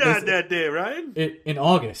kid died that day, right? In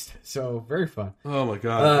August, so very fun. Oh my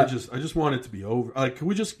God! I just want it to be over. Like, can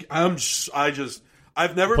we just?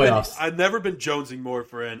 I've never been jonesing more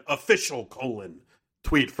for an official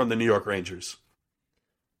tweet from the New York Rangers.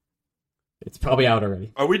 It's probably out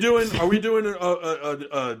already. Are we doing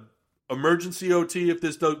a emergency OT if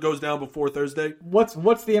this goes down before Thursday? What's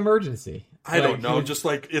the emergency? I don't know. Just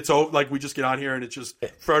like it's over. Like we just get on here and it's just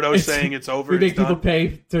Frodo saying it's over. We make people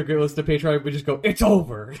pay to go listen to Patreon. We just go, it's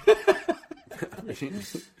over.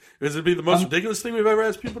 Does it be the most ridiculous thing we've ever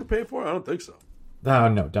asked people to pay for? I don't think so.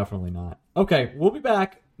 No, definitely not. Okay, we'll be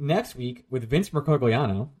back next week with Vince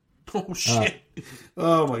Mercogliano. Oh, shit.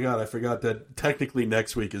 Oh, my God. I forgot that technically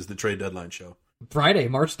next week is the trade deadline show. Friday,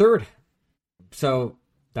 March 3rd. So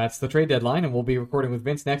that's the trade deadline, and we'll be recording with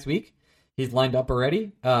Vince next week. He's lined up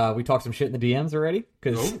already. We talked some shit in the DMs already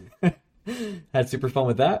because had super fun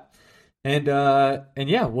with that. And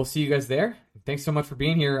yeah, we'll see you guys there. Thanks so much for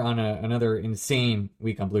being here on another insane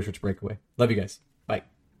week on Blue Shirts Breakaway. Love you guys. Bye.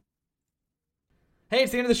 Hey,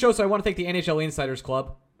 it's the end of the show, so I want to thank the NHL Insiders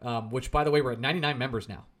Club, which, by the way, we're at 99 members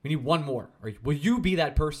now. We need one more. Will you be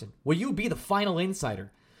that person? Will you be the final insider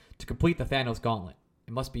to complete the Thanos gauntlet?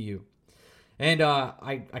 It must be you. And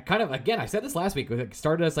I kind of, again, I said this last week. It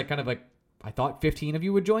started as I thought 15 of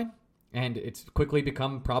you would join. And it's quickly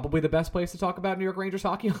become probably the best place to talk about New York Rangers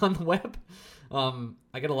hockey on the web.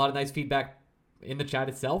 I get a lot of nice feedback in the chat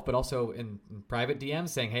itself, but also in private DMs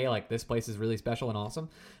saying, hey, like, this place is really special and awesome.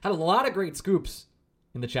 Had a lot of great scoops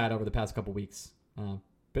in the chat over the past couple weeks.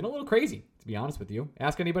 Been a little crazy, to be honest with you.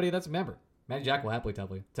 Ask anybody that's a member. Matty Jack will happily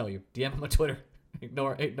tell you. DM him on Twitter.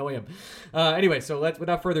 Ignore him. Anyway, so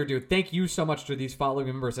without further ado, thank you so much to these following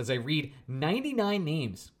members as I read 99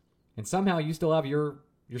 names. And somehow you still have you're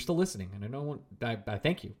still listening, and I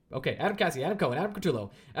thank you. Okay, Adam Cassie, Adam Cohen, Adam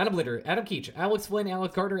Cotullo, Adam Litter, Adam Keach, Alex Flynn,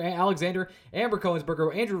 Alex Carter, Alexander, Amber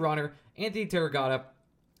Cohensberger, Andrew Ronner, Anthony Terragata,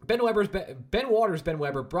 Ben Waters, Ben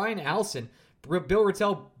Weber, Brian Allison, Bill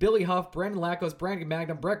Rattel, Billy Huff, Brandon Lackos, Brandon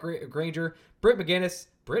Magnum, Brett Granger, Brett McGinnis,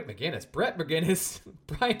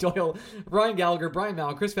 Brian Doyle, Brian Gallagher, Brian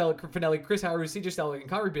Mallon, Chris Finelli, Chris Howard, CJ Stellick, and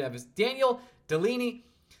Connery Benevis, Daniel Delaney,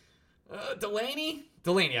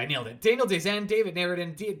 I nailed it. Daniel Dezen, David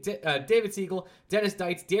Narradin, David Siegel, Dennis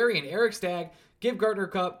Deitz, Darian, Eric Stagg, Give Gardner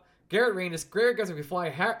Cup, Garrett Reynes, Greg Guthrie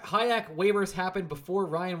Fly, Hayek waivers happened before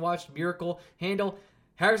Ryan watched Miracle, Handel,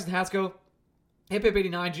 Harrison Hasco, Hip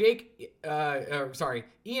 89, Jake,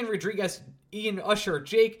 Ian Rodriguez, Ian Usher,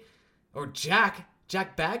 Jack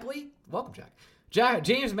Bagley? Welcome, Jack.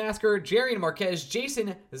 James Masker, Jerry Marquez,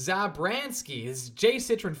 Jason Zabransky, J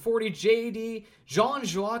Citron 40, JD,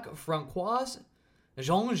 Jean-Jacques Francois,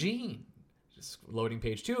 Jean-Jean. Just loading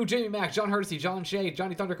page 2. Jamie Mack, John Hardesty, John Shea,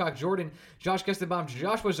 Johnny Thundercock, Jordan, Josh Kestenbaum,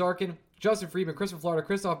 Joshua Zarkin, Justin Friedman, Christopher Florida,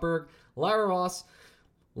 Christoph Berg, Lara Ross,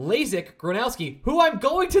 Lazik, Gronowski, who I'm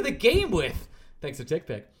going to the game with. Thanks to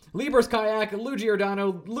TickPick. Libers Kayak, Lou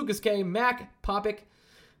Giordano, Lucas K, Mark Popick.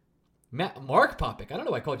 I don't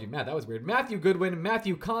know why I called you Matt. That was weird. Matthew Goodwin,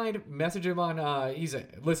 Matthew Kind. Message him on.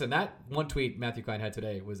 Listen. That one tweet Matthew Kind had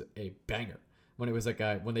today was a banger. When it was like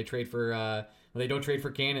when they trade for when they don't trade for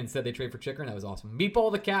Kane and instead they trade for Chikrin. That was awesome.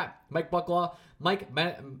 Meatball the Cat, Mike Bucklaw, Mike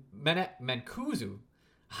Mancuso.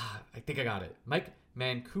 I think I got it. Mike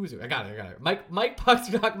Mancuso. I got it. Mike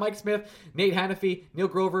Puckstock, Mike Smith, Nate Hannafy, Neil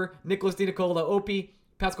Grover, Nicholas DiNicola, Opie,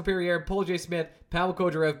 Pascal Perrier, Paul J. Smith, Pavel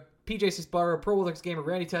Kodarev, PJ Sisbaro, Pro World Gamer,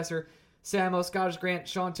 Randy Tesser, Samo, Scottish Grant,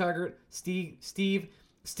 Sean Taggart, Steve, Stig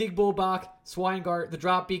Bullbach, Swinegart, The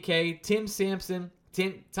Drop BK, Tim Sampson,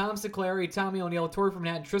 Tom Siclari, Tommy O'Neill, Tori from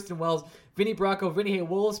Manhattan, Tristan Wells, Vinny Bracco, Vinny Hay,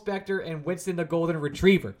 Will Spector, and Winston the Golden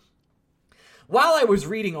Retriever. While I was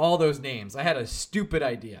reading all those names, I had a stupid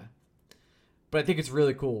idea, but I think it's a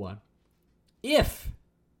really cool one. If,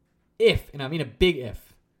 and I mean a big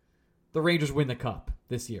if, the Rangers win the Cup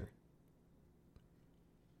this year,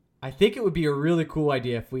 I think it would be a really cool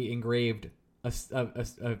idea if we engraved a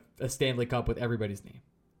Stanley Cup with everybody's name.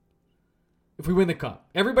 If we win the Cup,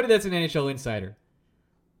 everybody that's an NHL insider,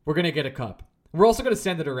 we're going to get a cup. We're also going to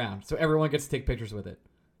send it around so everyone gets to take pictures with it.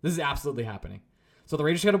 This is absolutely happening. So the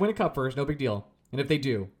Rangers got to win a cup first, no big deal. And if they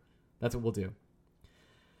do, that's what we'll do.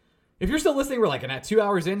 If you're still listening, we're like at 2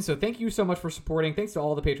 hours in, so thank you so much for supporting. Thanks to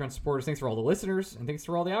all the Patreon supporters. Thanks for all the listeners. And thanks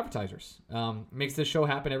for all the advertisers. Makes this show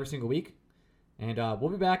happen every single week. And we'll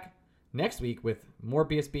be back next week with more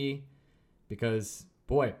BSB because,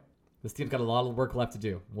 boy, this team's got a lot of work left to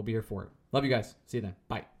do. We'll be here for it. Love you guys. See you then.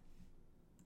 Bye.